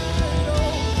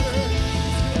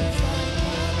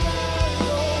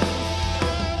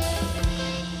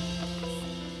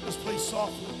 Let's play soft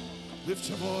Lift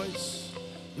your voice.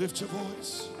 Lift your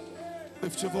voice.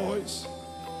 Lift your voice.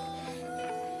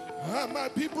 I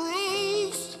might be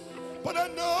bruised, but I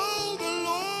know the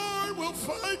Lord will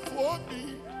fight for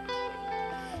me.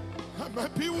 I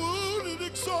might be wounded,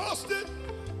 exhausted,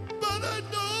 but I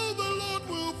know the Lord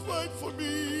will fight for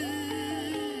me.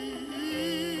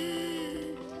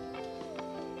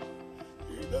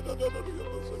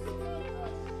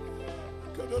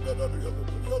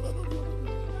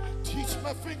 Teach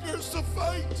my fingers to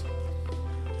fight.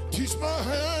 Teach my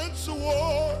hands to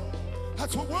war.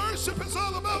 That's what worship is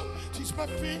all about. Teach my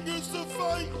fingers to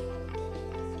fight.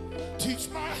 Teach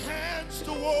my hands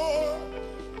to war.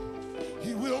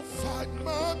 He will fight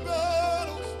my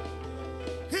battles.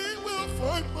 He will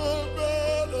fight my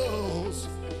battles.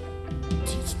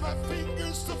 Teach my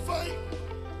fingers to fight.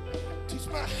 Teach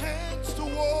my hands to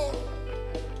war.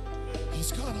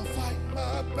 He's gonna fight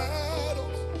my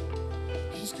battles.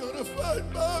 He's gonna fight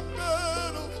my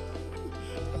battles.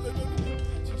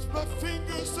 Teach my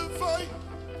fingers to fight.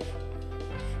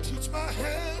 Teach my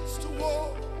hands to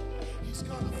war. He's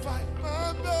gonna fight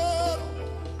my battle.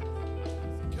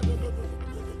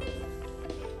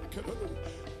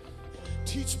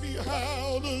 Teach me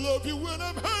how to love you when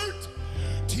I'm hurt.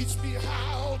 Teach me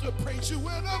how to praise you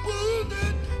when I'm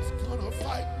wounded. He's gonna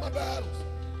fight my battles.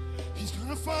 He's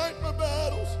gonna fight my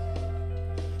battles.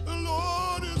 The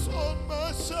Lord is on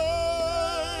my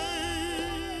side.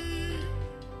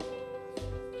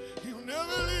 He'll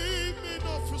never leave me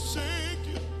nor forsake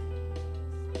you.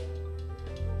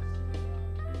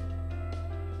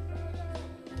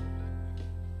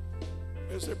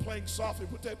 As they're playing softly,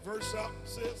 put that verse out,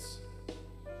 sis.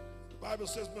 The Bible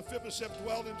says Mephibosheth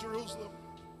dwelled in Jerusalem,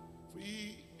 for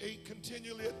he ate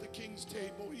continually at the king's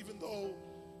table, even though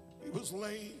he was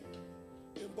lame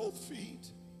in both feet,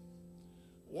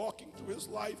 walking through his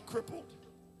life crippled,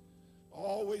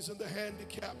 always in the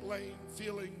handicap lane,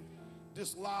 feeling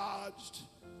dislodged,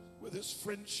 with his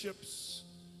friendships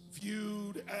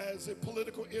viewed as a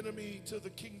political enemy to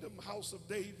the kingdom house of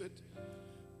David.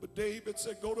 But David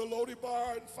said, go to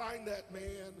Lo-debar and find that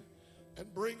man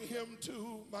and bring him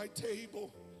to my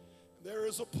table. There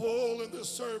is a pull in this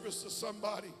service to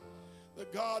somebody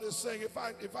that God is saying, if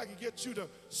I can get you to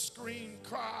scream,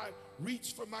 cry,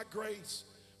 reach for my grace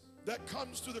that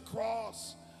comes to the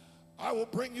cross, I will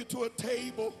bring you to a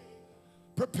table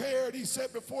prepared, he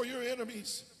said, before your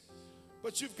enemies.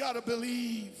 But you've got to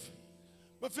believe.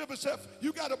 Mephibosheth,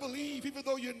 you got to believe, even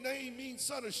though your name means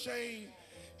son of shame,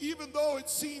 even though it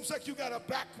seems like you got a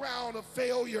background of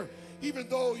failure, even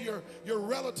though your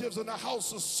relatives in the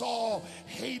house of Saul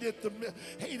hated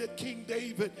King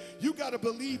David, you got to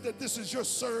believe that this is your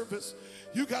service.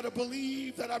 You got to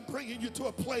believe that I'm bringing you to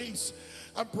a place,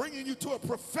 I'm bringing you to a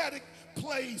prophetic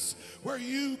place where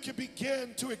you can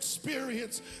begin to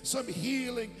experience some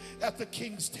healing at the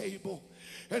king's table.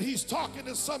 And he's talking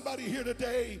to somebody here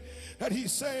today, and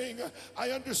he's saying,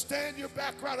 I understand your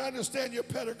background, I understand your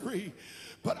pedigree,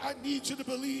 but I need you to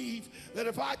believe that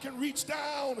if I can reach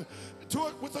down to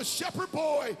it with a shepherd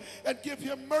boy and give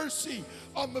him mercy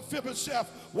on Mephibosheth,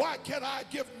 why can't I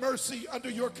give mercy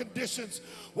under your conditions?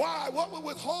 Why? What will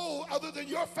withhold other than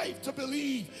your faith to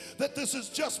believe that this is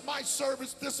just my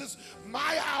service, this is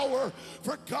my hour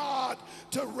for God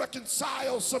to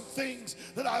reconcile some things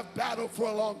that I've battled for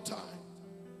a long time?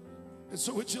 And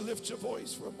so would you lift your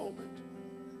voice for a moment?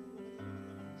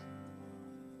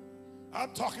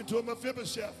 I'm talking to a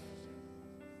Mephibosheth.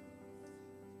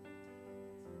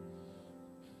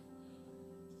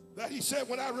 That he said,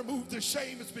 when I remove the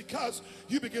shame, it's because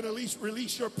you begin to at least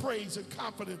release your praise and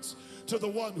confidence to the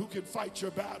one who can fight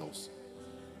your battles.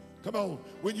 Come on.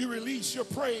 When you release your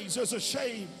praise, there's a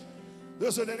shame.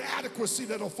 There's an inadequacy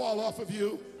that'll fall off of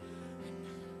you.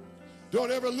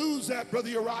 Don't ever lose that, Brother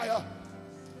Uriah.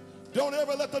 Don't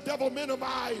ever let the devil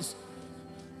minimize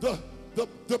the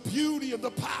beauty and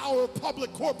the power of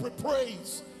public corporate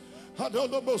praise. Because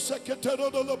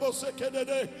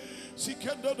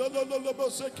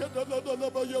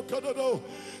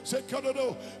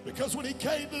when he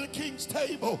came to the king's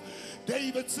table,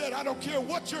 David said, I don't care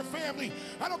what your family,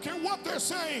 I don't care what they're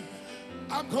saying,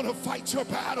 I'm going to fight your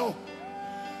battle.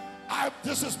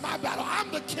 This is my battle. I'm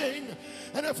the king.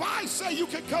 And if I say you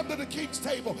can come to the king's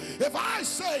table, if I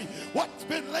say what's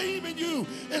been lame in you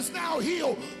is now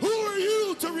healed, who are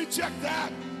you to reject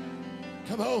that?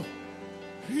 Come on.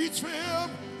 Reach for him.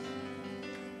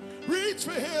 Reach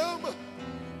for him.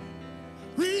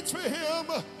 Reach for him.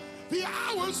 The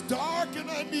hour's dark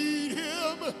and I need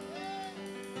him.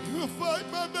 He'll fight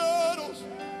my battles.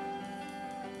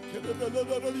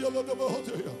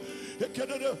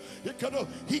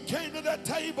 He came to that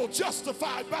table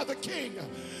justified by the King.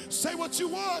 Say what you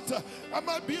want. I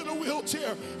might be in a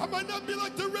wheelchair. I might not be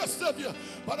like the rest of you,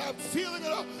 but I'm feeling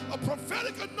a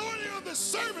prophetic anointing on this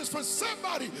service for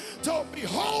somebody to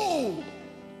behold.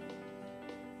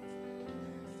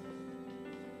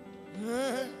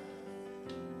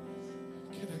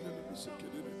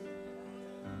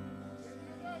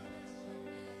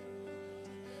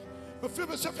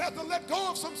 Mephibosheth had to let go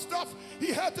of some stuff.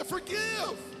 He had to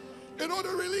forgive in order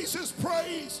to release his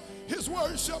praise, his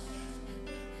worship.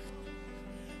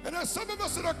 And there's some of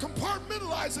us that are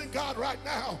compartmentalizing God right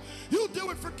now. You'll deal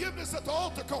with forgiveness at the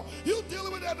altar call. You'll deal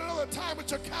with it at another time with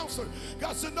your counselor.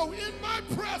 God said, no, in my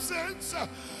presence,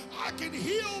 I can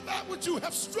heal that which you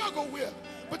have struggled with.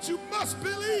 But you must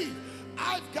believe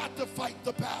I've got to fight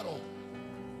the battle.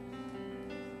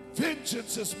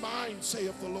 Vengeance is mine,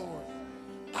 saith the Lord.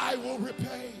 I will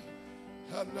repay.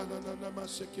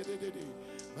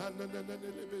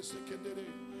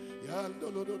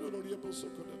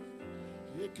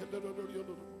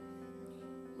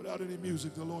 Without any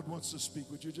music, the Lord wants to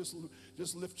speak. Would you just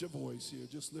lift your voice here?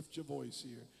 Just lift your voice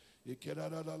here.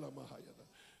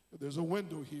 There's a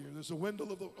window here. There's a window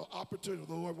of the opportunity.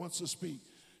 The Lord wants to speak.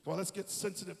 Come on, let's get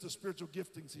sensitive to spiritual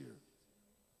giftings here.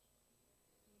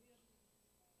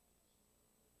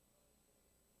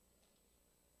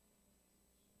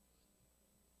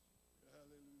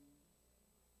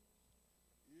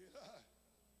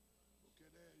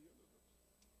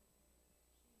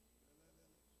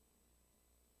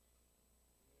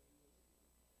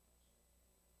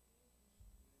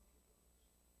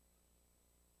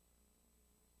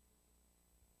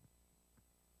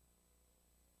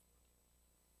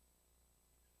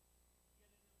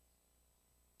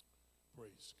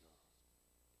 Praise God.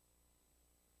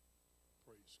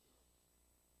 Praise God.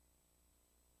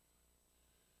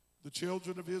 The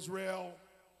children of Israel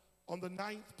on the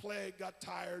 9th plague got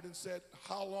tired and said,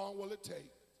 how long will it take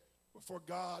before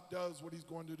God does what he's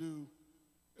going to do?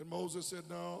 And Moses said,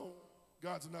 no,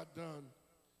 God's not done.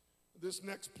 This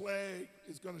next plague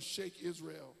is going to shake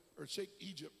Israel, or shake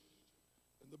Egypt.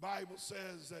 And the Bible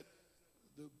says that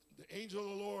the angel of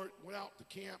the Lord went out to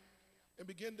camp and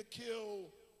began to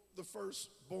kill the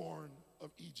firstborn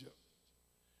of Egypt.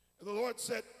 And the Lord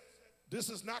said, this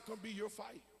is not going to be your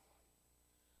fight.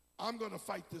 I'm going to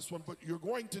fight this one, but you're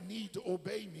going to need to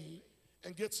obey me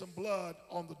and get some blood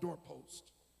on the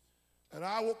doorpost. And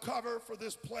I will cover for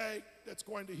this plague that's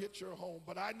going to hit your home,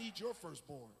 but I need your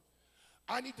firstborn.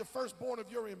 I need the firstborn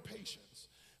of your impatience.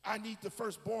 I need the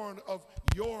firstborn of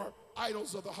your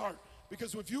idols of the heart.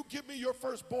 Because if you give me your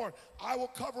firstborn, I will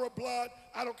cover a blood.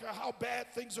 I don't care how bad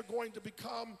things are going to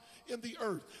become in the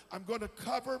earth. I'm going to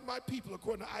cover my people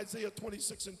according to Isaiah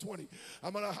 26:20.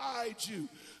 I'm going to hide you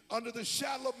under the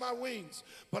shadow of my wings.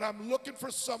 But I'm looking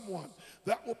for someone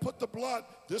that will put the blood.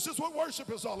 This is what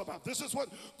worship is all about. This is what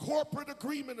corporate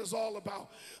agreement is all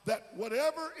about. That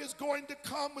whatever is going to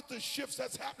come with the shifts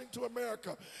that's happening to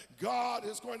America, God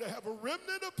is going to have a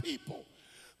remnant of people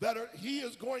that he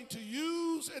is going to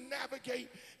use and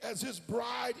navigate as his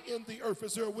bride in the earth.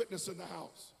 Is there a witness in the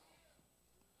house?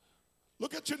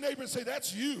 Look at your neighbor and say,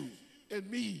 that's you and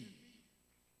me.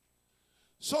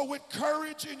 So with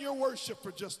courage in your worship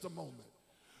for just a moment,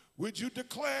 would you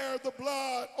declare the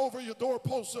blood over your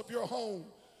doorposts of your home?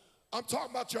 I'm talking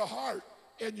about your heart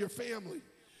and your family.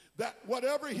 That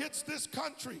whatever hits this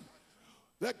country,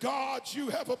 that God, you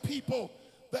have a people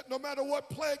that no matter what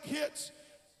plague hits,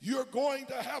 you're going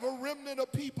to have a remnant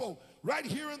of people right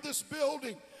here in this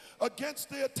building against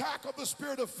the attack of the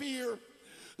spirit of fear,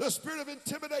 the spirit of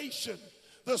intimidation,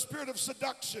 the spirit of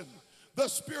seduction, the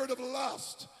spirit of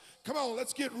lust. Come on,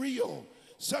 let's get real.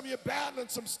 Some of you battling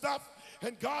some stuff,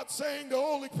 and God's saying the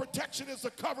only protection is the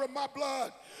cover of my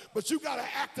blood. But you got to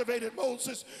activate it,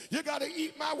 Moses. You got to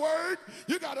eat my word.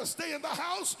 You got to stay in the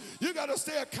house. You got to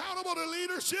stay accountable to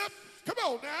leadership. Come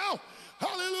on now.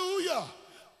 Hallelujah.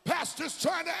 Pastor's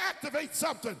trying to activate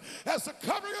something as the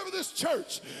covering of this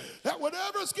church, that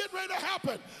whatever's getting ready to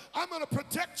happen, I'm going to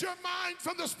protect your mind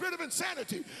from the spirit of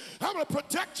insanity. I'm going to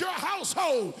protect your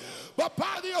household. But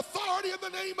by the authority of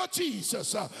the name of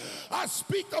Jesus, I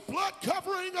speak the blood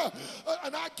covering,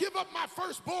 and I give up my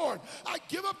firstborn. I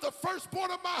give up the firstborn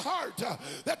of my heart,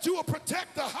 that you will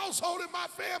protect the household in my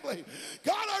family.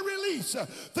 God, I release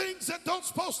things that don't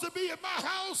supposed to be in my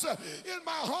house, in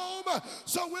my home,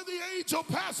 so when the angel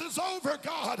passes over,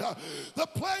 God, the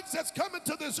plagues that's coming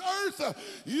to this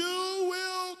earth, you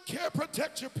will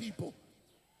protect your people.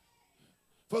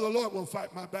 For the Lord will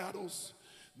fight my battles.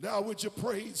 Now would you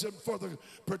praise him for the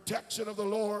protection of the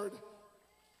Lord?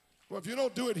 Well, if you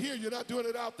don't do it here, you're not doing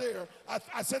it out there.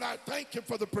 I said I thank him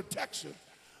for the protection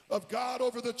of God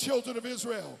over the children of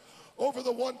Israel, over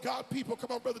the one God people.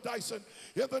 Come on, Brother Dyson.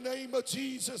 In the name of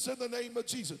Jesus, in the name of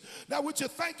Jesus. Now, would you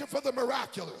thank him for the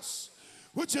miraculous?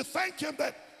 Would you thank him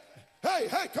that, hey,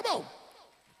 come on.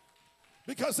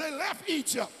 Because they left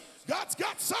Egypt. God's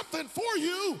got something for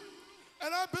you.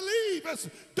 And I believe as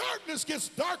darkness gets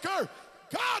darker,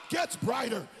 God gets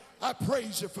brighter. I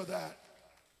praise you for that.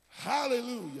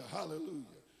 Hallelujah, hallelujah.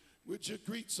 Would you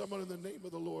greet someone in the name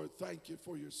of the Lord? Thank you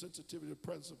for your sensitivity to the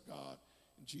presence of God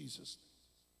in Jesus'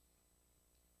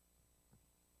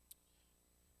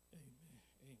 name.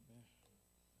 Amen. Amen.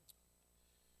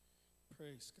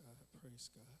 Praise God. Praise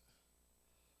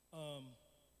God.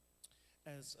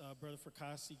 As Brother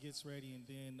Fracassi gets ready, and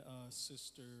then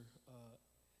Sister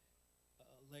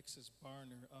Alexis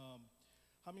Barner,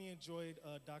 how many enjoyed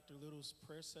Dr. Little's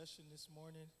prayer session this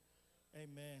morning?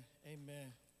 Amen.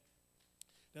 Amen.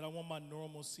 That I want my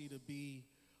normalcy to be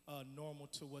normal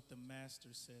to what the Master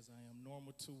says I am,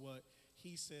 normal to what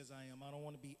he says I am. I don't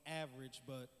want to be average,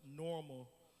 but normal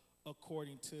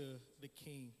according to the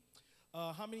King.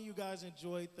 How many of you guys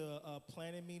enjoyed the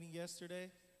planning meeting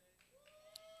yesterday?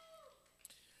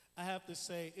 I have to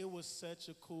say, it was such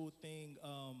a cool thing.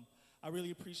 I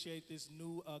really appreciate this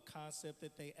new concept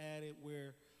that they added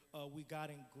where we got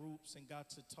in groups and got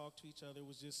to talk to each other. It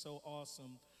was just so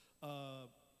awesome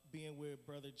being with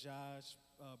Brother Josh,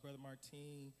 Brother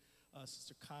Martine,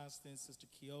 Sister Constance, Sister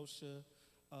Keosha.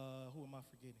 Who am I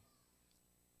forgetting?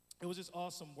 It was just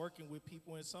awesome working with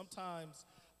people. And sometimes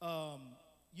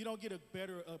you don't get a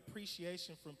better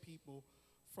appreciation from people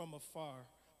from afar.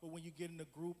 But when you get in a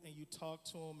group and you talk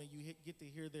to them and you get to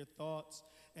hear their thoughts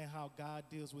and how God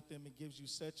deals with them, it gives you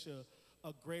such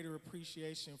a greater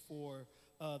appreciation for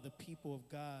the people of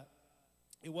God.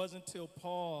 It wasn't until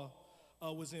Paul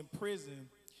was in prison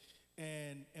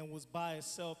and was by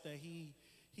himself that he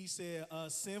said,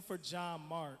 send for John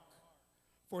Mark,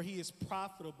 for he is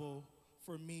profitable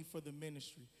for me for the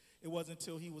ministry. It wasn't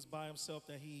until he was by himself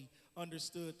that he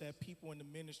understood that people in the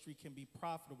ministry can be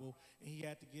profitable, and he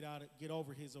had to get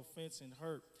over his offense and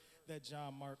hurt that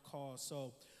John Mark caused.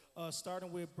 So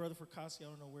starting with Brother Fracassi, I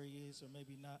don't know where he is, or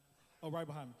maybe not. Oh, right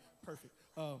behind me. Perfect.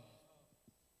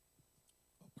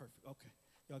 Perfect. Okay.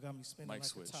 Y'all got me spinning Mic like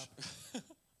switch. a top.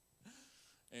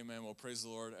 Amen. Well, praise the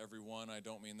Lord, everyone. I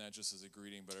don't mean that just as a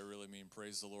greeting, but I really mean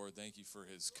praise the Lord. Thank you for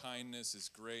his kindness, his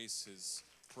grace, his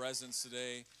presence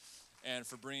today, and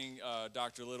for bringing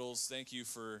Dr. Littles. Thank you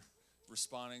for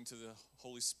responding to the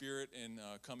Holy Spirit and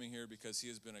coming here, because he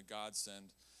has been a godsend.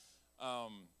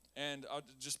 And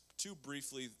just two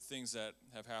briefly things that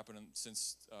have happened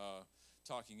since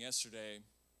talking yesterday.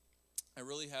 I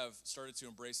really have started to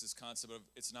embrace this concept of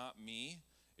it's not me,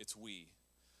 it's we.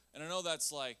 And I know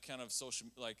that's like kind of social,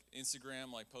 like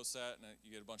Instagram, like post that and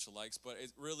you get a bunch of likes, but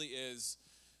it really is,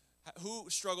 who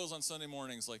struggles on Sunday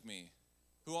mornings like me?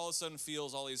 Who all of a sudden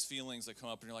feels all these feelings that come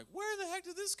up and you're like, where the heck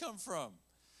did this come from?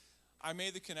 I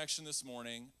made the connection this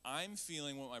morning. I'm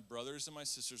feeling what my brothers and my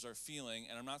sisters are feeling,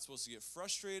 and I'm not supposed to get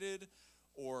frustrated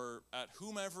or at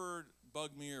whomever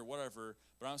bugged me or whatever,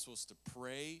 but I'm supposed to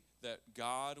pray that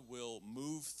God will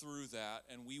move through that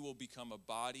and we will become a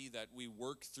body that we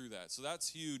work through that. So that's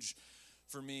huge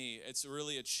for me. It's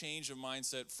really a change of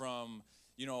mindset from,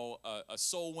 a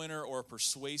soul winner or a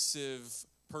persuasive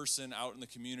person out in the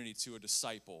community to a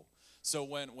disciple. So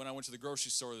when I went to the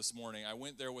grocery store this morning, I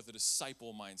went there with a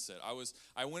disciple mindset.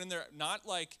 I went in there not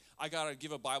like I got to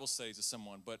give a Bible study to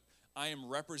someone, but I am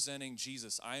representing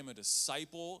Jesus. I am a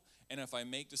disciple, and if I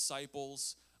make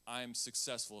disciples, I'm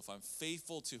successful. If I'm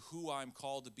faithful to who I'm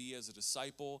called to be as a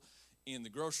disciple in the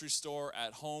grocery store,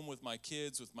 at home with my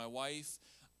kids, with my wife,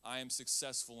 I am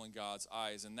successful in God's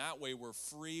eyes. And that way we're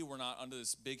free. We're not under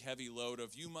this big heavy load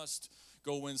of you must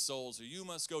go win souls or you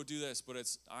must go do this, but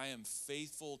it's I am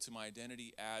faithful to my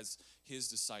identity as his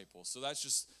disciple. So that's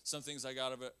just some things I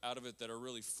got out of it that are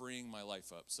really freeing my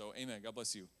life up. So amen. God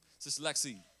bless you. Sister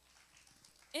Lexi.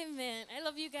 Amen. I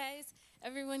love you guys,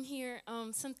 everyone here.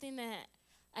 Something that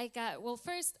I got, well,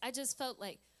 first, I just felt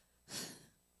like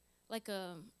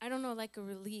a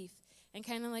relief. And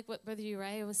kind of like what Brother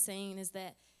Uriah was saying is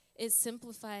that it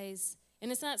simplifies,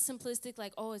 and it's not simplistic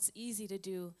like, oh, it's easy to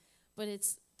do, but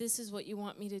it's, this is what you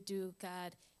want me to do,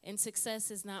 God. And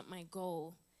success is not my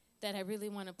goal, that I really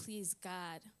want to please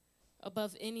God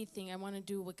above anything. I want to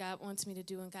do what God wants me to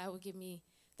do, and God will give me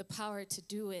the power to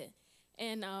do it.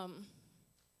 And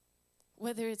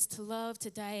whether it's to love,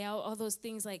 to die out, all those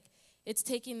things, like, it's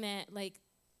taking that, like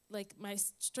my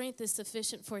strength is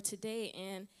sufficient for today.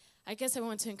 And I guess I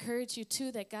want to encourage you,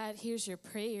 too, that God hears your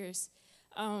prayers.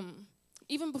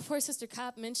 even before Sister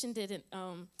Cobb mentioned it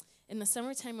in the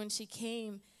summertime when she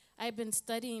came, I've been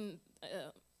studying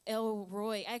El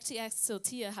Roy. I actually asked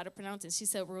Siltia how to pronounce it. She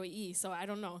said Roy E, so I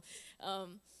don't know.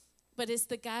 But it's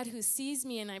the God who sees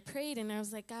me, and I prayed, and I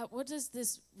was like, God, what does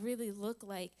this really look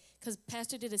like? Because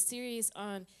Pastor did a series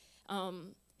on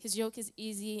his yoke is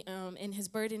easy and his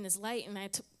burden is light,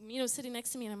 and sitting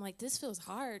next to me, and I'm like, this feels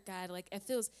hard, God. Like, it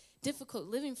feels difficult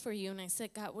living for you. And I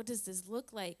said, God, what does this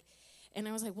look like? And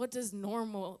I was like, what does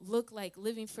normal look like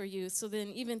living for you? So then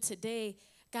even today,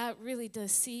 God really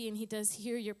does see and he does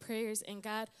hear your prayers, and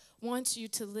God wants you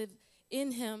to live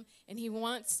in him, and he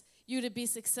wants you to be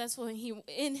successful and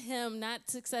in him, not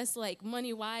success like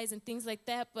money-wise and things like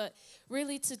that, but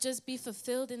really to just be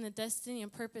fulfilled in the destiny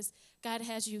and purpose God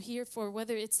has you here for,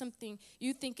 whether it's something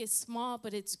you think is small,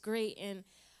 but it's great. And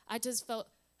I just felt,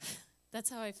 that's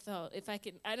how I felt. If I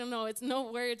could, I don't know, it's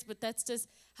no words, but that's just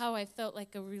how I felt,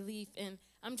 like a relief. And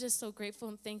I'm just so grateful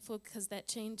and thankful because that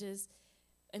changes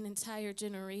an entire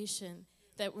generation.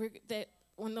 That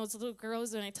when those little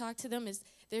girls, when I talk to them, is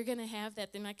they're going to have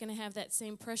that. They're not going to have that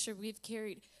same pressure we've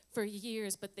carried for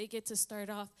years, but they get to start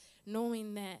off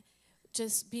knowing that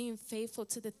just being faithful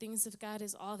to the things of God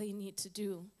is all they need to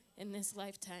do in this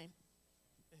lifetime.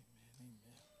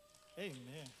 Amen.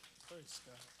 Amen. Praise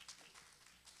God.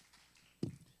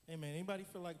 Amen. Anybody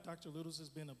feel like Dr. Littles has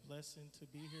been a blessing to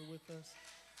be here with us?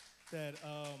 That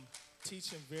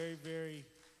teaching very, very,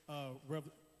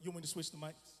 you want me to switch the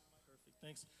mics? Perfect,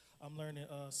 thanks. I'm learning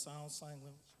sign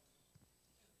language.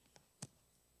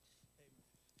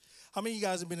 How many of you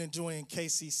guys have been enjoying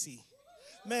KCC?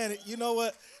 Man, you know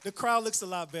what? The crowd looks a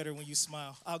lot better when you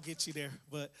smile. I'll get you there.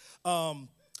 But how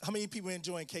many people are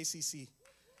enjoying KCC?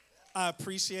 I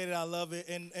appreciate it. I love it.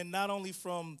 And not only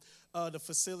from the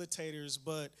facilitators,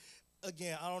 but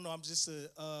again, I don't know, I'm just a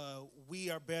we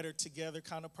are better together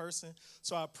kind of person.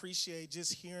 So I appreciate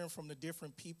just hearing from the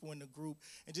different people in the group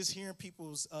and just hearing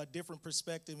people's different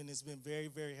perspective, and it's been very,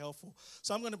 very helpful.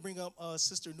 So I'm going to bring up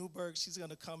Sister Newberg. She's going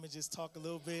to come and just talk a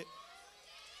little bit,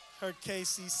 her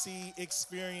KCC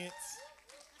experience.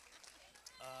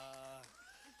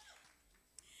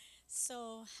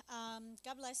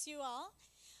 God bless you all.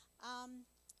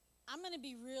 I'm going to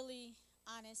be really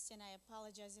honest, and I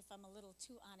apologize if I'm a little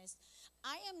too honest.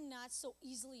 I am not so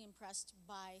easily impressed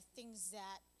by things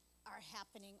that are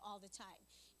happening all the time.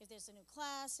 If there's a new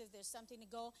class, if there's something to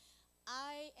go,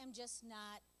 I am just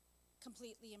not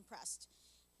completely impressed.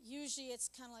 Usually it's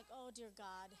kind of like, oh, dear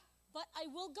God. But I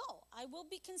will go. I will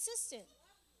be consistent.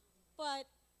 But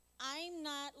I'm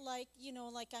not like,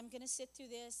 like I'm going to sit through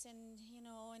this and,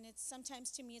 and it's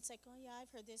sometimes to me it's like, oh, yeah,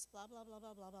 I've heard this, blah, blah, blah,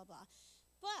 blah, blah, blah, blah.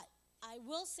 But I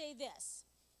will say this,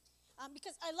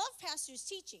 because I love pastors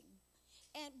teaching,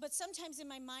 but sometimes in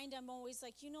my mind I'm always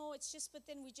like, it's just, but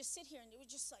then we just sit here and we're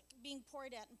just like being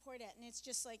poured at, and it's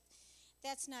just like,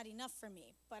 that's not enough for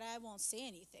me, but I won't say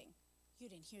anything. You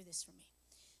didn't hear this from me.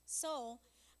 So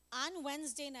on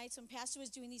Wednesday nights when Pastor was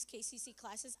doing these KCC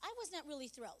classes, I was not really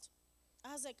thrilled.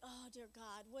 I was like, oh, dear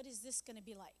God, what is this going to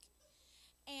be like?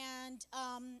 And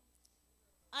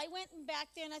I went back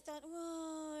there and I thought,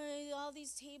 oh, all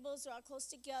these tables are all close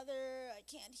together. I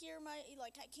can't hear I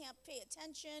can't pay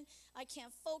attention. I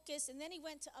can't focus. And then he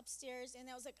went to upstairs and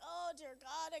I was like, oh, dear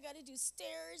God, I got to do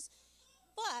stairs.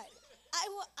 But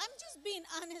I'm just being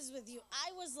honest with you.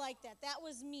 I was like that. That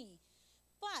was me.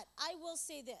 But I will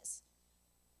say this.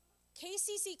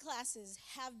 KCC classes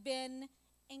have been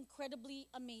incredibly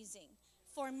amazing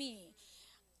for me.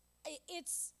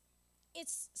 It's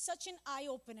such an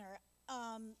eye-opener.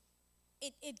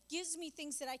 It gives me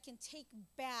things that I can take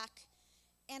back,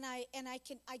 and I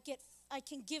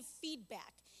can give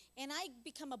feedback, and I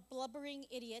become a blubbering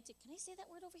idiot. Can I say that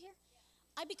word over here?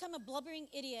 I become a blubbering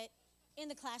idiot in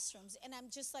the classrooms, and I'm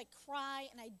just like cry,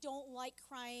 and I don't like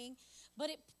crying, but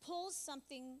it pulls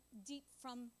something deep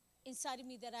from inside of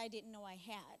me that I didn't know I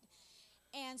had.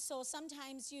 And so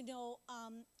sometimes,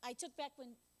 I took back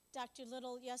when Dr.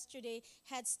 Little yesterday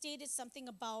had stated something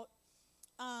about,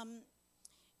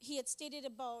 he had stated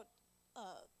about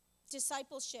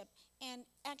discipleship and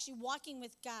actually walking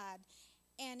with God.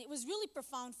 And it was really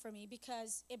profound for me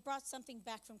because it brought something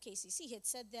back from KCC. He had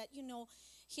said that,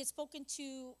 he had spoken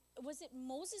to, was it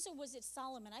Moses or was it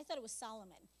Solomon? I thought it was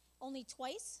Solomon. Only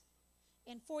twice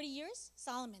in 40 years?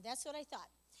 Solomon, that's what I thought.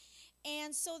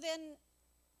 And so then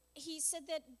he said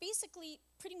that basically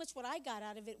pretty much what I got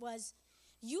out of it was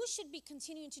you should be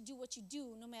continuing to do what you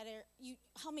do no matter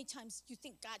how many times you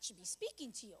think God should be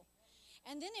speaking to you.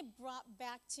 And then it brought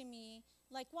back to me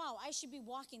like, wow, I should be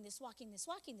walking this.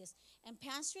 And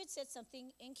Pastor had said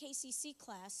something in KCC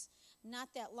class not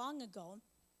that long ago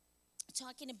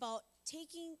talking about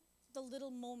taking the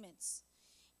little moments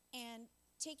and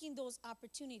taking those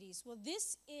opportunities. Well,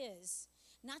 this is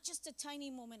not just a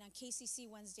tiny moment on KCC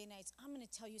Wednesday nights. I'm going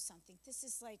to tell you something. This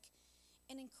is like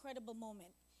an incredible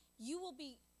moment. You will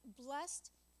be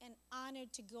blessed and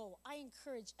honored to go. I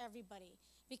encourage everybody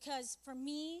because for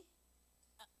me,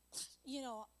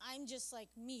 I'm just like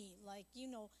me. Like,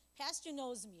 Pastor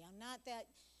knows me. I'm not that,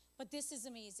 but this is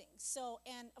amazing. So,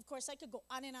 and of course, I could go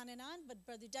on and on and on, but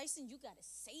Brother Dyson, you got to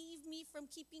save me from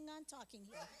keeping on talking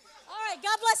here. All right,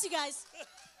 God bless you guys.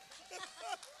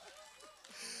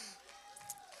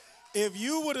 If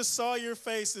you would have saw your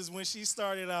faces when she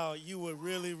started out, you would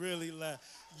really, really laugh.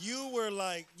 You were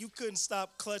like, you couldn't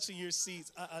stop clutching your seats.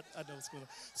 I know what's going on.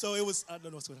 So I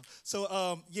don't know what's going on.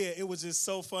 So, it was just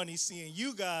so funny seeing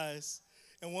you guys.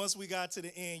 And once we got to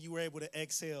the end, you were able to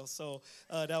exhale. So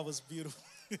that was beautiful.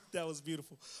 That was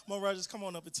beautiful. Mo Rogers, come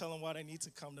on up and tell them why they need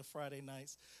to come to Friday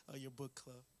nights, your book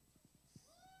club.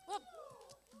 Well,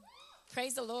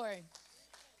 praise the Lord.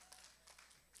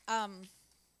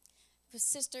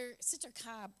 Sister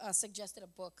Cobb suggested a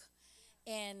book,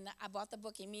 and I bought the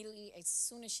book immediately as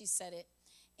soon as she said it,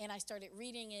 and I started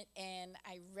reading it, and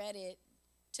I read it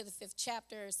to the 5th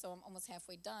chapter, so I'm almost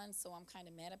halfway done, so I'm kind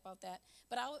of mad about that.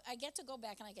 But I get to go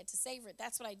back and I get to savor it.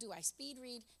 That's what I do. I speed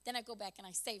read, then I go back and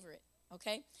I savor it,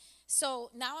 okay?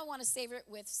 So now I want to savor it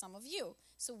with some of you.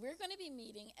 So we're going to be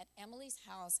meeting at Emily's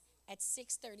house at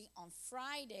 6:30 on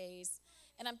Fridays,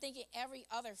 and I'm thinking every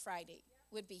other Friday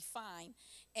would be fine.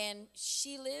 And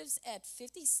she lives at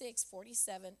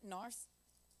 5647 North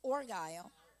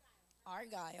Argyle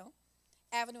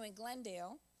Avenue in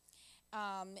Glendale.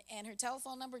 And her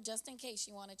telephone number, just in case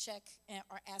you want to check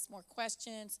or ask more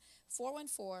questions,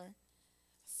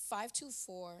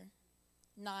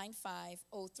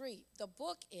 414-524-9503. The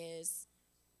book is,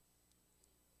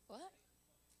 what?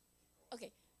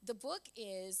 Okay, the book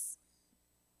is,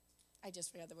 I just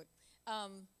forgot the book.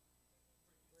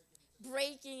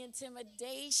 Breaking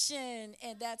Intimidation,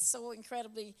 and that's so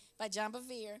incredibly by John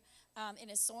Bevere, and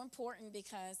it's so important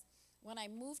because when I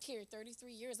moved here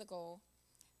 33 years ago,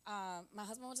 my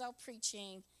husband was out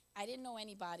preaching. I didn't know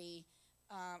anybody.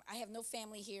 I have no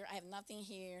family here. I have nothing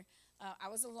here. I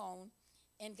was alone,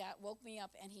 and God woke me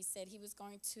up, and he said he was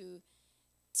going to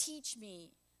teach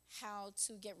me how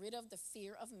to get rid of the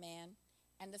fear of man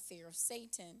and the fear of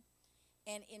Satan.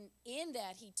 And in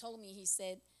that, he told me, he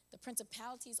said, the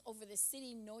principalities over the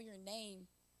city know your name,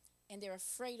 and they're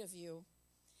afraid of you.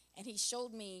 And he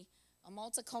showed me a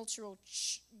multicultural,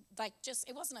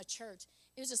 it wasn't a church.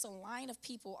 It was just a line of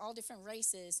people, all different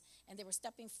races, and they were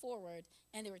stepping forward,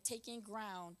 and they were taking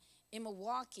ground in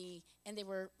Milwaukee, and they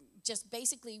were just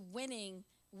basically winning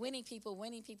people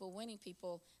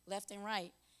left and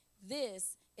right.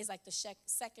 This is like the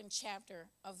second chapter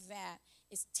of that.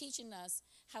 It's teaching us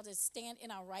how to stand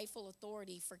in our rightful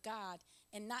authority for God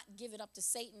and not give it up to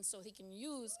Satan so he can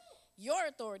use your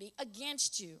authority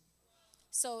against you.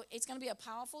 So it's going to be a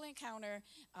powerful encounter.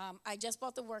 I just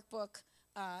bought the workbook,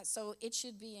 so it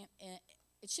should be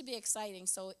exciting.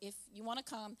 So if you want to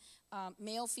come,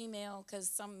 male, female, because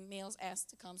some males asked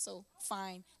to come, so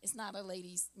fine. It's not a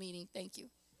ladies' meeting. Thank you.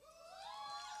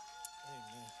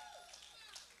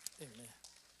 Amen.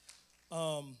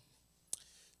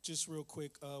 Just real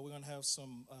quick, we're going to have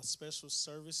some special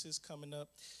services coming up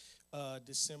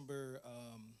December,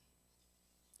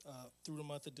 through the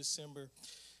month of December.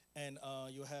 And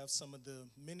you'll have some of the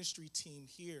ministry team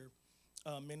here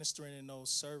ministering in those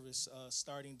service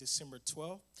starting December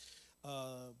 12th.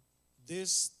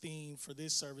 This theme for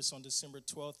this service on December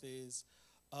 12th is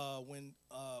when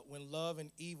love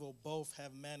and evil both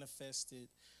have manifested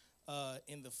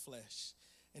in the flesh.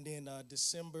 And then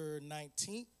December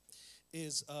 19th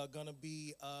is going to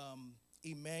be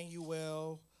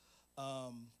Emmanuel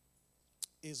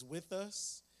is with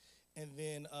us. And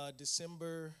then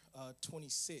December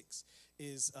 26th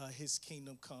is His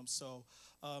Kingdom Come. So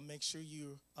make sure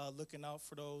you're looking out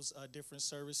for those different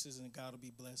services, and God will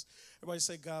be blessed. Everybody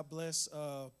say God bless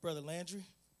Brother Landry.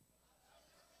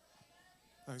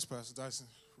 Thanks, Pastor Dyson.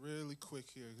 Really quick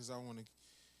here because I want to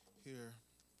hear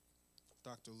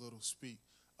Dr. Little speak.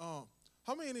 How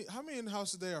many in the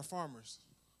house today are farmers?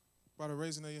 By the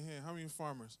raising of your hand, how many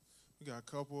farmers? We got a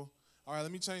couple. All right,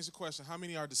 let me change the question. How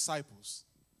many are disciples?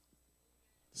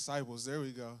 Disciples, there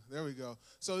we go.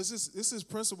 So this is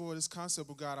principle, this concept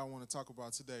of God I want to talk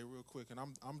about today real quick, and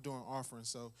I'm doing offering,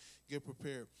 so get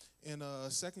prepared. In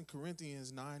 2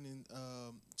 Corinthians 9, in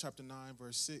chapter 9,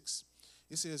 verse 6,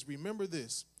 it says, remember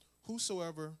this,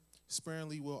 whoever sows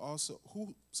sparingly will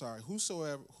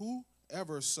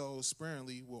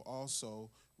also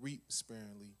reap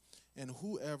sparingly, and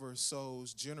whoever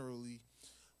sows generously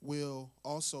will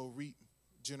also reap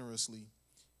generously.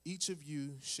 Each of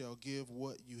you shall give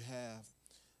what you have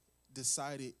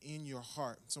decided in your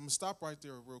heart. So I'm going to stop right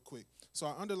there real quick. So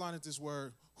I underlined this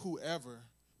word, whoever,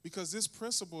 because this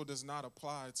principle does not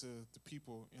apply to the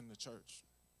people in the church.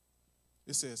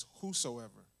 It says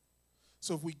whosoever.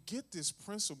 So if we get this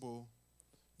principle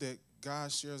that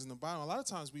God shares in the Bible, a lot of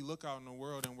times we look out in the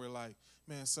world and we're like,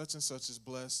 man, such and such is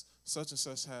blessed, such and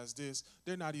such has this.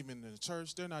 They're not even in the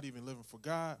church. They're not even living for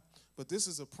God. But this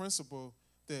is a principle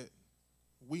that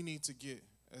we need to get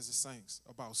as the saints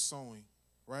about sowing,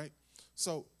 right?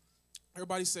 So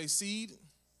everybody say seed.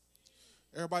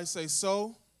 Everybody say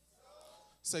sow.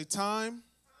 Say time,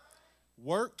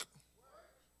 work,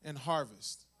 and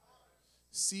harvest.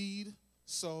 Seed,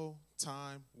 sow,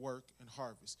 time, work, and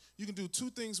harvest. You can do two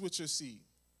things with your seed.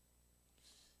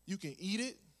 You can eat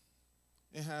it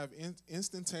and have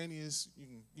instantaneous, you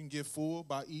can get full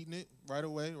by eating it right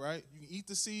away, right? You can eat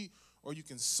the seed or you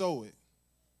can sow it.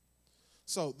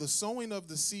 So the sowing of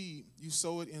the seed, you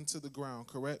sow it into the ground,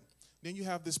 correct? Then you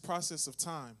have this process of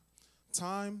time.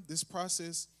 Time, this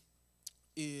process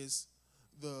is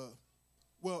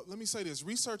let me say this.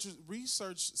 Research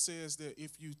says that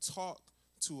if you talk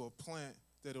to a plant,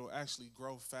 that it'll actually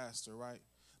grow faster, right?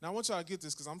 Now, I want y'all to get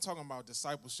this because I'm talking about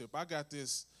discipleship. I got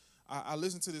this. I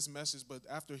listened to this message, but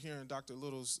after hearing Dr.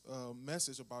 Little's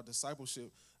message about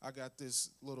discipleship, I got this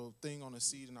little thing on the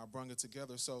seed, and I brung it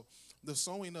together. So the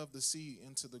sowing of the seed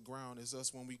into the ground is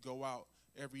us when we go out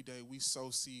every day, we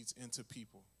sow seeds into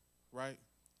people, right?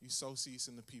 You sow seeds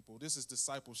into people. This is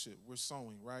discipleship. We're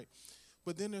sowing, right?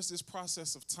 But then there's this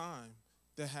process of time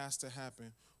that has to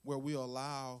happen where we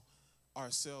allow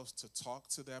ourselves to talk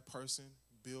to that person,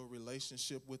 build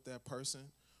relationship with that person,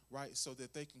 right, so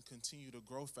that they can continue to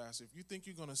grow faster. If you think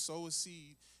you're going to sow a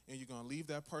seed and you're going to leave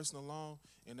that person alone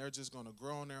and they're just going to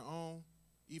grow on their own,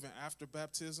 even after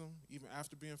baptism, even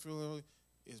after being filled,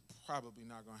 it's probably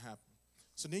not going to happen.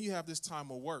 So then you have this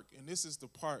time of work, and this is the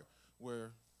part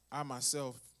where I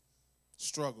myself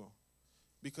struggle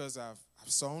because I've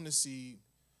sown the seed,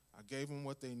 I gave them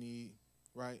what they need,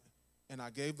 right, and I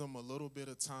gave them a little bit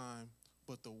of time,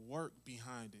 but the work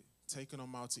behind it, taking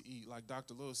them out to eat, like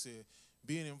Dr. Lewis said,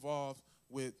 being involved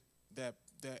with that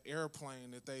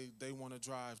airplane that they want to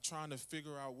drive, trying to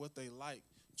figure out what they like,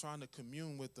 trying to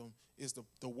commune with them is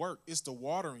the work. It's the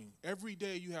watering. Every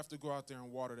day you have to go out there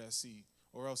and water that seed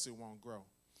or else it won't grow.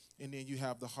 And then you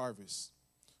have the harvest,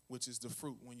 which is the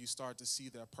fruit. When you start to see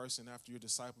that person after your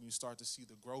disciple, you start to see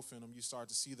the growth in them. You start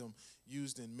to see them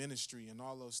used in ministry and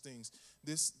all those things.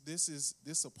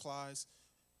 This applies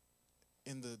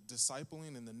in the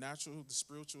discipling, in the natural, the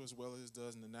spiritual, as well as it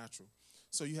does in the natural.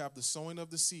 So you have the sowing of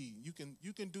the seed. You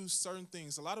can do certain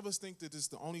things. A lot of us think that it's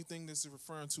the only thing that's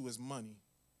referring to is money.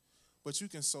 But you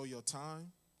can sow your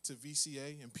time to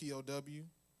VCA and POW.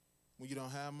 When you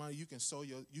don't have money, you can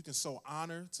sow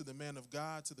honor to the man of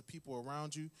God, to the people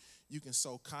around you. You can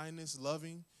sow kindness,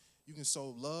 loving. You can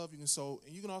sow love.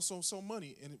 And you can also sow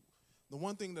money. And the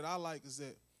one thing that I like is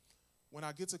that when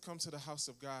I get to come to the house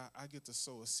of God, I get to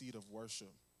sow a seed of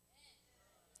worship.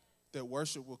 That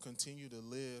worship will continue to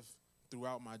live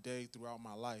throughout my day, throughout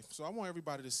my life. So I want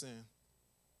everybody to sing.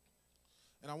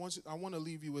 And I want to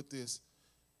leave you with this.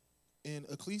 In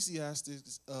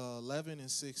Ecclesiastes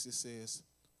 11:6, it says,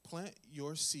 plant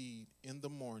your seed in the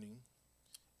morning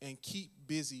and keep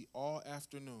busy all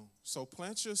afternoon. So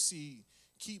plant your seed,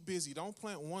 keep busy. Don't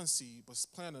plant one seed, but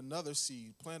plant another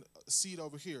seed. Plant a seed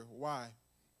over here. Why?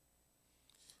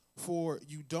 For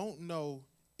you don't know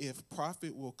if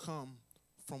profit will come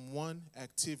from one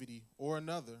activity or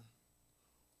another,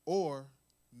 or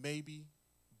maybe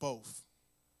both.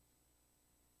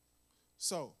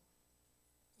 So,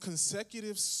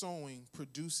 consecutive sowing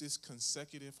produces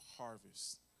consecutive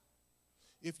harvest.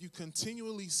 If you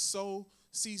continually sow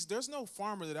seeds, there's no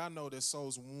farmer that I know that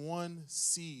sows one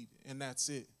seed and that's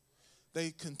it. They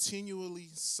continually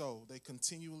sow.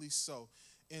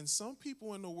 And some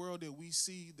people in the world that we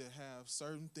see that have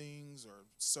certain things or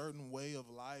certain way of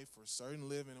life or certain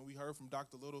living, and we heard from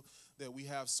Dr. Little that we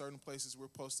have certain places we're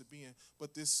supposed to be in,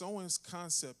 but this sowing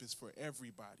concept is for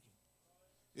everybody.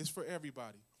 It's for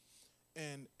everybody.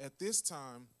 And at this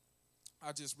time,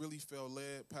 I just really felt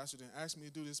led. Pastor didn't ask me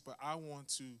to do this, but I want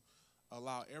to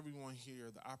allow everyone here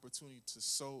the opportunity to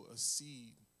sow a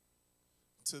seed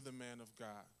to the man of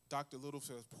God. Dr. Little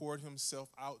has poured himself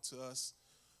out to us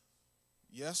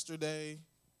yesterday,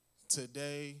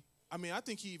 today. I mean, I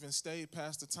think he even stayed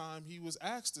past the time he was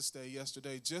asked to stay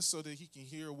yesterday just so that he can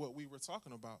hear what we were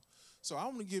talking about. So I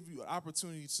want to give you an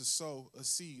opportunity to sow a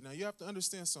seed. Now, you have to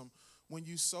understand something. When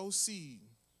you sow seed,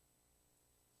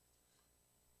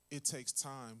 it takes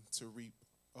time to reap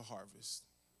a harvest.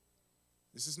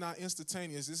 This is not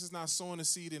instantaneous. This is not sowing a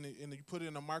seed and you put it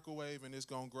in a microwave and it's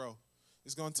going to grow.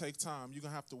 It's going to take time. You're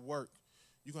going to have to work.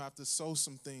 You're going to have to sow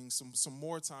some things, some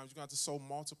more times. You're going to have to sow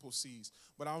multiple seeds.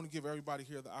 But I want to give everybody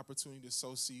here the opportunity to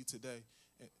sow seed today.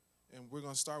 And we're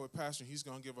going to start with Pastor. He's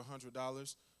going to give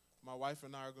 $100. My wife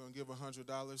and I are going to give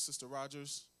 $100. Sister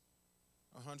Rogers,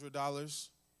 $100.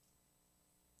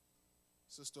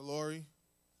 Sister Lori,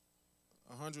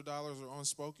 $100 or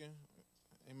unspoken.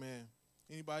 Amen.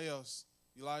 Anybody else?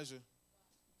 Elijah,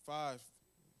 5.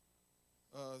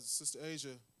 Sister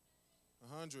Asia,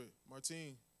 100.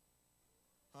 Martine,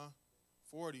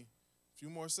 40. A few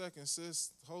more seconds.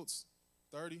 Sis Holtz,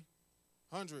 30.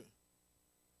 100.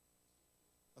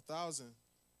 1,000.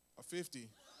 50.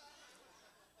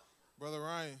 Brother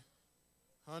Ryan,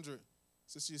 100.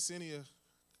 Sister Yesenia,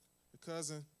 your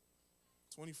cousin,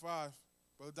 25.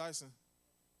 Brother Dyson,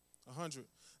 100.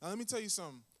 Now let me tell you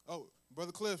something. Oh,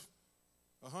 Brother Cliff,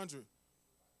 100.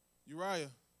 Uriah,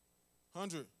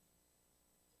 100.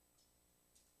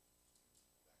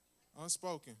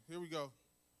 Unspoken. Here we go.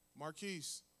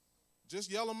 Marquise,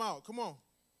 just yell them out. Come on.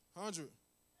 100.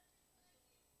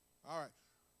 All right.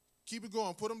 Keep it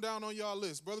going. Put them down on y'all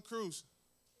list. Brother Cruz,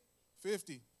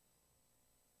 50.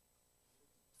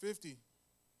 50.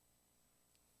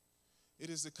 It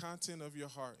is the content of your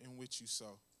heart in which you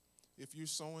sow. If you're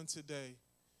sowing today,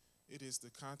 it is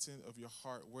the content of your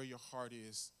heart, where your heart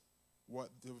is, what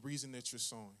the reason that you're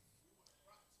sowing.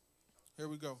 Here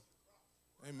we go.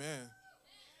 Amen.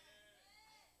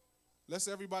 Let's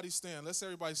everybody stand. Let's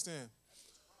everybody stand.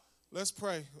 Let's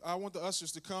pray. I want the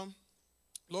ushers to come.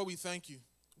 Lord, we thank you.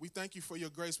 We thank you for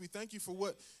your grace. We thank you for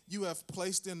what you have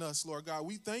placed in us, Lord God.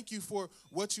 We thank you for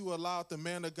what you allowed the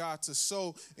man of God to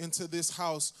sow into this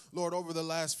house, Lord, over the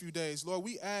last few days. Lord,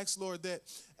 we ask, Lord, that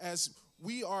as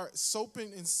we are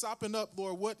sopping and sopping up,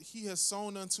 Lord, what he has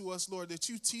sown unto us, Lord, that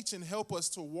you teach and help us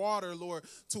to water, Lord,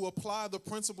 to apply the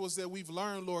principles that we've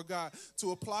learned, Lord God,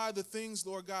 to apply the things,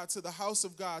 Lord God, to the house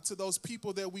of God, to those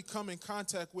people that we come in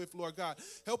contact with, Lord God.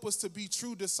 Help us to be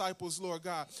true disciples, Lord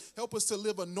God. Help us to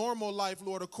live a normal life,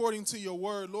 Lord, according to your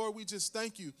word. Lord, we just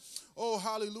thank you. Oh,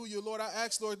 hallelujah, Lord. I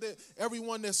ask, Lord, that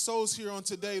everyone that sows here on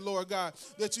today, Lord God,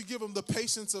 that you give them the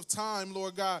patience of time,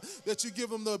 Lord God, that you give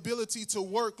them the ability to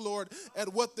work, Lord,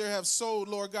 at what they have sowed,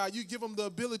 Lord God. You give them the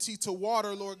ability to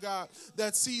water, Lord God,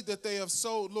 that seed that they have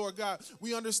sowed, Lord God.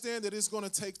 We understand that it's going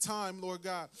to take time, Lord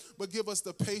God, but give us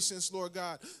the patience, Lord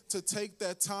God, to take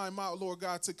that time out, Lord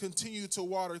God, to continue to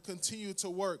water, continue to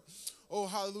work. Oh,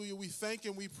 hallelujah. We thank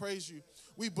and we praise you.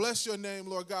 We bless your name,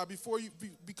 Lord God,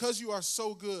 because you are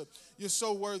so good. You're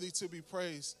so worthy to be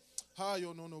praised.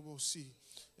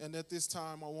 And at this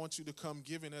time, I want you to come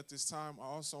giving. At this time, I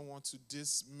also want to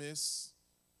dismiss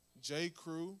J.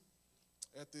 Crew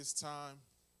at this time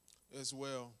as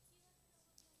well.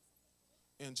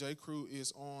 And J. Crew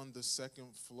is on the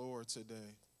second floor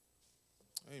today.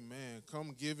 Amen.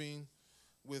 Come giving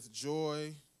with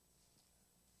joy.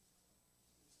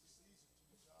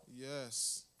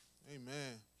 Yes.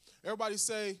 Amen. Everybody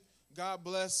say, God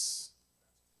bless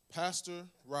Pastor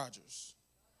Rogers.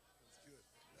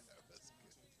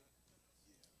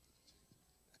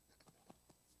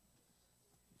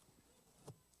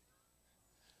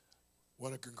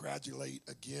 Want to congratulate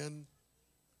again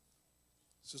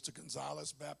Sister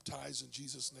Gonzalez, baptized in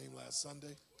Jesus' name last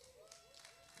Sunday.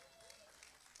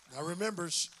 Now remember,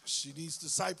 she needs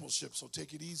discipleship, so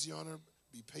take it easy on her.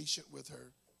 Be patient with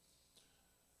her.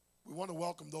 We want to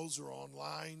welcome those who are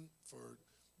online for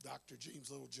Dr.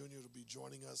 James Little Jr. to be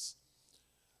joining us.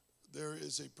 There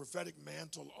is a prophetic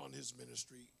mantle on his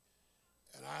ministry,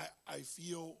 and I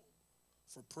feel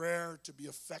for prayer to be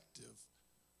effective,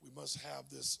 we must have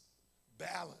this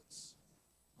balance.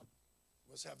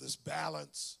 We must have this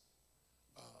balance,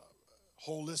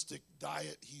 holistic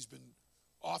diet he's been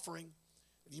offering.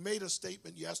 And he made a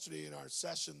statement yesterday in our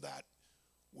session that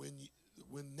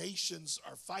when nations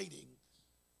are fighting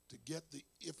to get the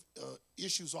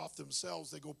issues off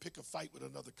themselves, they go pick a fight with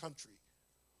another country.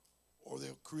 Or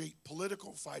they'll create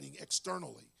political fighting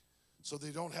externally so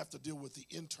they don't have to deal with the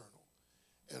internal.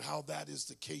 And how that is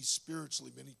the case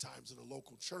spiritually many times in a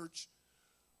local church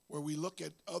where we look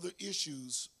at other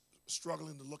issues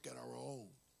struggling to look at our own.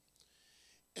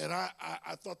 And I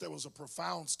thought that was a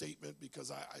profound statement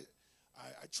because I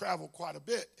travel quite a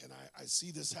bit and I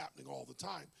see this happening all the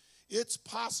time. It's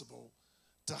possible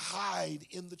to hide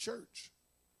in the church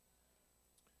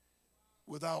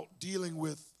without dealing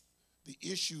with the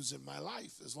issues in my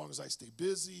life, as long as I stay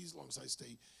busy, as long as I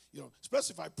stay,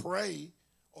 especially if I pray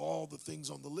all the things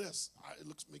on the list. It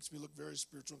makes me look very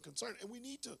spiritual and concerned. And we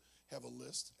need to have a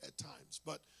list at times.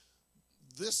 But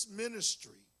this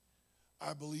ministry,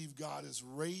 I believe God is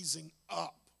raising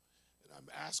up. And I'm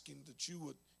asking that you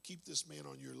would keep this man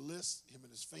on your list, him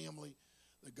and his family,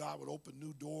 that God would open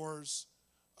new doors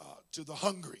to the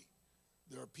hungry.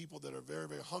 There are people that are very,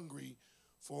 very hungry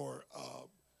for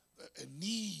a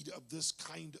need of this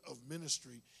kind of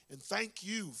ministry. And thank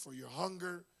you for your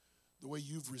hunger, the way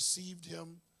you've received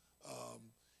him.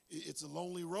 It's a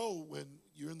lonely road when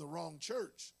you're in the wrong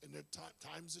church, and there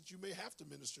are times that you may have to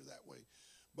minister that way.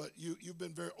 But you've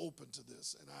been very open to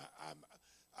this, and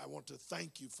I want to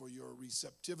thank you for your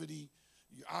receptivity,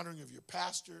 your honoring of your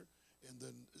pastor, and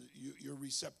then your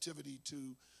receptivity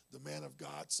to the man of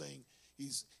God, saying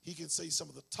he can say some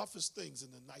of the toughest things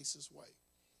in the nicest way.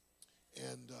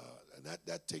 And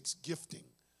that takes gifting.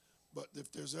 But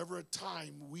if there's ever a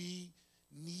time we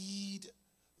need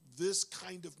this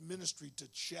kind of ministry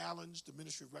to challenge the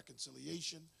ministry of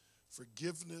reconciliation,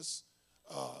 forgiveness,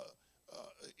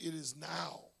 it is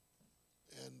now.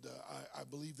 And I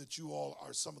believe that you all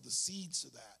are some of the seeds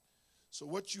of that. So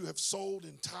what you have sold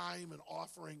in time and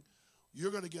offering,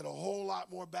 you're going to get a whole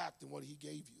lot more back than what he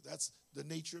gave you. That's the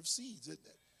nature of seeds, isn't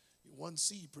it? One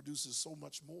seed produces so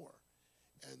much more.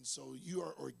 And so you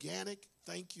are organic.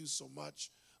 Thank you so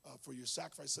much for your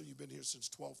sacrifice. Some of you have been here since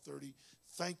 12:30.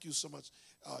 Thank you so much.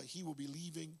 He will be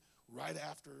leaving right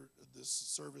after this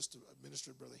service to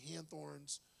minister to Brother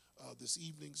Hanthorns this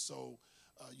evening. So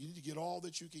you need to get all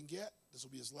that you can get. This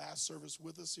will be his last service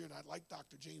with us here. And I'd like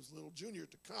Dr. James Little Jr.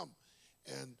 to come.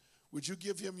 And would you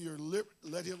give him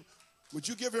would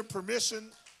you give him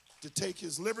permission to take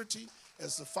his liberty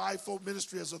as the fivefold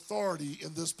ministry has authority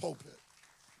in this pulpit?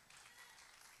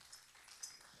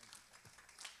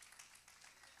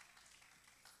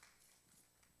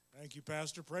 Thank you,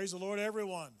 Pastor. Praise the Lord,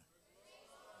 everyone.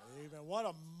 Amen. What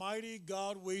a mighty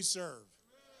God we serve.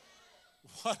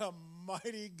 What a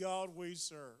mighty God we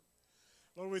serve.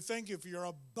 Lord, we thank you for your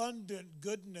abundant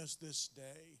goodness this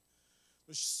day.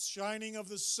 The shining of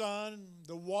the sun,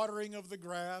 the watering of the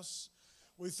grass.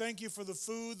 We thank you for the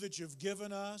food that you've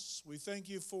given us. We thank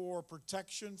you for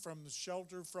protection from the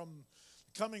shelter from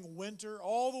coming winter,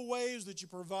 all the ways that you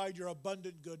provide your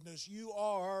abundant goodness. You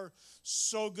are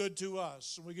so good to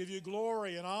us. And we give you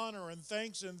glory and honor and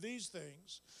thanks in these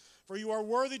things, for you are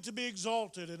worthy to be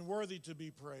exalted and worthy to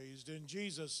be praised. In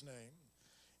Jesus' name,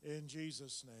 in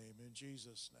Jesus' name, in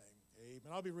Jesus' name.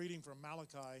 Amen. I'll be reading from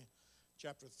Malachi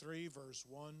chapter 3, verse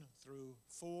 1 through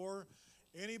 4.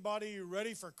 Anybody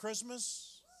ready for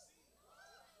Christmas?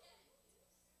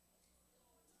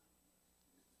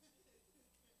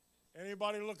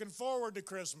 Anybody looking forward to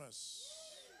Christmas?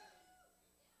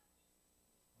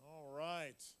 All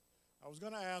right. I was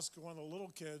going to ask one of the little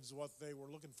kids what they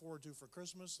were looking forward to for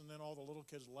Christmas, and then all the little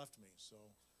kids left me, so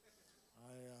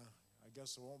I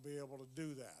guess I won't be able to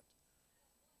do that.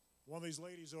 One of these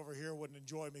ladies over here wouldn't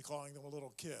enjoy me calling them a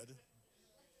little kid.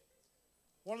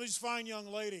 One of these fine young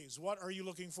ladies, what are you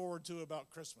looking forward to about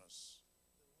Christmas?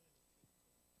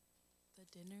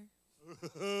 The dinner.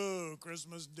 Ooh,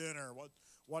 Christmas dinner.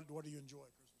 What do you enjoy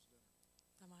at Christmas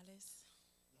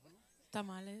dinner? Tamales.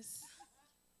 Tamales.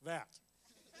 That.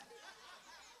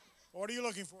 What are you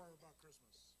looking for about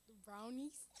Christmas? The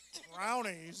brownies.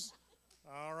 Brownies.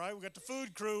 All right, we got the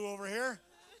food crew over here.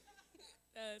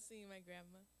 Seeing my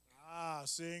grandma.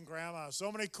 Seeing Grandma.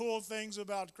 So many cool things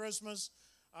about Christmas.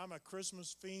 I'm a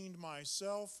Christmas fiend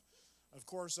myself. Of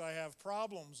course, I have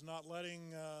problems not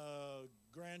letting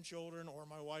grandchildren or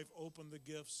my wife open the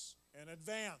gifts in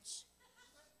advance.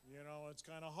 You know, it's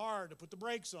kind of hard to put the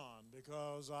brakes on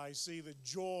because I see the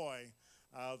joy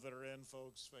that are in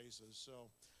folks' faces. So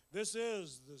this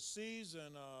is the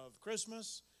season of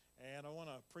Christmas, and I want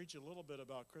to preach a little bit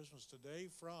about Christmas today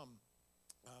from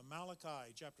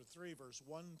Malachi chapter 3, verse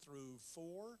 1 through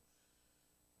 4.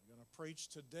 I'm going to preach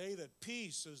today that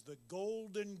peace is the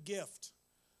golden gift.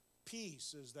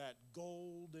 Peace is that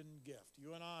golden gift.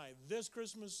 You and I, this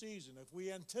Christmas season, if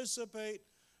we anticipate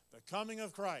the coming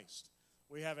of Christ,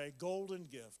 we have a golden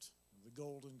gift, the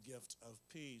golden gift of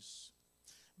peace.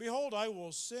 Behold, I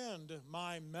will send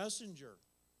my messenger,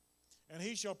 and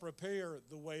he shall prepare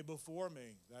the way before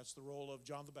me. That's the role of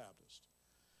John the Baptist.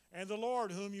 And the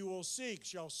Lord whom you will seek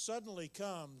shall suddenly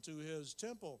come to his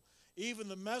temple, even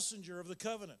the messenger of the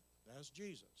covenant. That's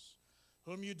Jesus.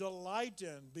 Whom you delight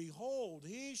in, behold,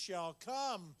 he shall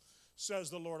come, says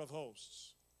the Lord of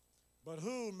hosts. But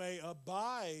who may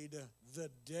abide the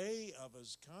day of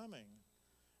his coming?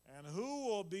 And who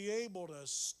will be able to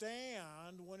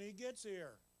stand when he gets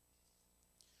here?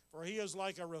 For he is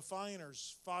like a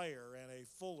refiner's fire and a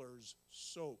fuller's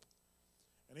soap.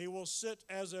 And he will sit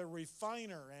as a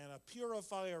refiner and a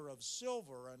purifier of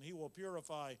silver, and he will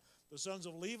purify the sons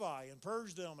of Levi and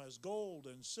purge them as gold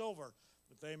and silver,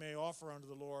 that they may offer unto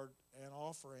the Lord an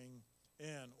offering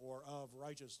in or of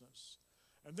righteousness.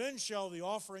 And then shall the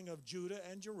offering of Judah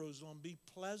and Jerusalem be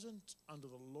pleasant unto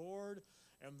the Lord,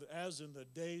 and as in the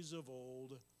days of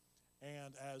old,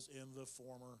 and as in the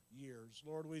former years.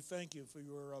 Lord, we thank you for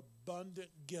your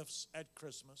abundant gifts at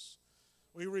Christmas.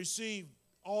 We receive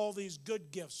all these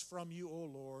good gifts from you, O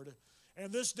Lord.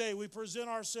 And this day we present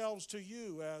ourselves to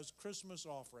you as Christmas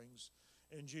offerings.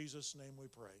 In Jesus' name we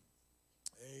pray.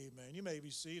 Amen. You may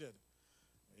be seated.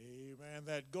 Amen.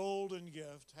 That golden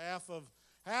gift, half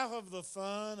of the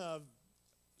fun of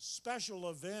special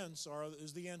events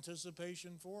is the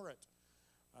anticipation for it.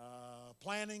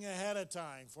 Planning ahead of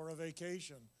time for a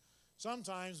vacation.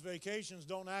 Sometimes vacations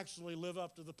don't actually live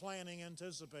up to the planning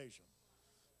anticipation.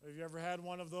 Have you ever had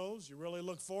one of those? You really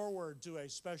look forward to a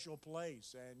special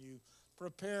place and you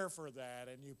prepare for that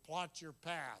and you plot your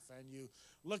path and you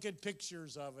look at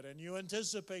pictures of it and you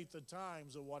anticipate the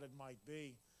times of what it might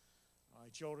be. My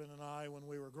children and I, when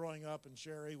we were growing up in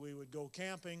Sherry, we would go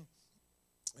camping,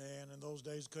 and in those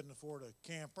days couldn't afford a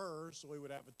camper, so we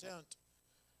would have a tent.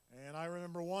 And I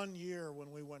remember one year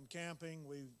when we went camping,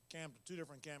 we camped at 2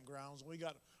 different campgrounds, and we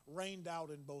got rained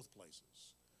out in both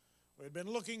places. We had been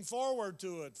looking forward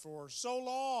to it for so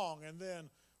long, and then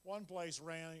one place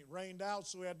rained out,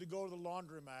 so we had to go to the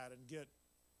laundromat and get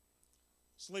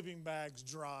sleeping bags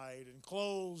dried and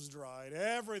clothes dried.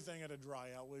 Everything had to dry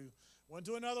out. We went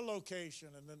to another location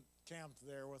and then camped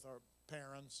there with our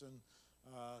parents and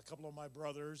a couple of my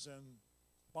brothers and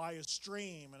by a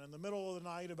stream. And in the middle of the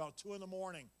night, about 2 in the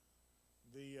morning,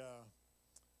 the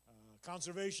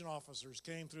conservation officers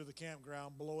came through the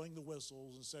campground blowing the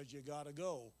whistles and said, "You got to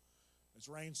go. It's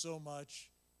rained so much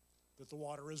that the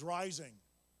water is rising."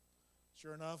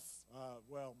 Sure enough,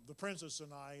 the princess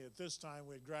and I, at this time,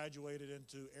 we had graduated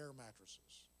into air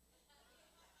mattresses.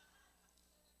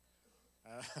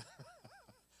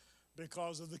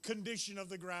 Because of the condition of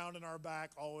the ground and our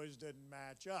back always didn't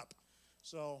match up.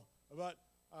 So,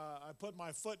 I put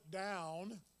my foot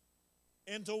down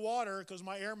into water because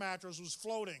my air mattress was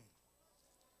floating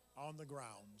on the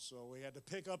ground. So we had to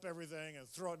pick up everything and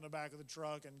throw it in the back of the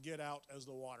truck and get out as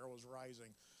the water was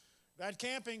rising. That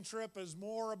camping trip is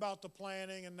more about the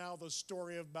planning and now the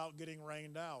story about getting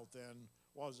rained out than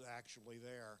was actually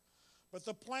there. But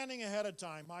the planning ahead of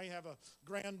time, I have a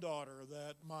granddaughter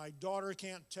that my daughter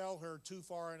can't tell her too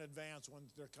far in advance when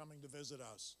they're coming to visit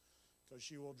us because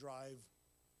she will drive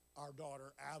our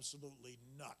daughter absolutely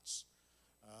nuts.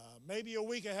 Maybe a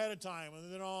week ahead of time,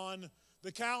 and then on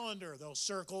the calendar, they'll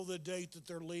circle the date that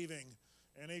they're leaving,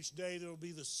 and each day there will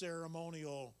be the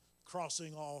ceremonial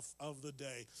crossing off of the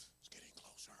day. It's getting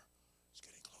closer. It's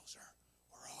getting closer.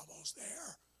 We're almost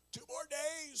there. 2 more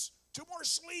days. 2 more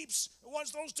sleeps. And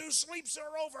once those 2 sleeps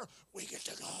are over, we get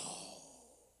to go.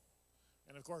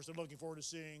 And of course, they're looking forward to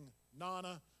seeing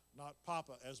Nana, not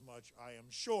Papa as much, I am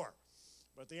sure.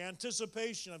 But the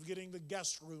anticipation of getting the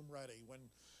guest room ready. When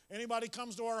anybody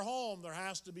comes to our home, there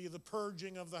has to be the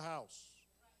purging of the house.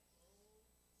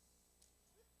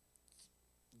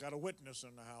 Got a witness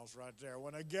in the house right there.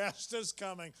 When a guest is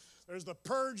coming, there's the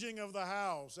purging of the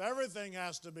house. Everything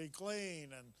has to be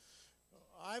clean. And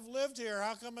I've lived here.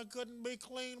 How come it couldn't be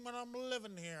clean when I'm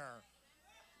living here?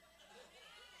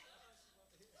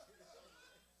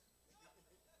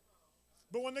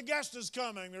 But when the guest is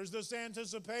coming, there's this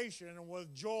anticipation, and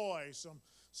with joy,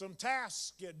 some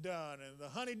tasks get done, and the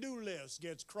honey-do list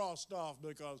gets crossed off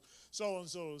because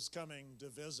so-and-so is coming to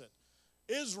visit.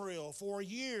 Israel, for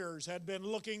years, had been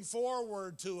looking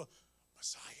forward to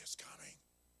Messiah's coming.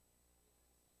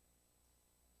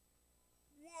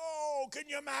 Whoa, can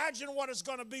you imagine what it's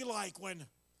going to be like when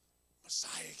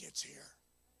Messiah gets here?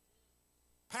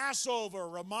 Passover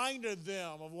reminded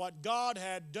them of what God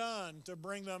had done to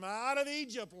bring them out of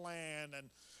Egypt land,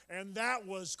 and that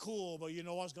was cool. But you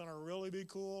know what's going to really be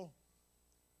cool?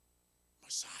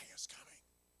 Messiah's coming.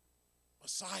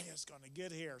 Messiah's going to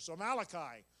get here. So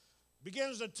Malachi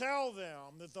begins to tell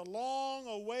them that the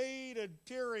long-awaited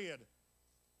period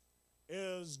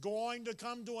is going to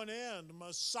come to an end.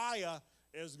 Messiah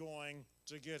is going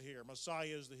to get here. Messiah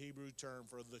is the Hebrew term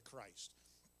for the Christ.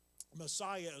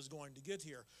 Messiah is going to get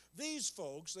here. These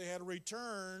folks, they had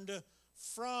returned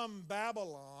from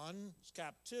Babylon's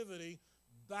captivity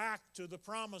back to the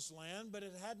promised land, but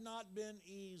it had not been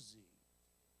easy.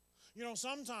 You know,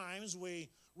 sometimes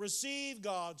we receive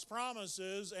God's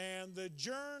promises and the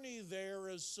journey there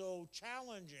is so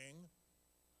challenging,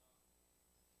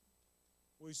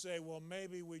 we say, well,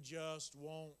 maybe we just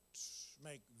won't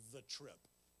make the trip.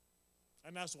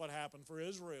 And that's what happened for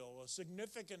Israel. A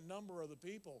significant number of the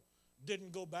people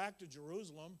didn't go back to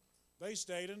Jerusalem. They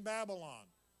stayed in Babylon.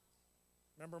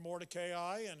 Remember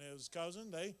Mordecai and his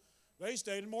cousin? They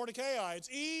stayed in Mordecai. It's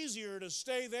easier to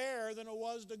stay there than it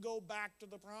was to go back to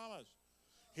the promise.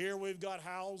 Here we've got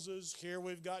houses, here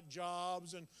we've got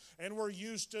jobs, and we're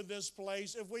used to this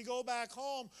place. If we go back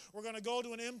home, we're going to go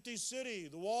to an empty city.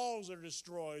 The walls are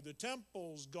destroyed, the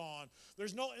temple's gone.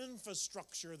 There's no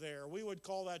infrastructure there. We would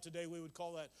call that today, we would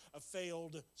call that a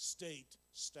failed state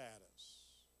status.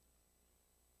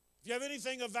 If you have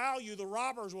anything of value, the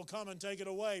robbers will come and take it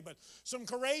away. But some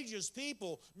courageous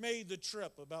people made the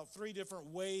trip. About 3 different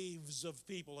waves of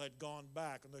people had gone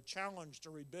back. And the challenge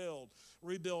to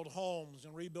rebuild homes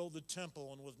and rebuild the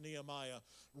temple, and with Nehemiah,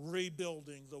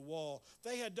 rebuilding the wall.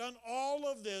 They had done all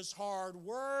of this hard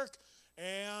work,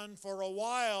 and for a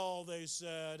while they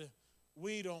said,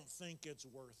 we don't think it's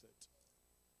worth it.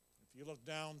 If you look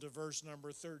down to verse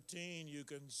number 13, you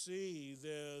can see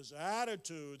this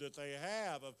attitude that they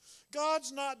have of,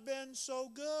 God's not been so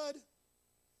good.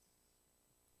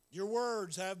 Your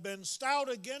words have been stout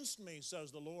against me,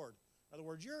 says the Lord. In other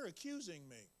words, you're accusing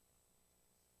me.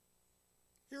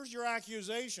 Here's your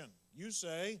accusation. You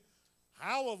say,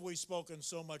 how have we spoken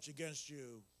so much against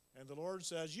you? And the Lord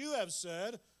says, you have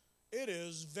said, it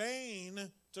is vain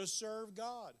to serve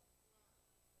God.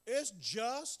 It's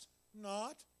just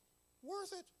not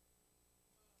worth it.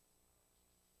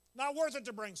 Not worth it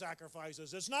to bring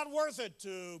sacrifices. It's not worth it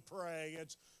to pray.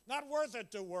 It's not worth it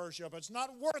to worship. It's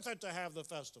not worth it to have the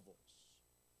festivals.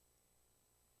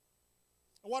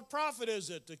 What profit is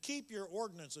it to keep your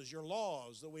ordinances, your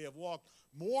laws, that we have walked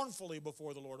mournfully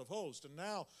before the Lord of hosts? And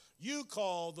now you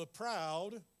call the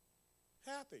proud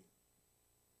happy.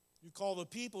 You call the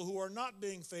people who are not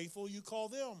being faithful, you call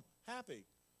them happy.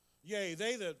 Yea,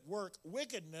 they that work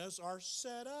wickedness are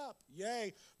set up.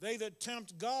 Yea, they that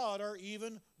tempt God are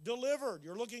even delivered.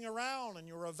 You're looking around and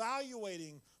you're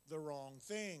evaluating the wrong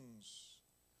things.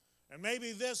 And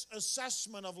maybe this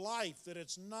assessment of life, that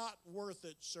it's not worth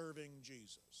it serving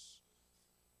Jesus.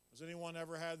 Has anyone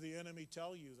ever had the enemy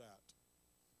tell you that?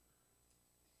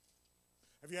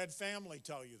 Have you had family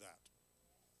tell you that?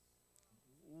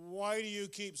 Why do you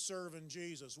keep serving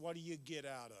Jesus? What do you get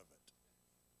out of it?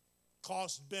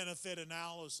 Cost-benefit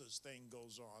analysis thing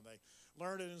goes on. They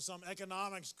learned it in some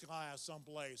economics class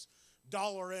someplace.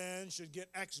 Dollar in should get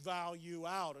X value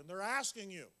out. And they're asking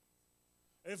you,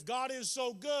 if God is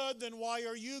so good, then why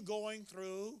are you going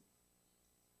through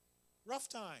rough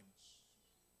times?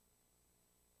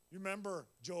 You remember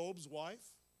Job's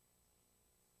wife?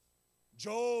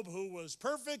 Job, who was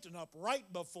perfect and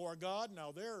upright before God.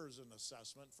 Now there's an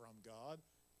assessment from God.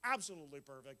 Absolutely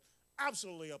perfect,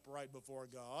 absolutely upright before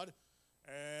God.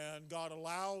 And God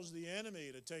allows the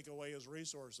enemy to take away his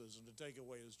resources and to take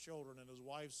away his children. And his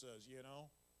wife says, you know,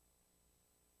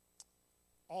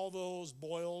 all those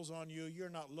boils on you, you're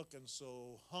not looking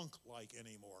so hunk-like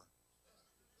anymore.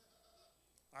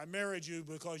 I married you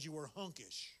because you were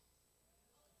hunkish.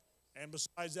 And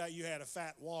besides that, you had a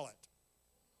fat wallet.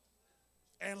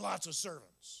 And lots of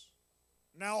servants.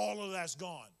 Now all of that's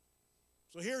gone.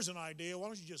 So here's an idea. Why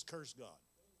don't you just curse God?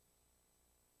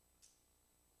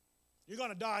 You're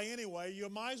going to die anyway. You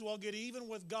might as well get even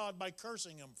with God by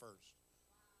cursing him first.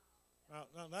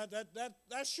 Now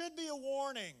that should be a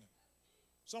warning.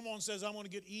 Someone says, I'm going to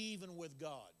get even with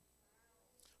God.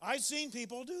 I've seen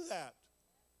people do that.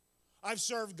 I've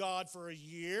served God for a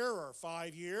year or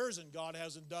 5 years, and God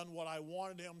hasn't done what I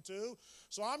wanted him to.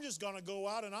 So I'm just going to go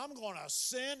out and I'm going to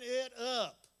sin it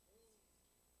up.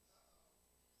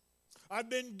 I've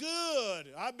been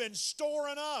good. I've been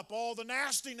storing up all the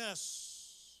nastiness.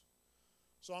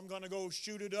 So I'm going to go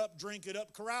shoot it up, drink it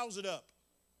up, carouse it up.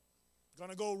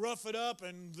 Going to go rough it up,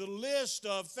 and the list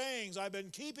of things, I've been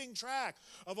keeping track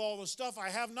of all the stuff I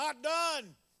have not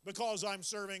done because I'm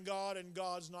serving God and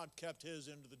God's not kept his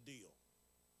end of the deal.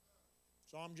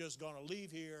 So I'm just going to leave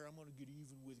here. I'm going to get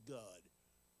even with God.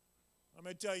 Let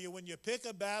me tell you, when you pick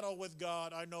a battle with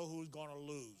God, I know who's going to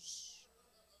lose.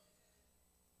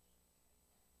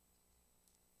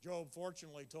 Job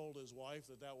fortunately told his wife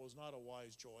that that was not a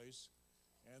wise choice.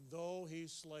 And though he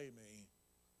slay me,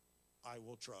 I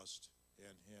will trust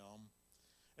in him.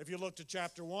 If you look to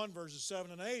chapter 1, verses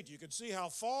 7 and 8, you can see how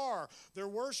far their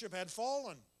worship had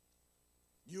fallen.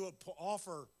 You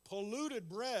offer polluted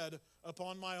bread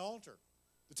upon my altar.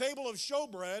 The table of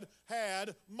showbread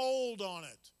had mold on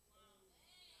it.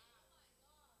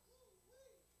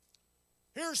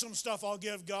 Here's some stuff I'll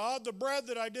give God. The bread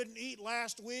that I didn't eat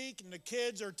last week and the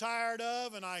kids are tired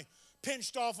of, and I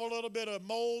pinched off a little bit of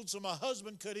mold so my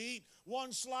husband could eat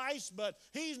one slice, but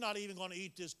he's not even going to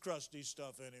eat this crusty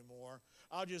stuff anymore.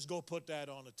 I'll just go put that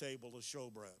on the table of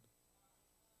showbread.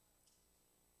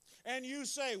 And you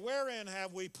say, wherein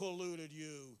have we polluted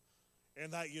you?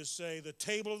 And that you say, the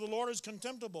table of the Lord is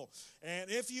contemptible. And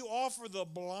if you offer the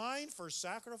blind for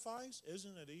sacrifice,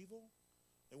 isn't it evil?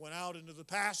 They went out into the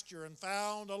pasture and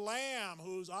found a lamb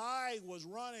whose eye was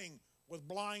running with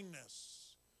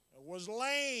blindness. It was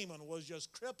lame and was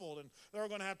just crippled, and they were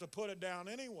going to have to put it down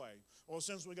anyway. Well,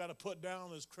 since we got to put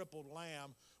down this crippled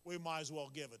lamb, we might as well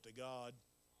give it to God.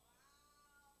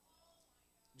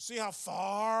 You see how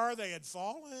far they had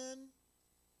fallen?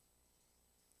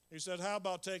 He said, how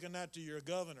about taking that to your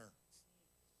governor?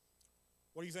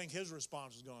 What do you think his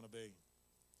response is going to be?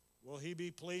 Will he be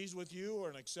pleased with you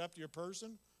and accept your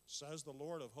person, says the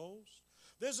Lord of hosts?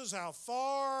 This is how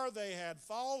far they had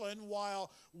fallen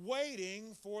while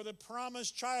waiting for the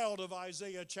promised child of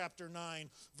Isaiah chapter 9,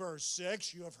 verse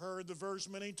 6. You have heard the verse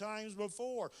many times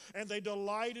before. And they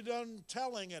delighted in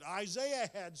telling it. Isaiah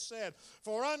had said,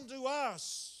 for unto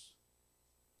us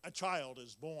a child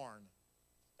is born,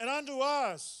 and unto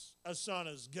us a son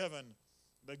is given.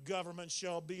 The government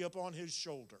shall be upon his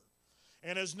shoulder,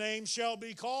 and his name shall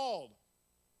be called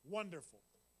Wonderful,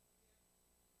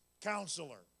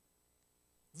 Counselor,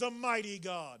 the Mighty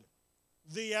God,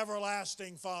 the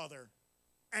Everlasting Father,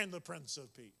 and the Prince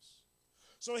of Peace.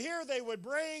 So here they would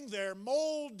bring their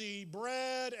moldy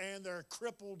bread and their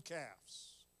crippled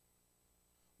calves,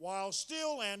 while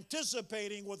still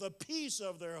anticipating with a piece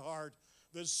of their heart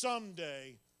that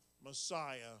someday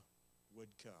Messiah would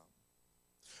come.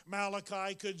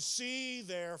 Malachi could see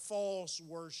their false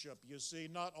worship. You see,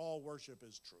 not all worship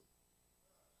is true.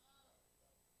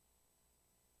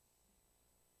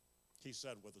 He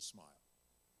said with a smile.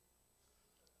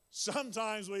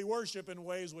 Sometimes we worship in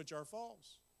ways which are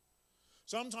false.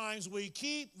 Sometimes we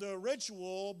keep the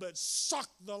ritual but suck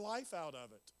the life out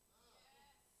of it.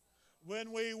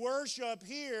 When we worship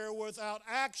here without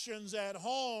actions at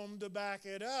home to back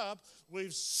it up,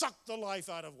 we've sucked the life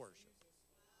out of worship.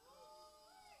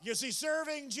 You see,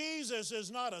 serving Jesus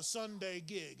is not a Sunday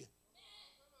gig.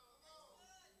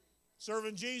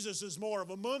 Serving Jesus is more of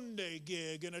a Monday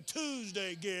gig and a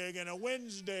Tuesday gig and a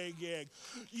Wednesday gig.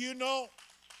 You know,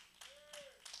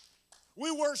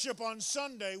 we worship on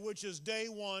Sunday, which is day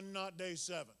 1, not day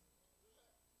 7.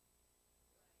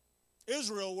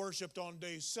 Israel worshiped on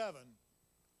day 7,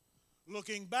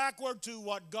 looking backward to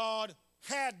what God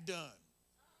had done.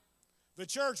 The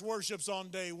church worships on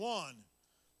day 1,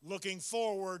 looking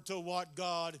forward to what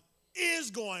God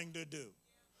is going to do.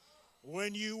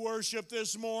 When you worship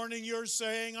this morning, you're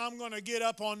saying, I'm going to get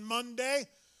up on Monday.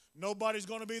 Nobody's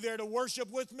going to be there to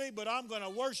worship with me, but I'm going to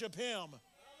worship Him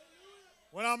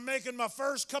when I'm making my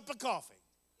first cup of coffee.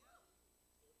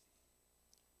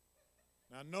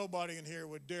 Now, nobody in here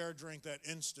would dare drink that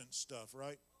instant stuff,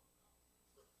 right?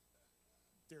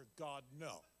 Dear God,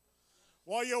 no.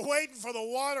 While you're waiting for the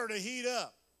water to heat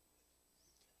up,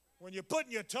 when you're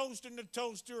putting your toast in the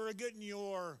toaster or getting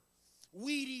your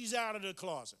Wheaties out of the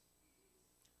closet,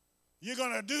 you're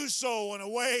going to do so in a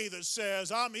way that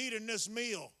says, I'm eating this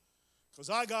meal because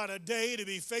I got a day to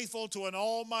be faithful to an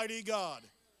almighty God.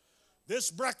 This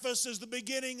breakfast is the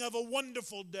beginning of a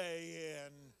wonderful day,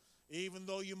 and even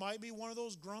though you might be one of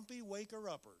those grumpy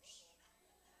waker-uppers,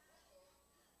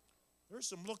 there's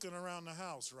some looking around the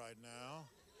house right now.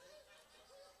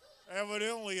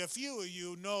 Evidently, a few of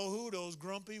you know who those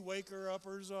grumpy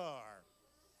waker-uppers are.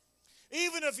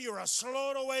 Even if you're a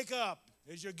slow to wake up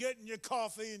as you're getting your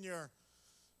coffee and your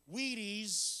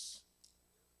Wheaties,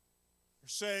 you're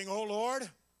saying, oh Lord,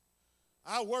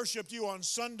 I worshiped you on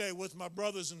Sunday with my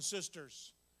brothers and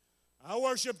sisters. I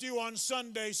worshiped you on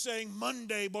Sunday saying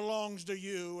Monday belongs to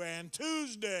you, and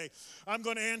Tuesday I'm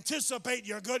going to anticipate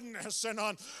your goodness, and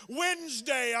on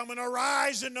Wednesday I'm going to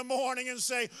rise in the morning and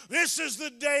say, this is the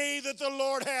day that the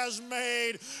Lord has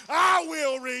made. I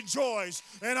will rejoice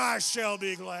and I shall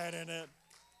be glad in it.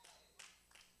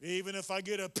 Even if I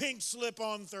get a pink slip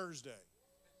on Thursday.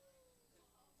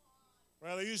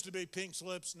 Well, there used to be pink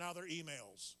slips, now they're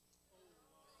emails.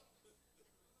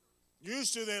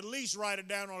 Used to, they at least write it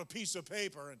down on a piece of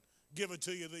paper and give it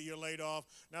to you that you're laid off.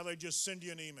 Now they just send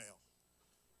you an email.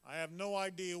 I have no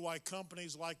idea why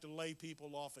companies like to lay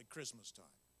people off at Christmas time.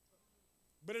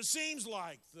 But it seems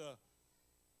like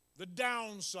the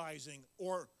downsizing,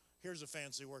 or here's a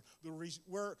fancy word,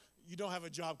 where you don't have a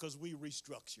job because we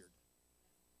restructured.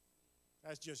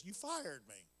 That's just, you fired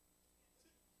me.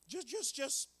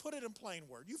 Just put it in plain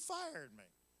word. You fired me.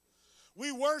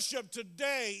 We worship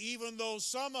today, even though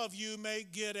some of you may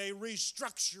get a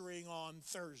restructuring on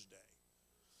Thursday.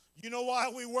 You know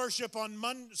why we worship on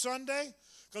Sunday?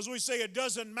 Because we say it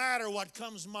doesn't matter what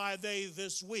comes my way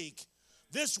this week.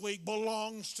 This week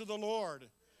belongs to the Lord.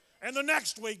 And the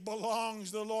next week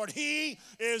belongs to the Lord. He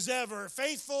is ever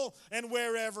faithful, and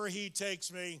wherever He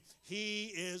takes me, He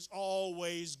is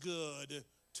always good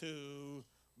to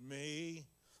me.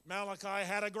 Malachi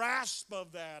had a grasp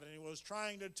of that, and he was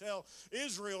trying to tell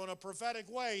Israel in a prophetic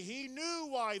way. He knew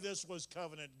why this was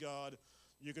covenant God.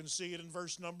 You can see it in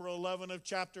verse number 11 of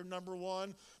chapter number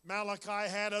 1. Malachi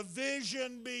had a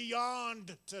vision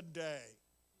beyond today.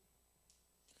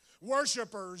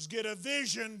 Worshipers get a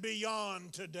vision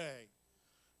beyond today.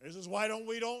 This is why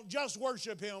we don't just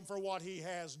worship Him for what He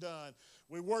has done.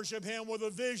 We worship Him with a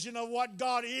vision of what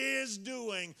God is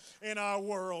doing in our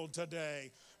world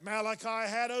today. Malachi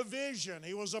had a vision.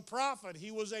 He was a prophet.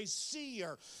 He was a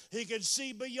seer. He could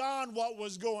see beyond what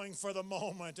was going for the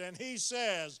moment. And he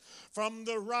says, from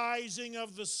the rising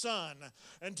of the sun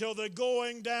until the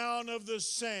going down of the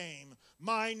same,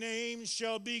 my name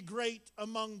shall be great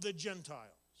among the Gentiles.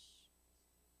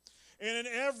 And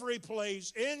in every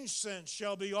place incense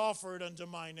shall be offered unto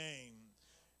my name,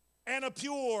 and a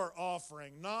pure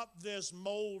offering, not this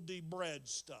moldy bread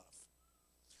stuff,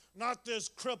 not this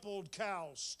crippled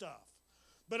cow stuff,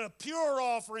 but a pure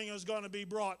offering is going to be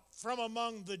brought from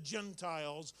among the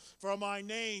Gentiles, for my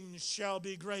name shall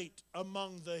be great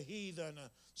among the heathen,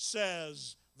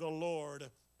 says the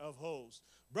Lord of hosts.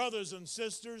 Brothers and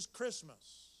sisters,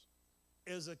 Christmas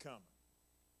is a coming.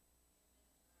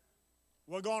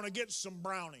 We're going to get some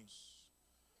brownies.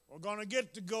 We're going to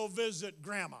get to go visit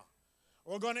Grandma.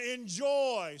 We're going to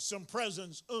enjoy some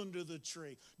presents under the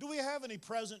tree. Do we have any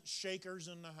present shakers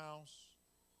in the house?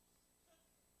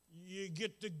 You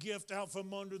get the gift out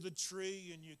from under the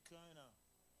tree and you kind of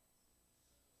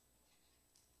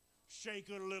shake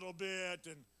it a little bit.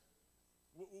 And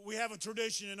we have a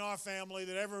tradition in our family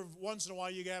that every once in a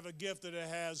while you have a gift that it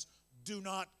has "do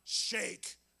not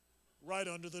shake" right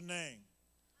under the name.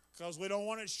 Because we don't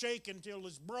want it shaken until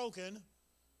it's broken.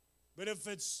 But if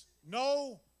it's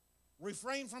no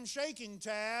refrain from shaking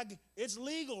tag, it's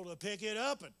legal to pick it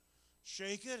up and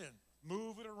shake it and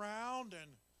move it around.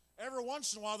 And every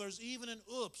once in a while there's even an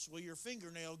oops where your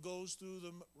fingernail goes through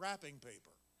the wrapping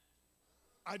paper.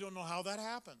 I don't know how that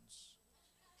happens.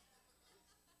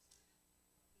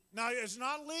 Now, it's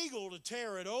not legal to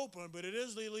tear it open, but it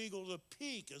is illegal to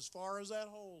peek as far as that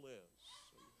hole is.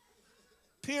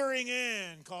 Peering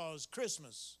in, because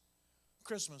Christmas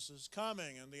is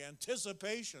coming, and the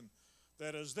anticipation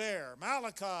that is there.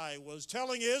 Malachi was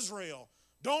telling Israel,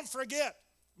 don't forget,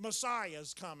 Messiah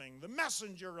is coming. The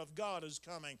messenger of God is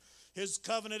coming. His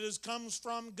covenant comes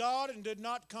from God and did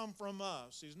not come from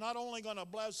us. He's not only going to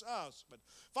bless us, but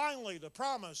finally the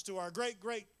promise to our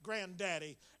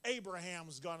great-great-granddaddy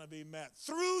Abraham's going to be met.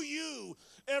 Through you,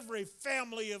 every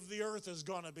family of the earth is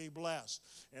going to be blessed.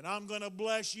 And I'm going to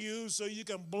bless you so you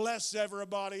can bless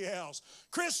everybody else.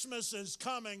 Christmas is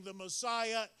coming. The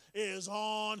Messiah is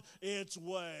on its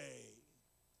way.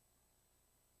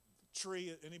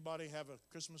 Tree, anybody have a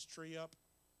Christmas tree up?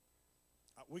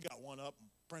 We got one up.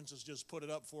 Princess just put it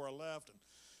up before I left, and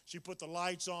she put the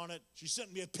lights on it. She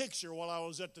sent me a picture while I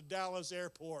was at the Dallas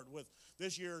airport with,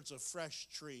 this year it's a fresh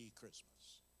tree Christmas.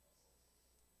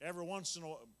 Every once in a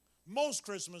while, most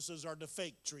Christmases are the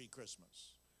fake tree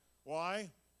Christmas. Why?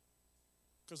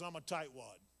 Because I'm a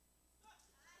tightwad.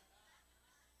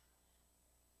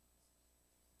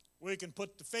 We can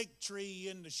put the fake tree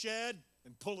in the shed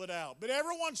and pull it out. But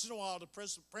every once in a while, the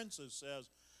princess says,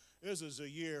 this is a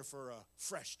year for a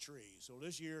fresh tree. So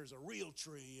this year is a real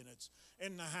tree, and it's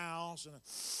in the house, and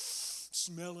it's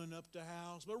smelling up the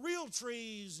house. But real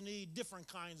trees need different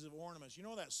kinds of ornaments. You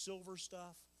know that silver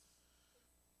stuff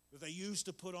that they used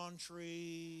to put on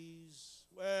trees?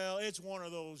 Well, it's one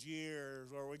of those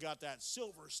years where we got that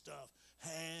silver stuff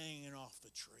hanging off the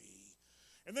tree.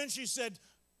 And then she said,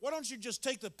 why don't you just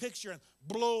take the picture and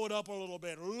blow it up a little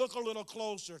bit, look a little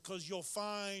closer, because you'll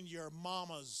find your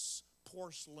mama's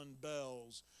porcelain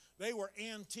bells. They were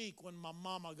antique when my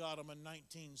mama got them in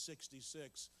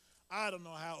 1966. I don't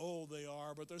know how old they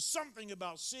are, but there's something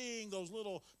about seeing those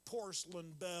little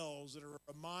porcelain bells that are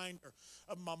a reminder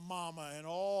of my mama and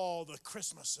all the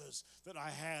Christmases that I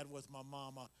had with my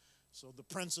mama. So the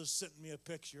princess sent me a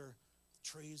picture. The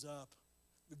tree's up.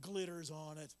 The glitter's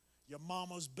on it. Your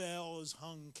mama's bell is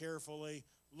hung carefully.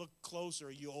 Look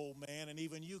closer, you old man, and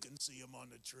even you can see them on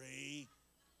the tree.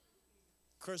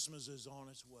 Christmas is on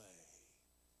its way.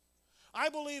 I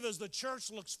believe as the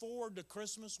church looks forward to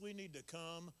Christmas, we need to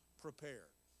come prepared.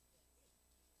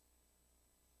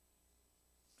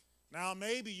 Now,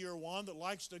 maybe you're one that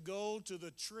likes to go to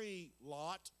the tree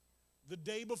lot the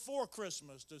day before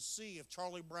Christmas to see if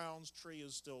Charlie Brown's tree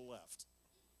is still left.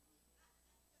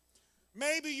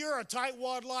 Maybe you're a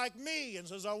tightwad like me and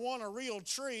says, I want a real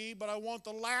tree, but I want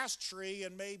the last tree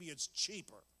and maybe it's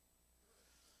cheaper.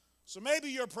 So maybe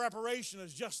your preparation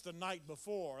is just the night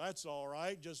before. That's all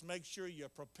right. Just make sure you're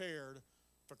prepared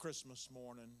for Christmas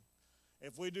morning.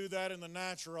 If we do that in the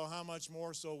natural, how much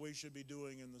more so we should be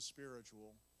doing in the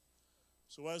spiritual.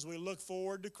 So as we look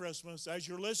forward to Christmas, as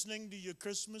you're listening to your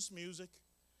Christmas music,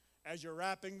 as you're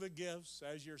wrapping the gifts,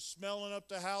 as you're smelling up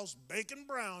the house, baking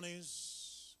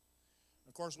brownies.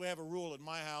 Of course, we have a rule at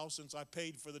my house. Since I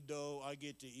paid for the dough, I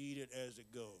get to eat it as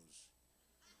it goes.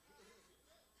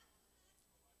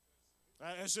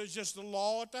 This is just the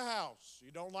law at the house.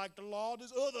 You don't like the law,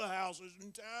 there's other houses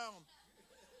in town.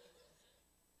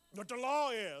 But the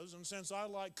law is, and since I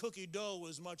like cookie dough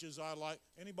as much as I like,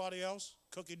 anybody else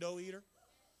cookie dough eater?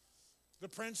 The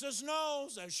princess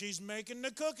knows as she's making the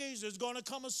cookies, there's going to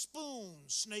come a spoon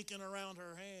snaking around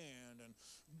her hand and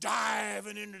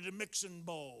diving into the mixing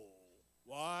bowl.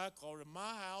 Why? Because in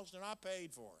my house, and I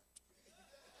paid for it.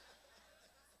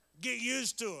 Get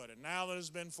used to it. And now that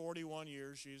it's been 41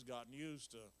 years, she's gotten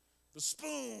used to the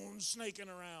spoon snaking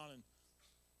around and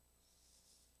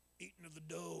eating of the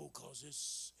dough because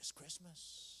it's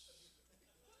Christmas.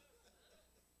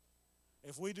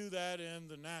 If we do that in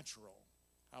the natural,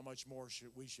 how much more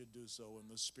we should do so in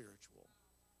the spiritual.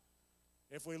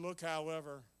 If we look,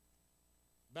 however,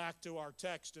 back to our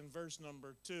text in verse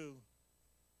number 2,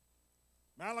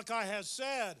 Malachi has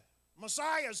said,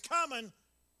 Messiah's coming,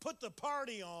 put the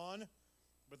party on.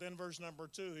 But then verse number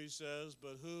 2, he says,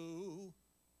 but who's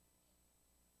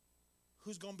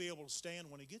going to be able to stand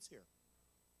when he gets here?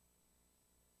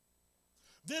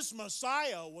 This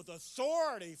Messiah with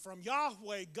authority from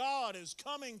Yahweh God is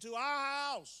coming to our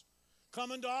house,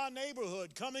 coming to our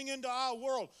neighborhood, coming into our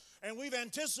world. And we've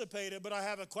anticipated, but I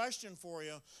have a question for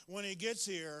you. When he gets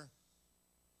here,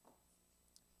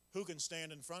 who can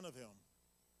stand in front of him?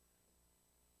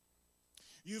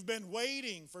 You've been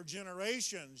waiting for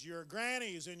generations. Your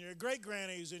grannies and your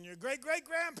great-grannies and your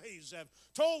great-great-grandpas have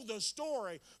told the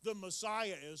story. The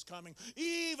Messiah is coming.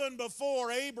 Even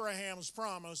before Abraham's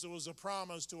promise, there was a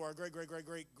promise to our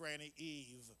great-great-great-great-granny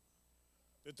Eve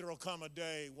that there will come a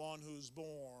day, one who's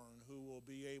born, who will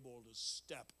be able to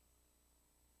step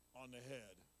on the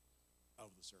head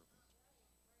of the serpent.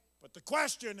 But the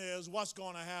question is, what's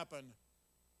going to happen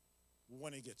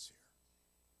when he gets here?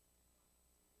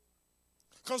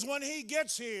 Because when he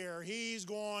gets here, he's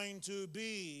going to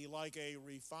be like a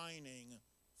refining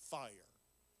fire.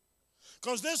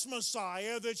 Because this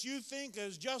Messiah that you think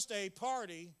is just a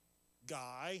party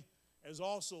guy is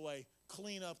also a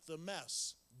clean up the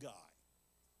mess guy.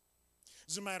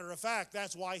 As a matter of fact,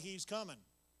 that's why he's coming.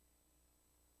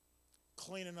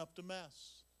 Cleaning up the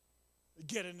mess.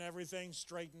 Getting everything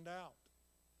straightened out.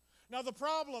 Now the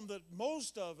problem that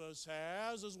most of us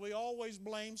has is we always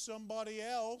blame somebody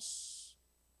else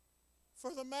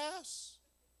for the mess.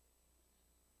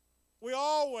 We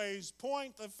always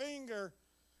point the finger.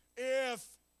 If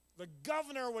the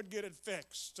governor would get it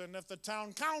fixed, and if the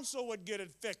town council would get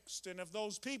it fixed, and if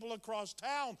those people across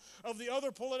town of the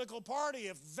other political party,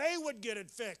 if they would get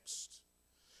it fixed,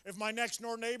 if my next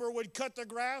door neighbor would cut the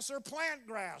grass or plant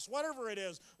grass, whatever it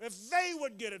is, if they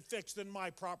would get it fixed, then my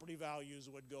property values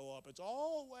would go up. It's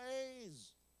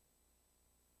always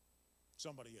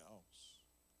somebody else.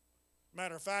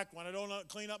 Matter of fact, when I don't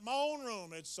clean up my own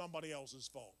room, it's somebody else's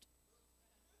fault.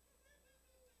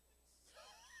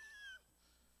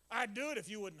 I'd do it if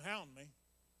you wouldn't hound me.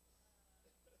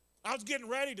 I was getting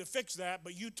ready to fix that,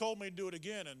 but you told me to do it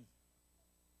again, and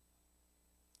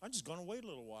I'm just going to wait a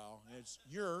little while. It's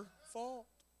your fault.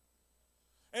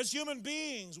 As human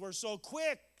beings, we're so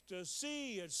quick to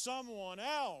see it's someone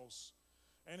else.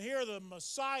 And here the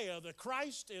Messiah, the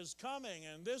Christ, is coming,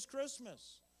 and this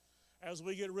Christmas, as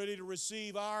we get ready to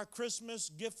receive our Christmas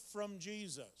gift from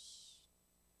Jesus.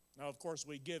 Now, of course,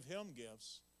 we give him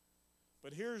gifts,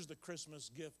 but here's the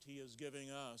Christmas gift he is giving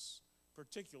us,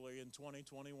 particularly in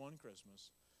 2021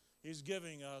 Christmas. He's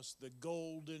giving us the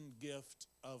golden gift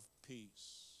of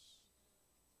peace.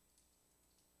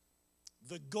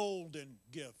 The golden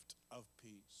gift of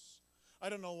peace. I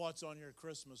don't know what's on your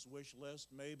Christmas wish list.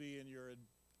 Maybe in your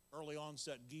early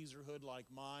onset geezerhood like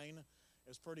mine,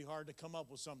 it's pretty hard to come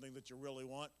up with something that you really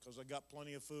want because I got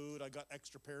plenty of food. I got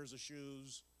extra pairs of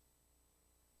shoes.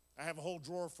 I have a whole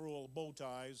drawer full of bow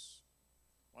ties.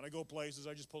 When I go places,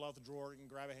 I just pull out the drawer and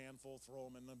grab a handful, throw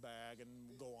them in the bag, and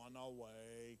go on our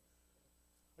way.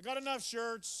 I got enough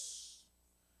shirts.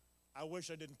 I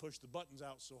wish I didn't push the buttons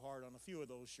out so hard on a few of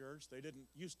those shirts. They didn't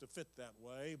used to fit that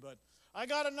way, but I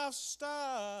got enough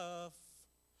stuff.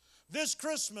 This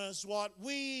Christmas, what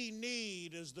we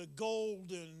need is the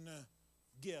golden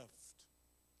gift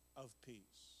of peace.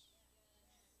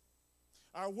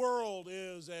 Our world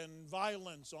is in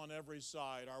violence on every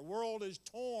side. Our world is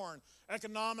torn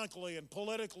economically and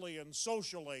politically and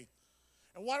socially.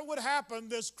 And what would happen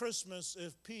this Christmas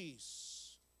if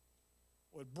peace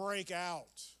would break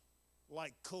out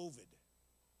like COVID?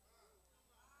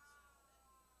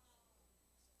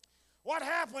 What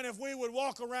happened if we would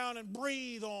walk around and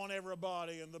breathe on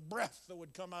everybody and the breath that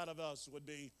would come out of us would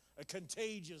be a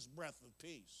contagious breath of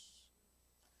peace?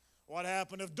 What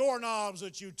happened if doorknobs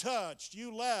that you touched,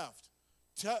 you left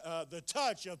the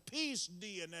touch of peace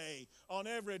DNA on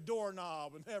every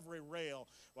doorknob and every rail?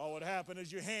 What would happen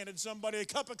is you handed somebody a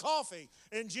cup of coffee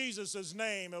in Jesus'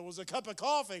 name. It was a cup of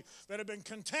coffee that had been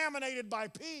contaminated by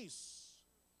peace.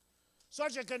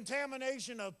 Such a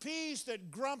contamination of peace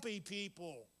that grumpy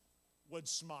people would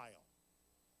smile.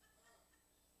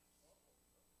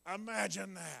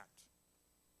 Imagine that.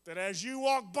 That as you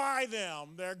walk by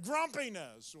them, their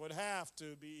grumpiness would have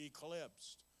to be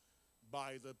eclipsed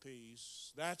by the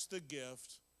peace. That's the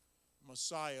gift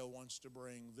Messiah wants to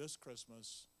bring this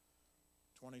Christmas,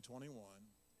 2021.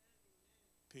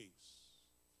 Peace.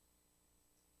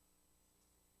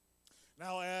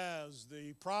 Now, as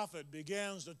the prophet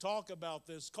begins to talk about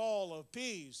this call of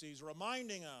peace, he's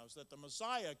reminding us that the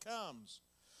Messiah comes.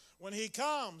 When he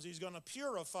comes, he's going to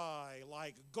purify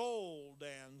like gold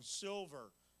and silver,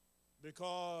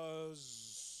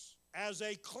 because as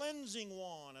a cleansing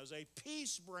one, as a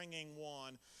peace-bringing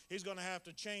one, he's going to have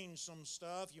to change some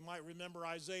stuff. You might remember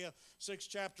Isaiah 6,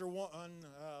 chapter 1,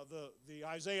 the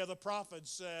Isaiah the prophet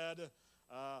said,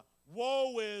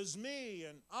 woe is me,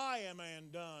 and I am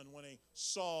undone, when he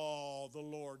saw the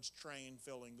Lord's train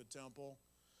filling the temple.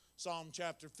 Psalm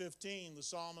chapter 15, the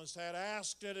psalmist had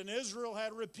asked it, and Israel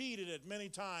had repeated it many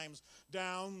times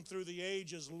down through the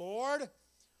ages. Lord,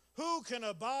 who can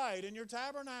abide in your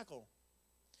tabernacle?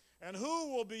 And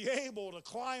who will be able to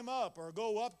climb up or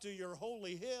go up to your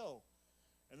holy hill?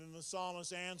 And then the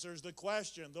psalmist answers the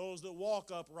question, those that walk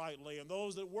uprightly and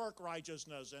those that work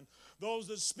righteousness and those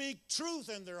that speak truth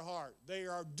in their heart. They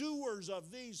are doers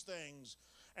of these things,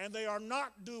 and they are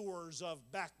not doers of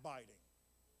backbiting.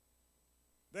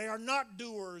 They are not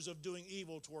doers of doing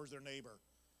evil towards their neighbor.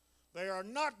 They are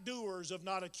not doers of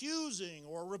not accusing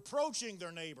or reproaching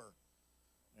their neighbor.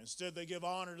 Instead, they give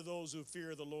honor to those who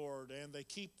fear the Lord, and they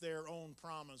keep their own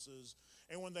promises.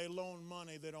 And when they loan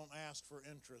money, they don't ask for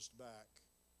interest back.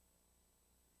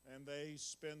 And they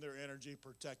spend their energy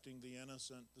protecting the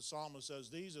innocent. The psalmist says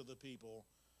these are the people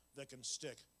that can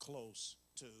stick close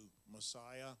to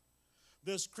Messiah.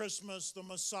 This Christmas, the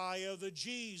Messiah, the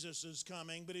Jesus, is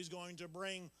coming, but he's going to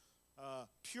bring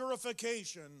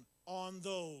purification on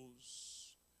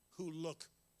those who look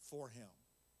for him.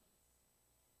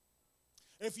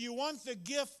 If you want the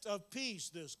gift of peace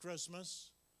this Christmas,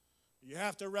 you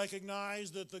have to recognize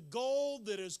that the gold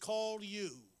that is called you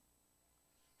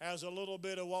has a little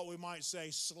bit of what we might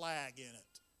say slag in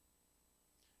it.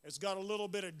 It's got a little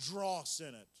bit of dross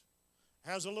in it.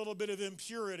 Has a little bit of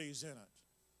impurities in it.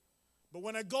 But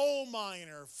when a gold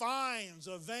miner finds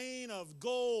a vein of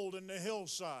gold in the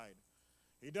hillside,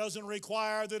 he doesn't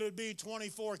require that it be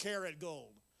 24 karat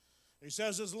gold. He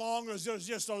says as long as there's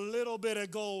just a little bit of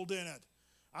gold in it,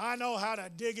 I know how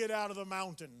to dig it out of the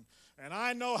mountain, and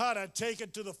I know how to take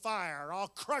it to the fire. I'll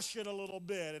crush it a little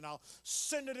bit, and I'll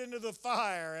send it into the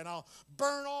fire, and I'll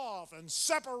burn off and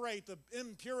separate the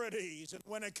impurities. And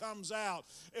when it comes out,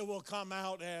 it will come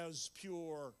out as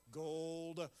pure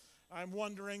gold. I'm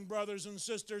wondering, brothers and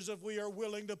sisters, if we are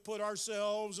willing to put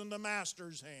ourselves in the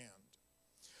Master's hand.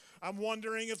 I'm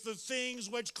wondering if the things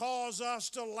which cause us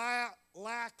to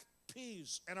lack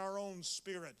peace in our own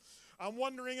spirit, I'm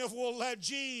wondering if we'll let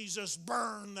Jesus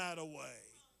burn that away.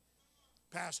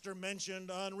 Pastor mentioned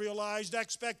unrealized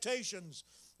expectations.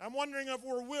 I'm wondering if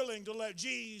we're willing to let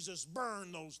Jesus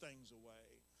burn those things away.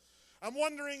 I'm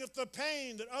wondering if the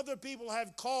pain that other people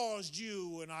have caused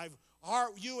you and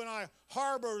you and I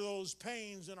harbor those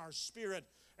pains in our spirit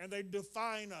and they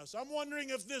define us. I'm wondering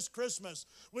if this Christmas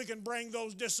we can bring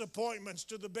those disappointments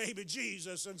to the baby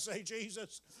Jesus and say,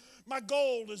 Jesus, my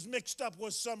gold is mixed up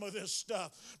with some of this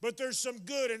stuff, but there's some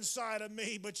good inside of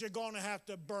me, but you're going to have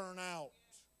to burn out.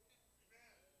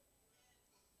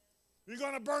 You're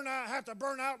going to have to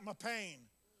burn out my pain.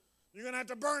 You're going to have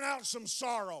to burn out some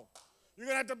sorrow. You're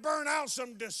going to have to burn out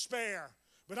some despair.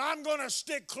 But I'm going to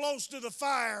stick close to the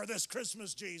fire this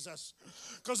Christmas, Jesus,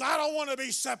 because I don't want to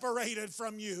be separated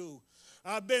from you.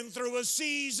 I've been through a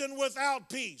season without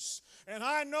peace. And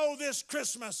I know this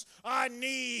Christmas I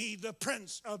need the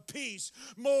Prince of Peace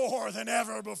more than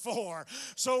ever before.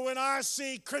 So when I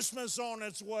see Christmas on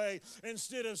its way,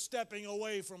 instead of stepping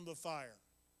away from the fire,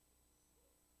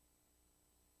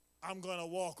 I'm going to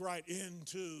walk right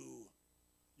into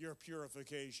your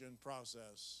purification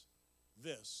process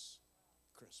this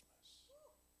Christmas.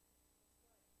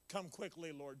 Come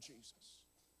quickly, Lord Jesus.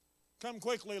 Come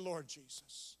quickly, Lord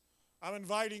Jesus. I'm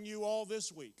inviting you all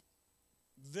this week,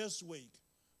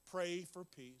 pray for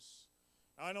peace.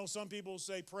 I know some people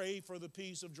say pray for the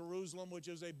peace of Jerusalem, which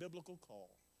is a biblical call.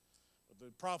 But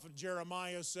the prophet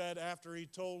Jeremiah said after he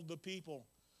told the people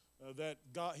that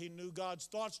he knew God's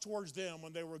thoughts towards them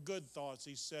when they were good thoughts,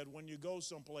 he said, when you go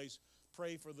someplace,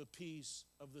 pray for the peace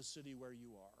of the city where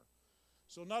you are.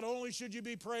 So not only should you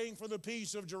be praying for the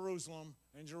peace of Jerusalem,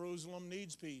 and Jerusalem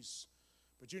needs peace,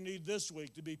 but you need this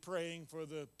week to be praying for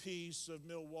the peace of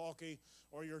Milwaukee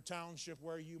or your township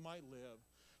where you might live.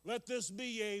 Let this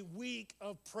be a week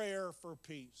of prayer for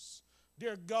peace.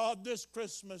 Dear God, this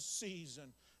Christmas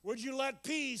season, would you let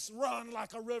peace run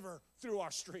like a river through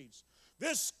our streets?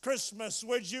 This Christmas,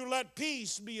 would you let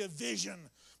peace be a vision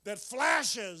that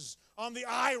flashes on the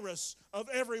iris of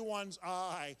everyone's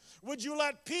eye? Would you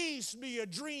let peace be a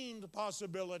dreamed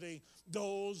possibility?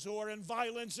 Those who are in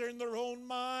violence in their own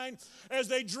mind, as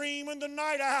they dream in the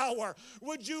night hour,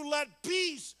 would you let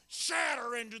peace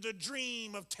shatter into the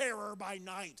dream of terror by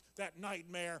night, that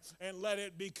nightmare, and let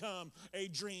it become a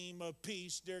dream of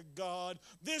peace, dear God?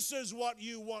 This is what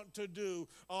you want to do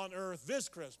on earth this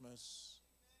Christmas.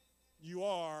 You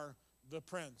are the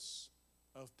Prince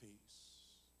of Peace.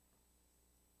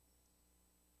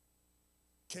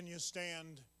 Can you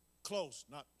stand close?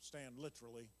 Not stand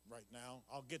literally right now.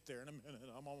 I'll get there in a minute.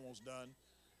 I'm almost done.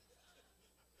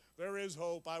 There is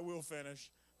hope. I will finish.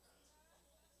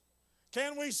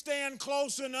 Can we stand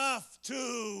close enough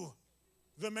to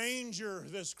the manger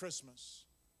this Christmas?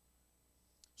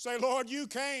 Say, Lord, you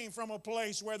came from a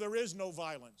place where there is no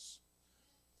violence.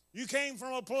 You came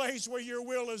from a place where your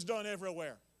will is done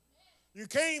everywhere. You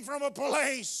came from a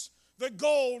place that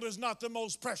gold is not the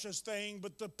most precious thing,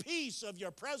 but the peace of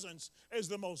your presence is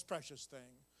the most precious thing.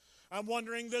 I'm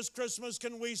wondering this Christmas,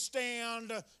 can we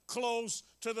stand close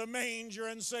to the manger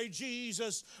and say,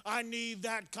 Jesus, I need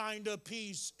that kind of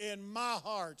peace in my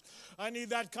heart. I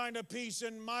need that kind of peace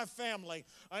in my family.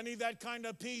 I need that kind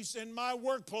of peace in my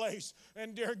workplace.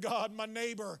 And dear God, my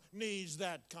neighbor needs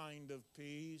that kind of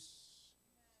peace.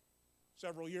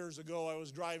 Several years ago, I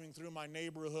was driving through my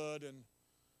neighborhood, and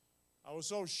I was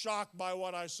so shocked by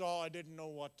what I saw, I didn't know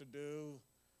what to do.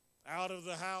 Out of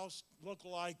the house looked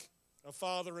like a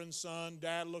father and son.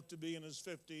 Dad looked to be in his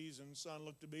 50s, and son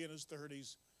looked to be in his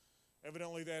 30s.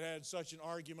 Evidently, they had such an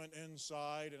argument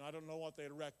inside, and I don't know what they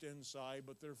had wrecked inside,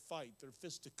 but their fight, their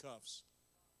fisticuffs,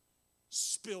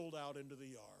 spilled out into the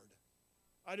yard.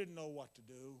 I didn't know what to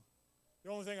do. The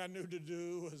only thing I knew to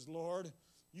do was, Lord,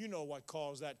 you know what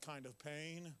caused that kind of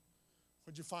pain.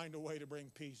 Would you find a way to bring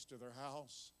peace to their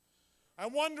house?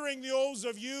 I'm wondering, those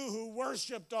of you who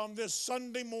worshiped on this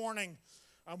Sunday morning,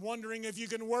 I'm wondering if you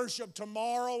can worship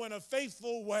tomorrow in a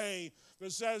faithful way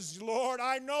that says, Lord,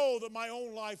 I know that my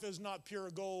own life is not pure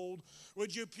gold.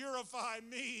 Would you purify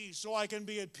me so I can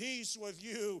be at peace with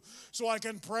you, so I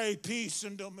can pray peace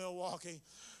into Milwaukee?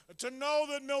 To know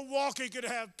that Milwaukee could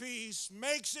have peace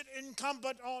makes it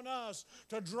incumbent on us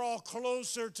to draw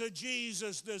closer to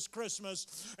Jesus this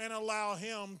Christmas and allow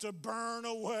him to burn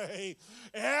away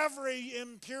every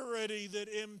impurity that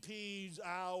impedes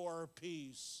our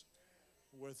peace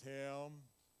with him.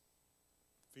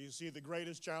 For you see, the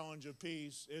greatest challenge of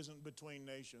peace isn't between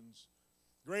nations.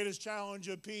 Greatest challenge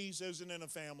of peace isn't in a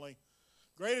family.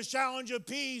 Greatest challenge of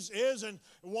peace isn't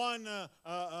one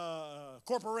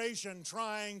corporation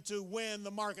trying to win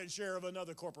the market share of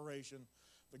another corporation.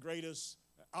 The greatest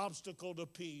obstacle to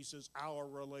peace is our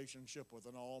relationship with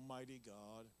an almighty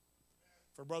God.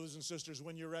 For brothers and sisters,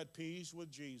 when you're at peace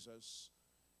with Jesus,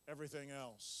 everything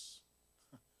else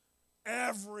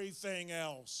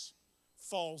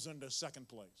falls into second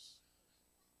place.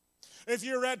 If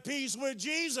you're at peace with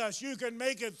Jesus, you can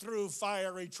make it through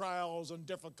fiery trials and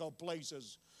difficult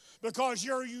places because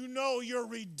you know your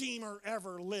Redeemer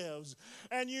ever lives,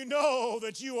 and you know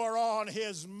that you are on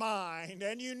his mind,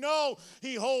 and you know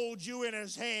he holds you in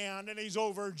his hand and he's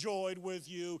overjoyed with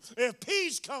you. If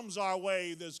peace comes our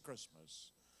way this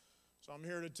Christmas. So I'm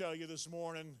here to tell you this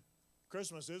morning,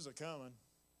 Christmas is a-coming.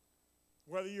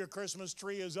 Whether your Christmas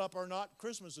tree is up or not,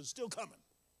 Christmas is still coming.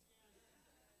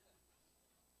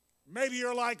 Maybe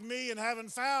you're like me and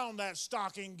haven't found that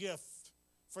stocking gift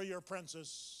for your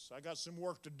princess. I got some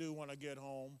work to do when I get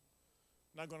home.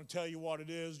 I'm not going to tell you what it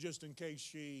is just in case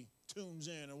she tunes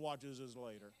in and watches this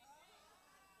later.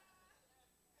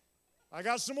 I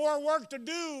got some more work to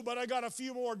do, but I got a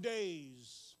few more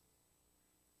days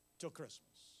till Christmas.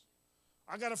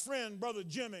 I got a friend, Brother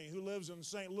Jimmy, who lives in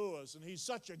St. Louis, and he's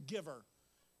such a giver,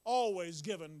 always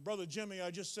giving. Brother Jimmy,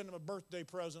 I just sent him a birthday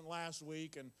present last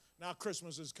week, and now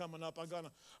Christmas is coming up. I'm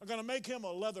gonna make him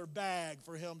a leather bag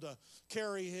for him to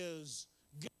carry his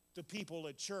gift to people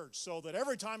at church, so that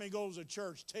every time he goes to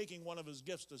church taking one of his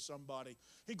gifts to somebody,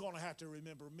 he's going to have to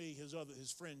remember me,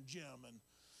 his friend Jim. And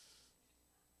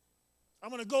I'm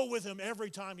going to go with him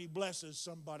every time he blesses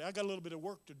somebody. I got a little bit of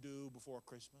work to do before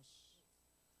Christmas.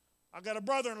 I got a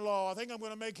brother-in-law. I think I'm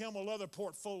going to make him a leather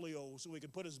portfolio so he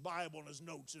can put his Bible and his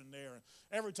notes in there. And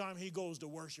every time he goes to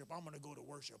worship, I'm going to go to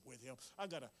worship with him. I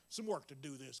got some work to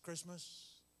do this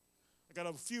Christmas. I got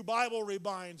a few Bible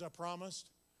rebinds I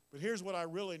promised. But here's what I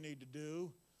really need to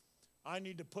do. I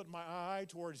need to put my eye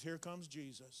towards Here Comes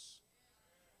Jesus.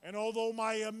 And although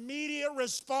my immediate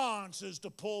response is to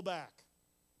pull back,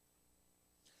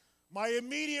 my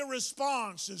immediate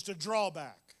response is to draw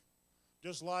back,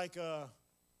 just like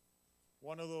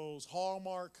one of those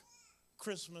Hallmark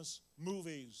Christmas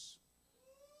movies.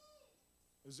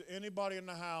 Is anybody in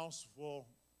the house will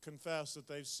confess that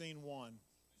they've seen one?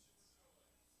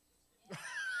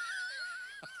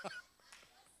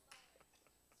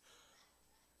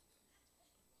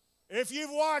 If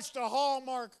you've watched a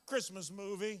Hallmark Christmas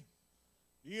movie,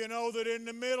 you know that in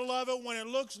the middle of it, when it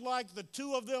looks like the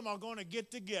two of them are going to get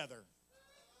together,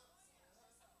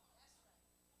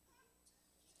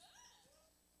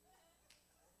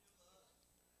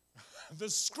 the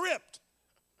script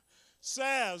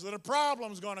says that a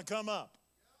problem's going to come up,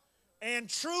 and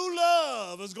true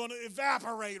love is going to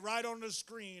evaporate right on the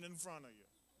screen in front of you.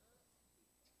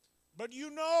 But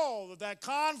you know that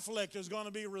conflict is going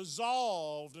to be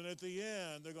resolved, and at the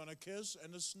end, they're going to kiss,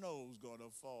 and the snow's going to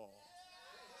fall.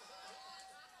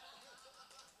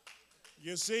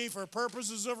 You see, for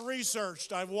purposes of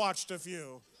research, I've watched a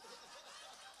few.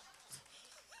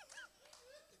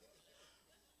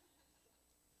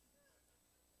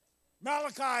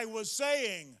 Malachi was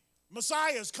saying,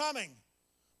 Messiah's coming,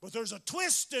 but there's a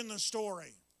twist in the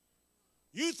story.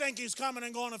 You think he's coming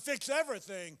and going to fix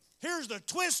everything. Here's the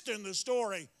twist in the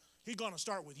story. He's going to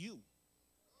start with you.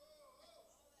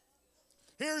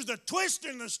 Here's the twist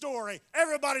in the story.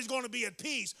 Everybody's going to be at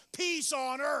peace. Peace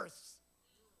on earth.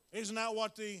 Isn't that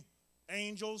what the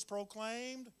angels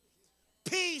proclaimed?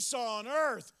 Peace on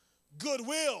earth,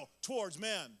 goodwill towards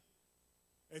men.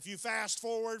 If you fast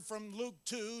forward from Luke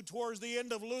 2 towards the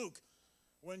end of Luke,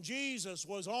 when Jesus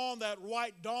was on that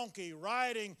white donkey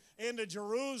riding into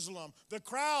Jerusalem, the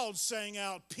crowd sang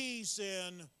out, peace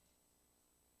in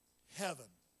heaven.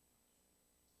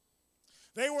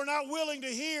 They were not willing to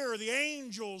hear the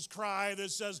angel's cry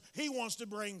that says, he wants to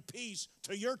bring peace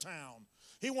to your town.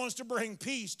 He wants to bring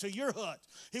peace to your hut.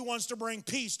 He wants to bring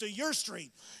peace to your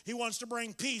street. He wants to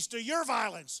bring peace to your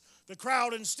violence. The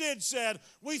crowd instead said,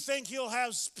 we think he'll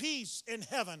have peace in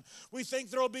heaven. We think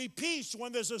there'll be peace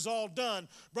when this is all done.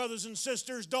 Brothers and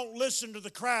sisters, don't listen to the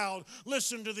crowd.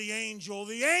 Listen to the angel.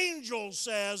 The angel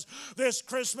says, this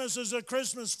Christmas is a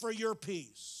Christmas for your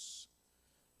peace.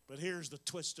 But here's the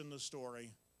twist in the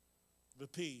story. The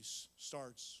peace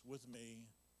starts with me,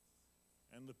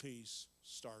 and the peace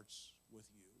starts with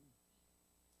you.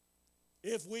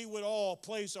 If we would all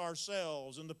place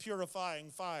ourselves in the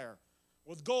purifying fire,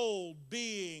 with gold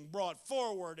being brought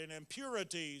forward and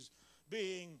impurities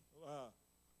being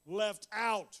left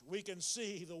out, we can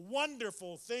see the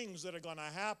wonderful things that are going to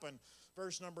happen.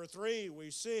 Verse number 3,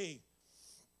 we see,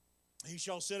 he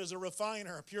shall sit as a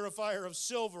refiner, a purifier of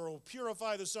silver, will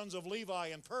purify the sons of Levi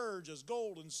and purge as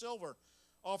gold and silver.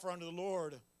 Offer unto the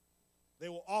Lord. They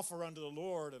will offer unto the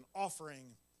Lord an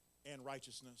offering and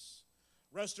righteousness.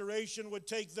 Restoration would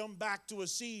take them back to a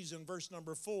season, verse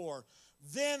number 4.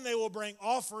 Then they will bring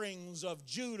offerings of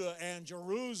Judah and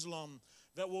Jerusalem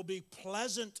that will be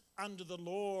pleasant unto the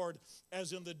Lord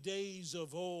as in the days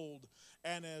of old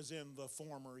and as in the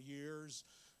former years.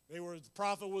 The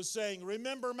prophet was saying,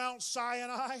 remember Mount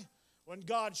Sinai when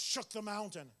God shook the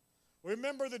mountain?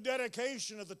 Remember the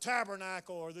dedication of the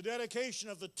tabernacle or the dedication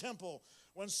of the temple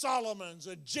when Solomon's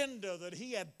agenda that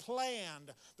he had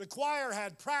planned, the choir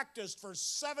had practiced for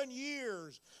 7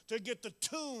 years to get the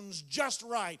tunes just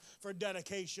right for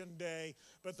dedication day.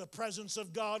 But the presence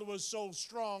of God was so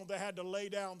strong they had to lay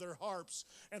down their harps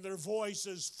and their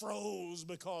voices froze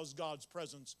because God's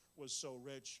presence was so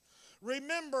rich.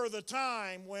 Remember the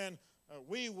time when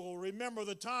we will remember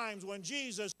the times when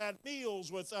Jesus had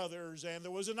meals with others and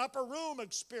there was an upper room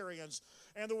experience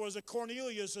and there was a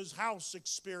Cornelius' house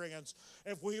experience.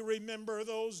 If we remember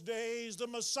those days, the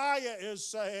Messiah is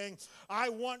saying, I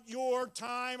want your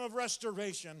time of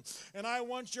restoration, and I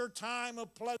want your time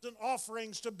of pleasant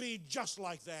offerings to be just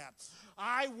like that.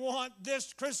 I want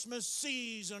this Christmas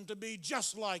season to be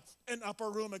just like an upper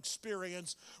room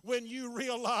experience when you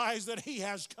realize that He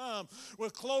has come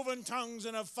with cloven tongues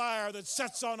and a fire that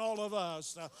sets on all of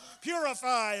us to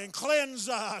purify and cleanse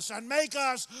us and make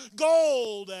us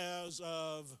gold as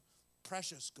of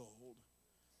precious gold.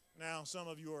 Now, some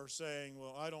of you are saying,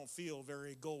 well, I don't feel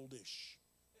very goldish.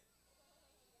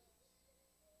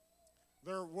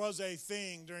 There was a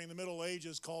thing during the Middle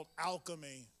Ages called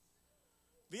alchemy.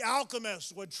 The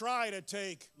alchemists would try to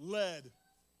take lead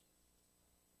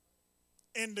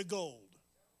into gold.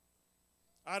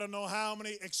 I don't know how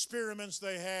many experiments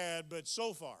they had, but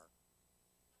so far,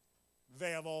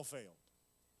 they have all failed.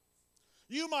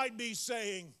 You might be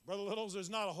saying, Brother Littles, there's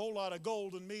not a whole lot of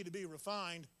gold in me to be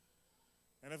refined.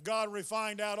 And if God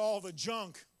refined out all the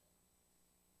junk,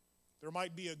 there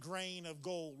might be a grain of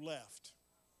gold left.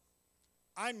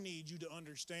 I need you to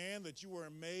understand that you are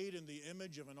made in the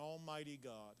image of an almighty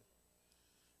God.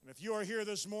 And if you are here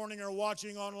this morning or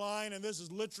watching online, and this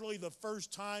is literally the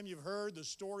first time you've heard the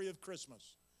story of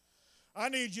Christmas, I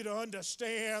need you to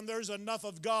understand there's enough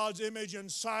of God's image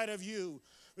inside of you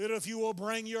that if you will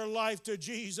bring your life to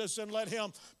Jesus and let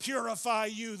Him purify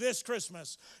you this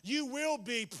Christmas, you will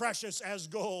be precious as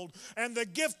gold. And the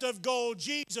gift of gold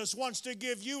Jesus wants to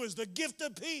give you is the gift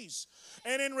of peace.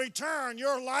 And in return,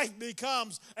 your life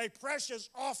becomes a precious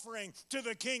offering to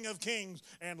the King of Kings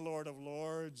and Lord of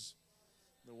Lords.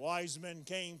 The wise men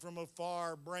came from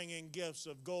afar bringing gifts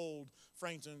of gold,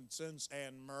 frankincense,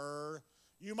 and myrrh.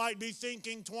 You might be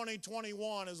thinking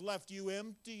 2021 has left you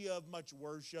empty of much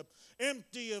worship,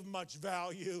 empty of much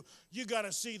value. You got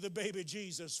to see the baby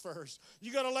Jesus first.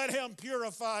 You got to let Him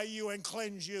purify you and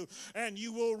cleanse you, and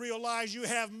you will realize you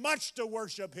have much to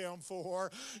worship Him for.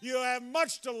 You have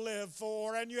much to live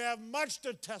for, and you have much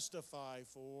to testify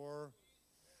for.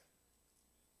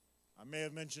 I may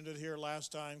have mentioned it here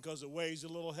last time because it weighs a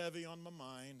little heavy on my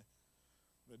mind.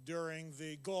 But during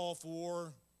the Gulf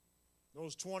War,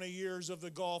 those 20 years of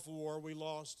the Gulf War, we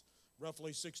lost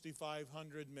roughly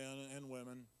 6,500 men and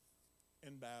women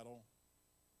in battle.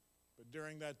 But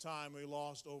during that time, we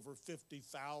lost over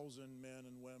 50,000 men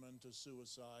and women to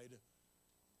suicide,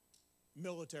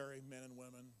 military men and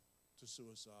women to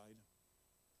suicide.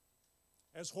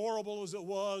 As horrible as it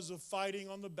was of fighting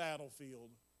on the battlefield,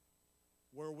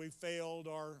 where we failed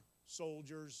our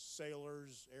soldiers,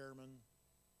 sailors, airmen,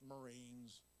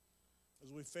 Marines,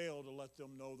 as we fail to let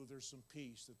them know that there's some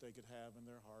peace that they could have in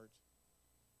their heart.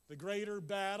 The greater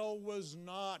battle was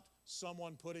not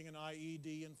someone putting an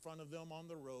IED in front of them on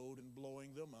the road and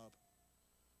blowing them up.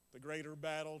 The greater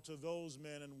battle to those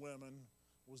men and women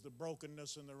was the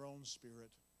brokenness in their own spirit.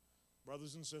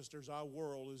 Brothers and sisters, our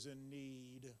world is in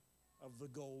need of the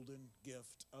golden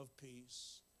gift of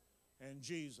peace. And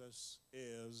Jesus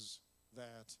is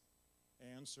that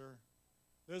answer.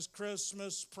 This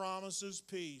Christmas promises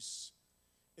peace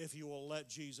if you will let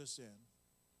Jesus in.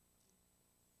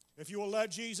 If you will let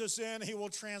Jesus in, He will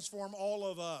transform all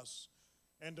of us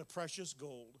into precious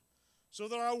gold, so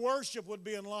that our worship would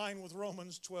be in line with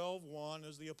Romans 12:1,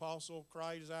 as the apostle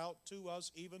cries out to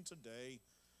us even today.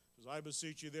 As I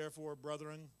beseech you, therefore,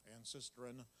 brethren and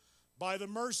sisterin, by the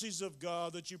mercies of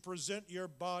God, that you present your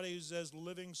bodies as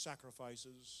living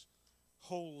sacrifices,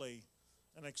 holy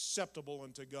and acceptable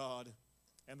unto God,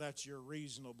 and that's your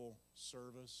reasonable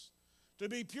service. To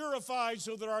be purified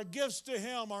so that our gifts to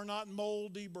Him are not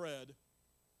moldy bread.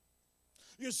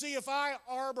 You see, if I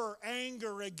harbor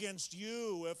anger against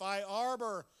you, if I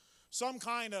harbor some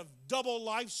kind of double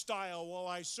lifestyle, well,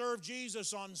 I serve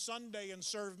Jesus on Sunday and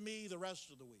serve me the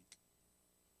rest of the week.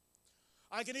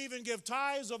 I can even give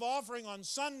tithes of offering on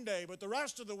Sunday, but the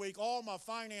rest of the week, all my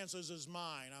finances is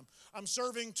mine. I'm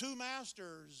serving two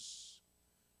masters.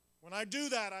 When I do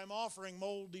that, I'm offering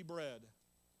moldy bread.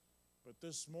 But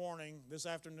this morning, this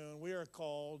afternoon, we are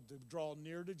called to draw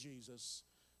near to Jesus.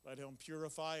 Let Him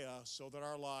purify us so that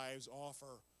our lives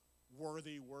offer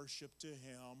worthy worship to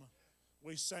Him.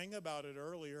 We sang about it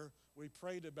earlier. We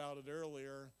prayed about it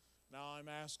earlier. Now I'm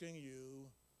asking you,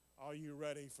 are you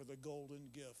ready for the golden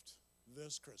gift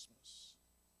this Christmas?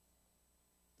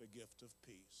 The gift of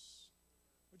peace.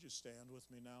 Would you stand with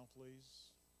me now,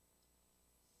 please?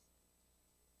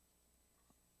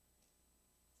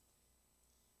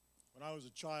 When I was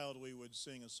a child, we would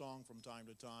sing a song from time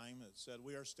to time that said,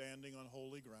 "We are standing on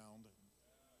holy ground.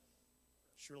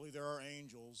 Surely there are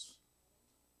angels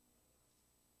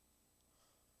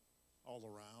all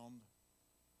around."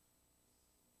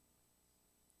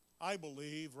 I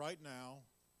believe right now,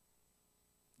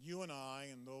 you and I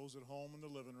and those at home in the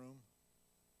living room,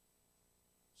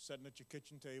 sitting at your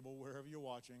kitchen table, wherever you're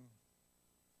watching,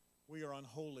 we are on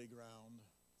holy ground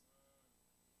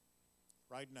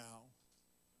right now.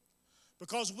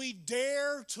 Because we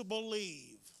dare to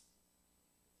believe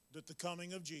that the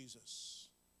coming of Jesus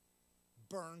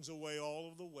burns away all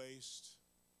of the waste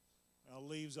and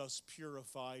leaves us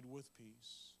purified with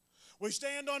peace. We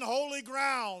stand on holy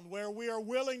ground where we are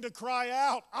willing to cry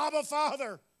out, Abba,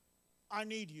 Father, I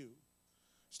need you.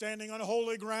 Standing on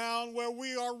holy ground where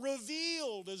we are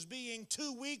revealed as being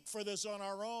too weak for this on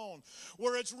our own,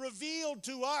 where it's revealed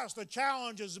to us the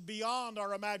challenges beyond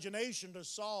our imagination to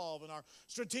solve, and our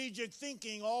strategic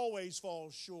thinking always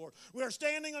falls short. We are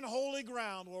standing on holy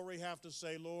ground where we have to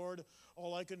say, Lord,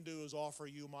 all I can do is offer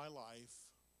you my life.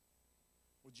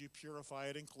 Would you purify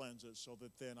it and cleanse it so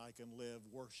that then I can live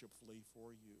worshipfully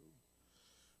for you?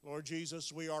 Lord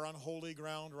Jesus, we are on holy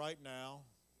ground right now.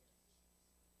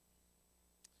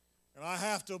 And I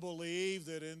have to believe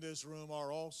that in this room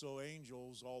are also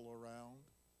angels all around.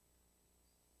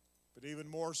 But even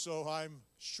more so, I'm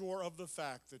sure of the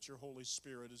fact that your Holy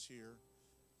Spirit is here.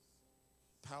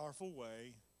 Powerful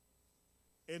way,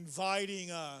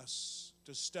 inviting us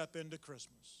to step into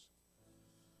Christmas.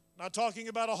 Not talking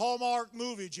about a Hallmark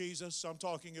movie Jesus, I'm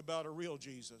talking about a real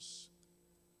Jesus.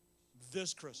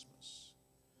 This Christmas.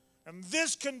 And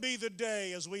this can be the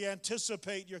day as we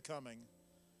anticipate your coming,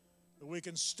 that we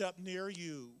can step near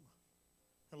you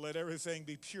and let everything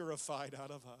be purified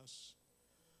out of us.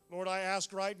 Lord, I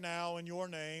ask right now in your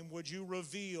name, would you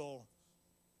reveal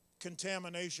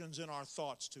contaminations in our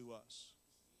thoughts to us?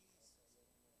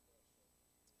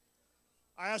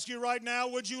 I ask you right now,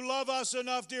 would you love us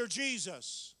enough, dear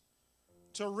Jesus,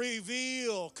 to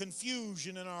reveal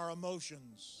confusion in our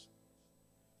emotions,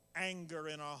 anger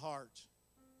in our heart?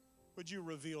 Would you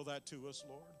reveal that to us,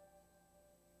 Lord?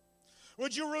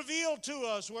 Would you reveal to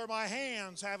us where my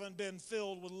hands haven't been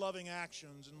filled with loving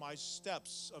actions and my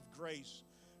steps of grace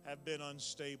have been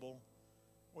unstable?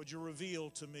 Would you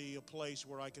reveal to me a place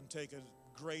where I can take a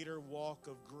greater walk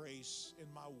of grace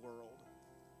in my world?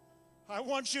 I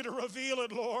want you to reveal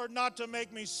it, Lord, not to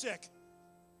make me sick,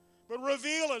 but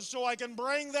reveal it so I can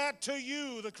bring that to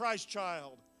you, the Christ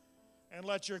child, and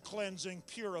let your cleansing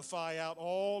purify out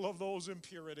all of those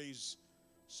impurities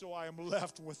so I am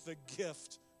left with the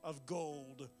gift of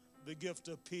gold, the gift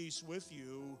of peace with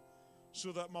you,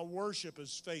 so that my worship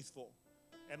is faithful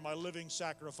and my living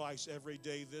sacrifice every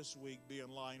day this week be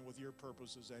in line with your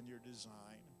purposes and your design.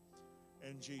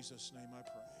 In Jesus' name I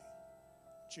pray.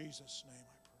 Jesus' name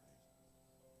I pray.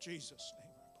 Jesus'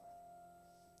 name I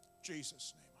pray.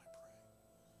 Jesus' name I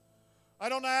pray. I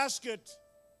don't ask it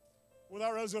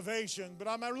without reservation, but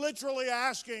I'm literally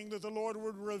asking that the Lord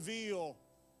would reveal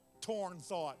torn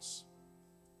thoughts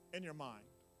in your mind.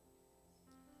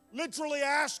 Literally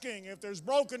asking if there's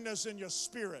brokenness in your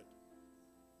spirit,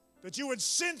 that you would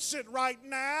sense it right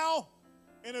now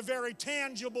in a very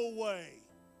tangible way,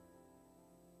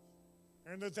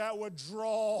 and that would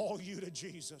draw you to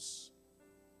Jesus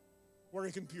where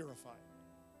he can purify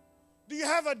it. Do you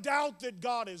have a doubt that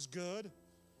God is good?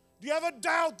 Do you have a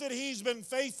doubt that he's been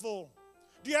faithful?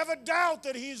 Do you have a doubt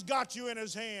that he's got you in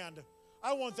his hand?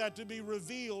 I want that to be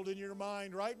revealed in your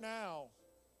mind right now.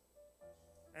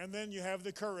 And then you have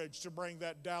the courage to bring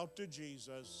that doubt to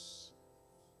Jesus.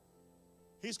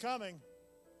 He's coming.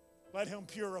 Let him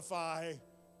purify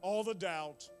all the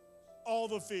doubt, all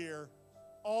the fear,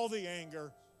 all the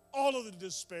anger, all of the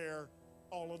despair,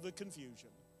 all of the confusion.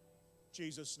 In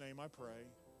Jesus' name I pray.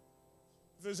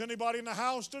 If there's anybody in the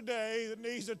house today that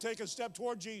needs to take a step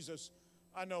toward Jesus,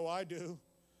 I know I do.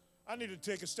 I need to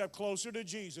take a step closer to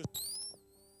Jesus.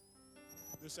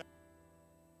 This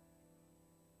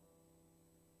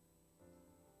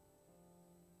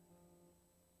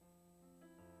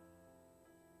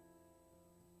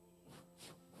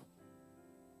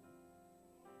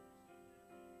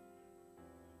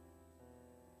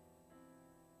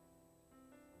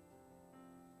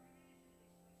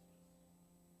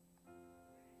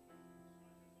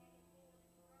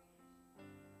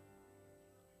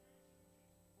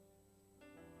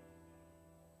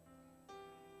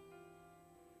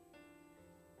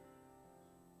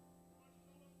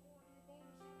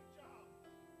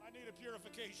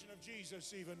purification of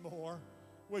Jesus even more.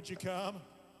 Would you come?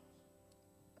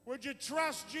 Would you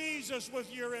trust Jesus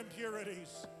with your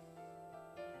impurities?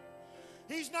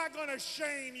 He's not going to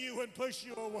shame you and push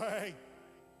you away.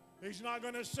 He's not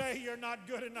going to say you're not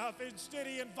good enough. Instead,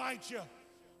 he invites you.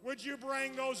 Would you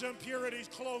bring those impurities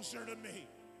closer to me?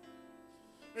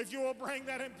 If you will bring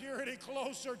that impurity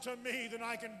closer to me, then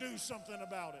I can do something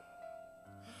about it.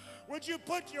 Would you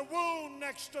put your wound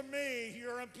next to me,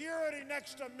 your impurity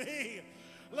next to me?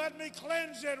 Let me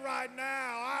cleanse it right now.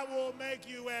 I will make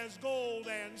you as gold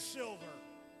and silver.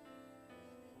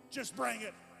 Just bring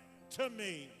it to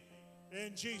me.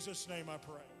 In Jesus' name I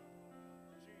pray.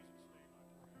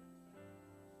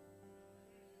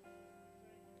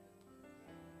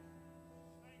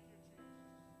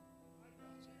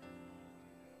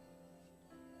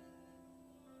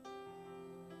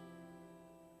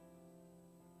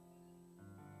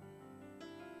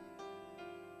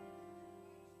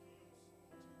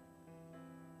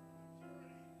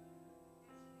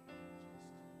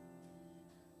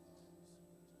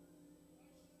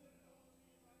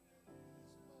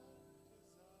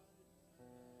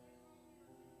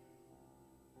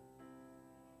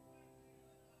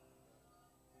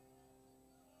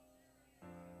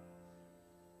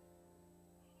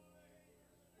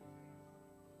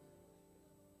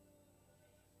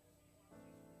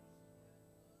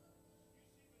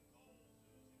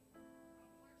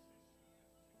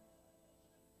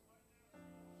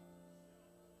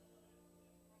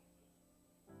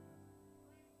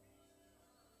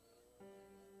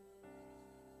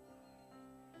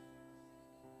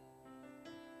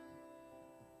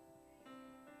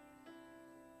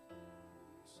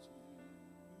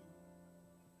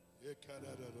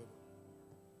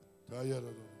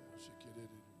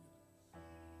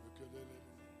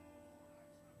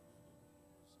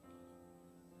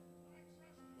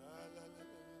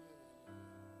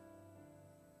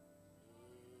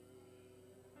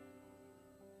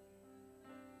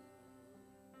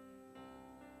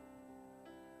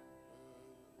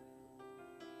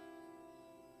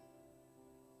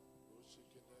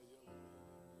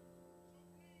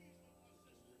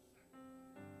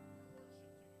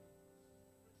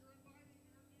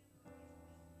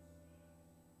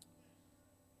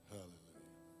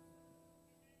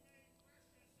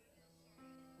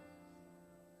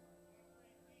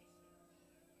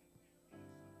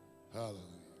 Hallelujah.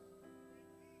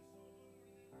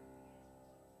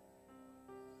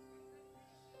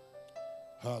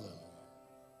 Hallelujah.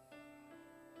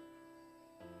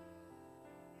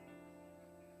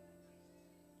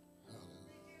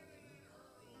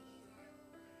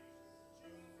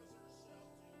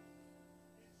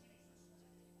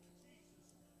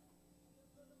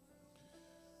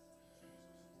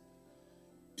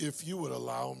 If you would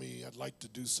allow me, I'd like to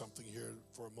do something here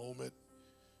for a moment.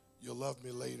 You'll love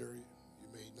me later. You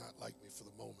may not like me for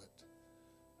the moment.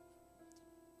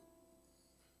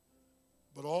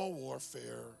 But all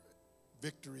warfare,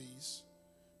 victories,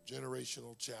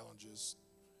 generational challenges,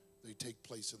 they take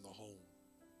place in the home.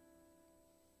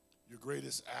 Your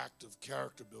greatest act of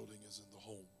character building is in the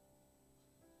home.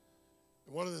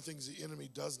 And one of the things the enemy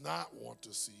does not want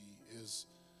to see is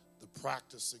the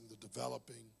practicing, the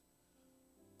developing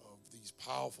of these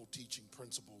powerful teaching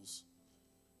principles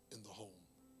in the home.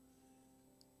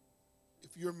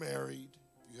 If you're married,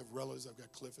 if you have relatives, I've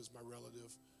got Cliff as my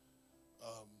relative,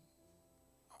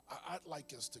 I'd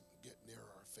like us to get near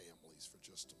our families for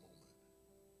just a moment.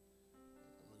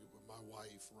 With my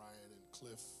wife, Ryan, and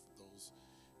Cliff, those.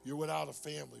 If you're without a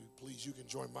family, please, you can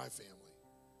join my family.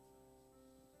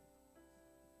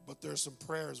 But there's some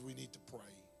prayers we need to pray.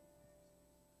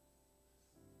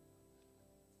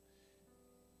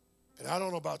 And I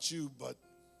don't know about you, but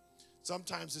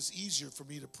sometimes it's easier for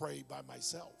me to pray by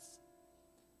myself.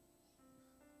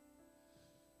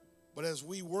 But as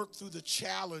we work through the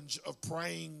challenge of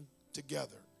praying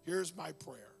together, here's my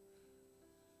prayer.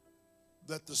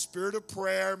 That the spirit of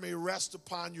prayer may rest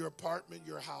upon your apartment,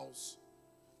 your house.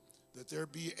 That there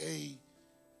be a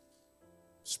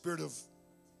spirit of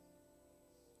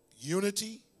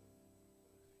unity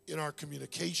in our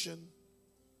communication.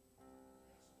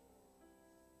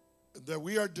 That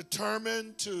we are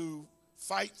determined to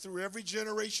fight through every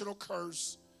generational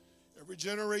curse, every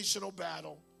generational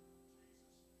battle.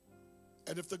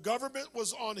 And if the government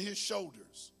was on his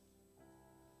shoulders,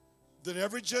 then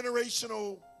every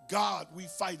generational God we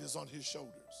fight is on his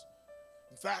shoulders.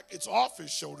 In fact, it's off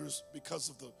his shoulders because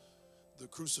of the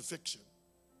crucifixion.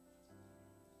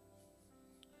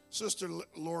 Sister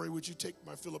Lori, would you take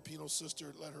my Filipino sister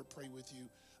and let her pray with you?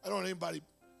 I don't want anybody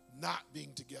not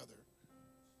being together.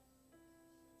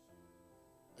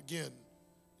 Again,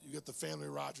 you get the family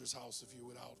Rogers house if you're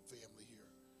without family here.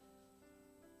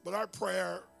 But our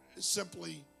prayer is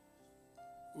simply,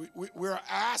 we're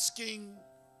asking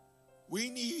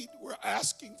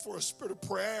for a spirit of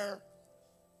prayer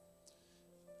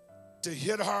to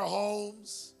hit our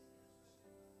homes.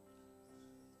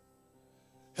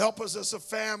 Help us as a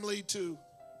family to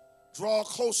draw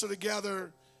closer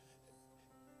together.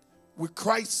 with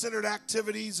Christ-centered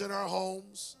activities in our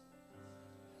homes,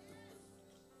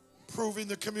 improving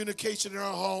the communication in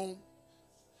our home.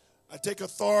 I take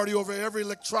authority over every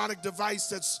electronic device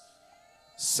that's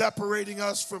separating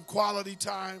us from quality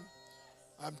time.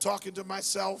 I'm talking to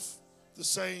myself the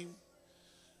same.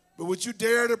 But would you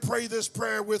dare to pray this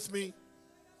prayer with me?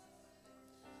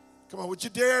 Come on, would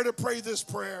you dare to pray this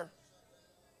prayer?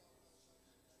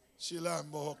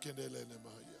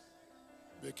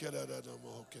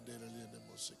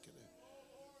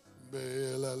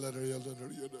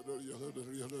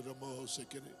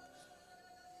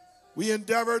 We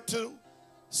endeavor to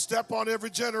step on every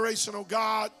generational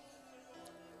God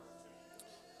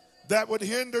that would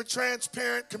hinder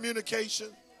transparent communication.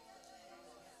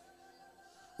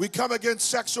 We come against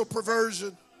sexual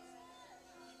perversion.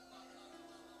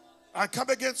 I come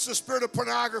against the spirit of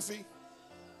pornography.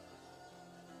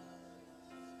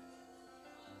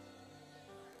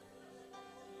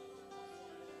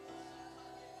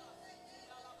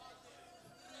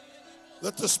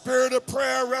 Let the spirit of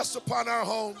prayer rest upon our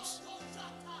homes.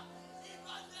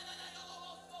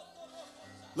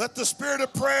 Let the spirit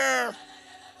of prayer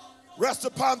rest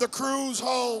upon the crew's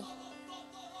home.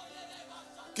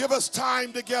 Give us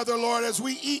time together, Lord. As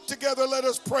we eat together, let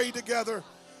us pray together.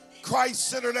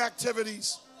 Christ-centered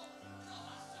activities.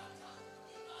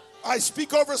 I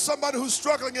speak over somebody who's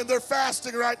struggling and they're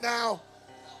fasting right now.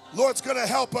 Lord's going to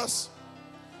help us.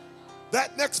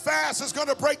 That next fast is going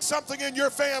to break something in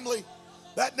your family.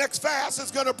 That next fast is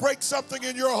going to break something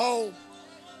in your home.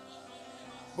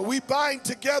 But we bind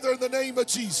together in the name of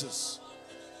Jesus.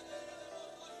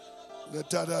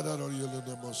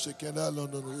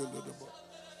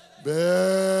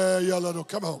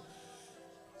 Come on.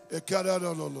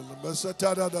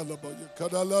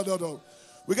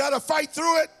 We got to fight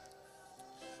through it.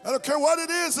 I don't care what it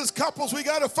is as couples, we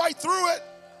got to fight through it.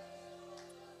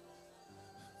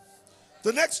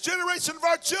 The next generation of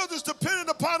our children is dependent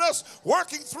upon us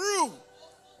working through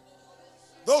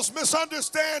those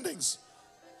misunderstandings,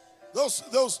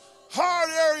 those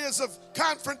hard areas of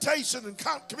confrontation and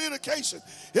communication.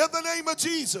 In the name of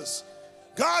Jesus,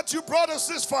 God, you brought us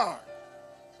this far.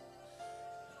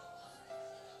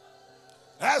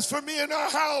 As for me and our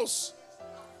house,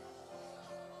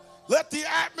 let the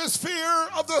atmosphere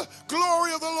of the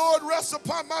glory of the Lord rest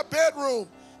upon my bedroom,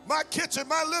 my kitchen,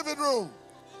 my living room.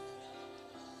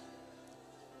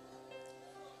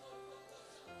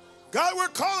 God, we're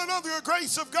calling on the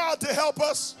grace of God to help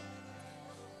us.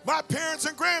 My parents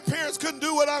and grandparents couldn't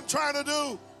do what I'm trying to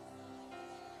do.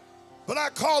 But I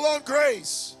call on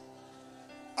grace.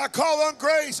 I call on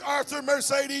grace, Arthur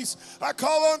Mercedes. I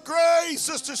call on grace,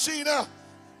 Sister Sheena.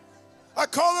 I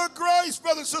call on grace,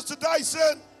 Brother and Sister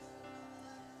Dyson.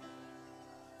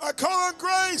 I call on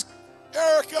grace,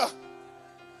 Erica.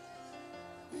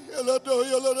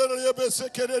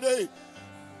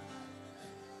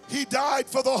 He died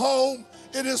for the home.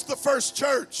 It is the first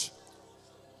church.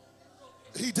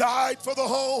 He died for the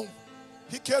home.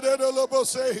 He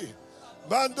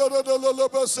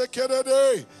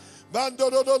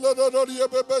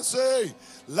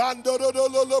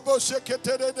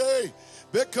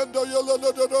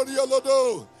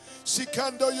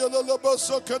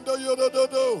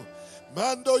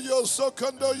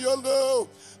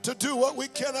to do what we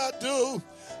cannot do.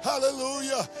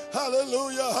 Hallelujah,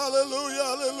 hallelujah, hallelujah,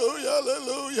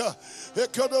 hallelujah,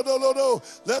 hallelujah.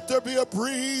 Let there be a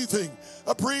breathing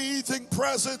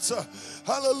presence,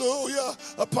 hallelujah,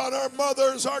 upon our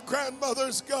mothers, our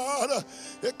grandmothers, God.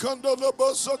 A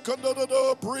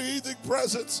breathing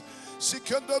presence.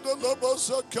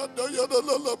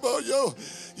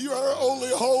 You are our only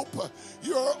hope.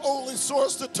 You are our only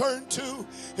source to turn to.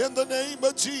 In the name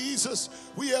of Jesus,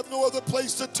 we have no other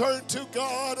place to turn to,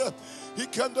 God.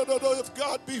 If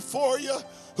God be for you,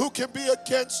 who can be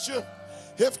against you?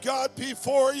 If God be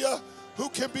for you, who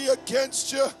can be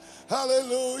against you?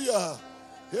 Hallelujah.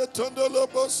 The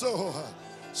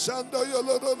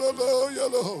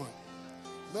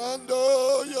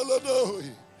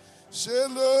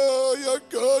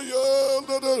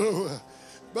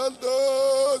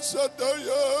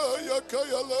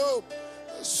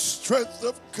strength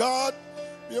of God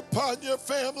be upon your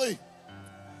family.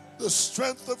 The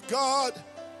strength of God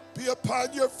be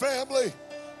upon your family.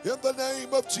 In the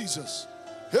name of Jesus.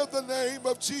 In the name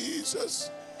of Jesus.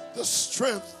 The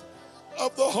strength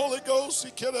of the Holy Ghost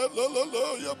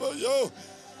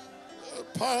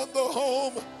upon the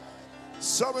home.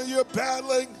 Some of you are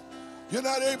battling. You're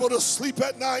not able to sleep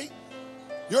at night.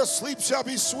 Your sleep shall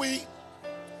be sweet.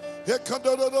 He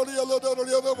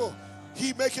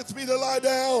maketh me to lie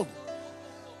down.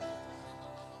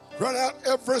 Run out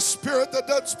every spirit that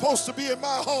doesn't supposed to be in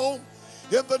my home.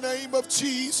 In the name of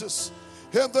Jesus.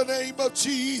 In the name of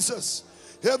Jesus.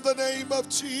 In the name of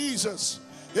Jesus.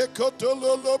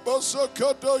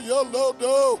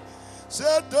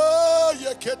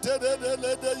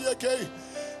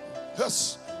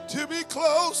 Yes, to be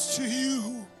close to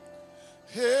you.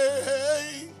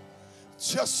 Hey,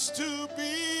 just to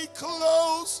be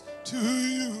close to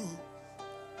you.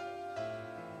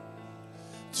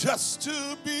 Just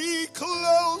to be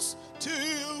close to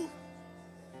you.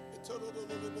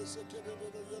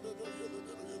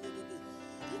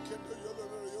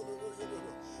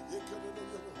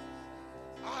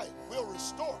 I will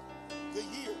restore the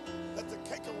year that the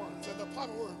cankerworms and the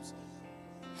potterworms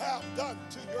have done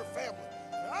to your family.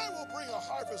 And I will bring a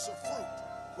harvest of fruit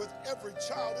with every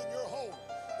child in your home.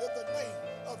 In the name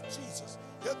of Jesus.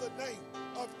 In the name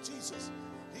of Jesus.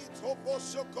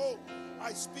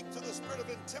 I speak to the spirit of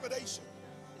intimidation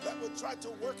that would try to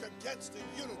work against the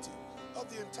unity of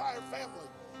the entire family.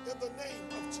 In the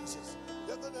name of Jesus.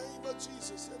 In the name of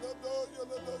Jesus.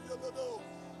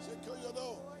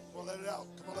 Come on, let it out.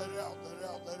 Come on, let it out. Let it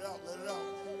out. Let it out. Let it out.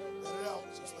 Let it out.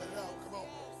 Just let it out. Come on.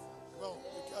 Come on.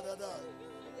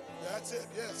 That's it.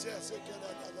 Yes, yes. I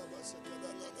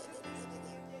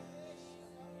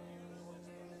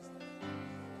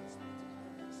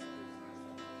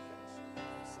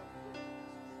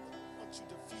want you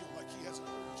to feel like he hasn't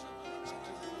heard you.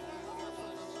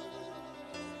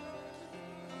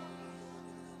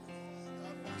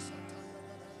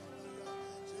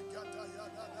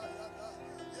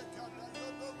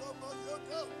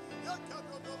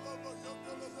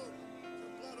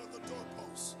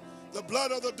 The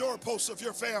blood of the doorposts of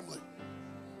your family.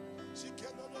 Is that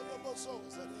even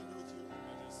with you?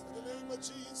 In the name of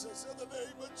Jesus. In the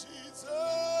name of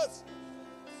Jesus.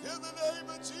 In the name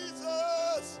of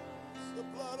Jesus. The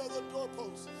blood of the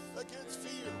doorposts against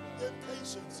fear,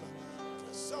 impatience,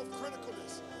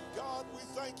 self-criticalness. God, we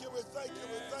thank you, we thank you,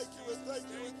 we thank you, we thank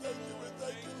you, we thank you, we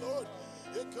thank you, Lord.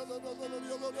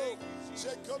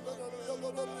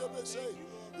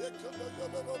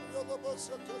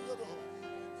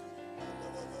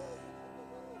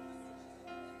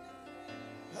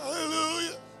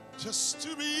 Hallelujah. Just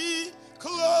to be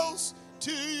close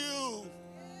to you.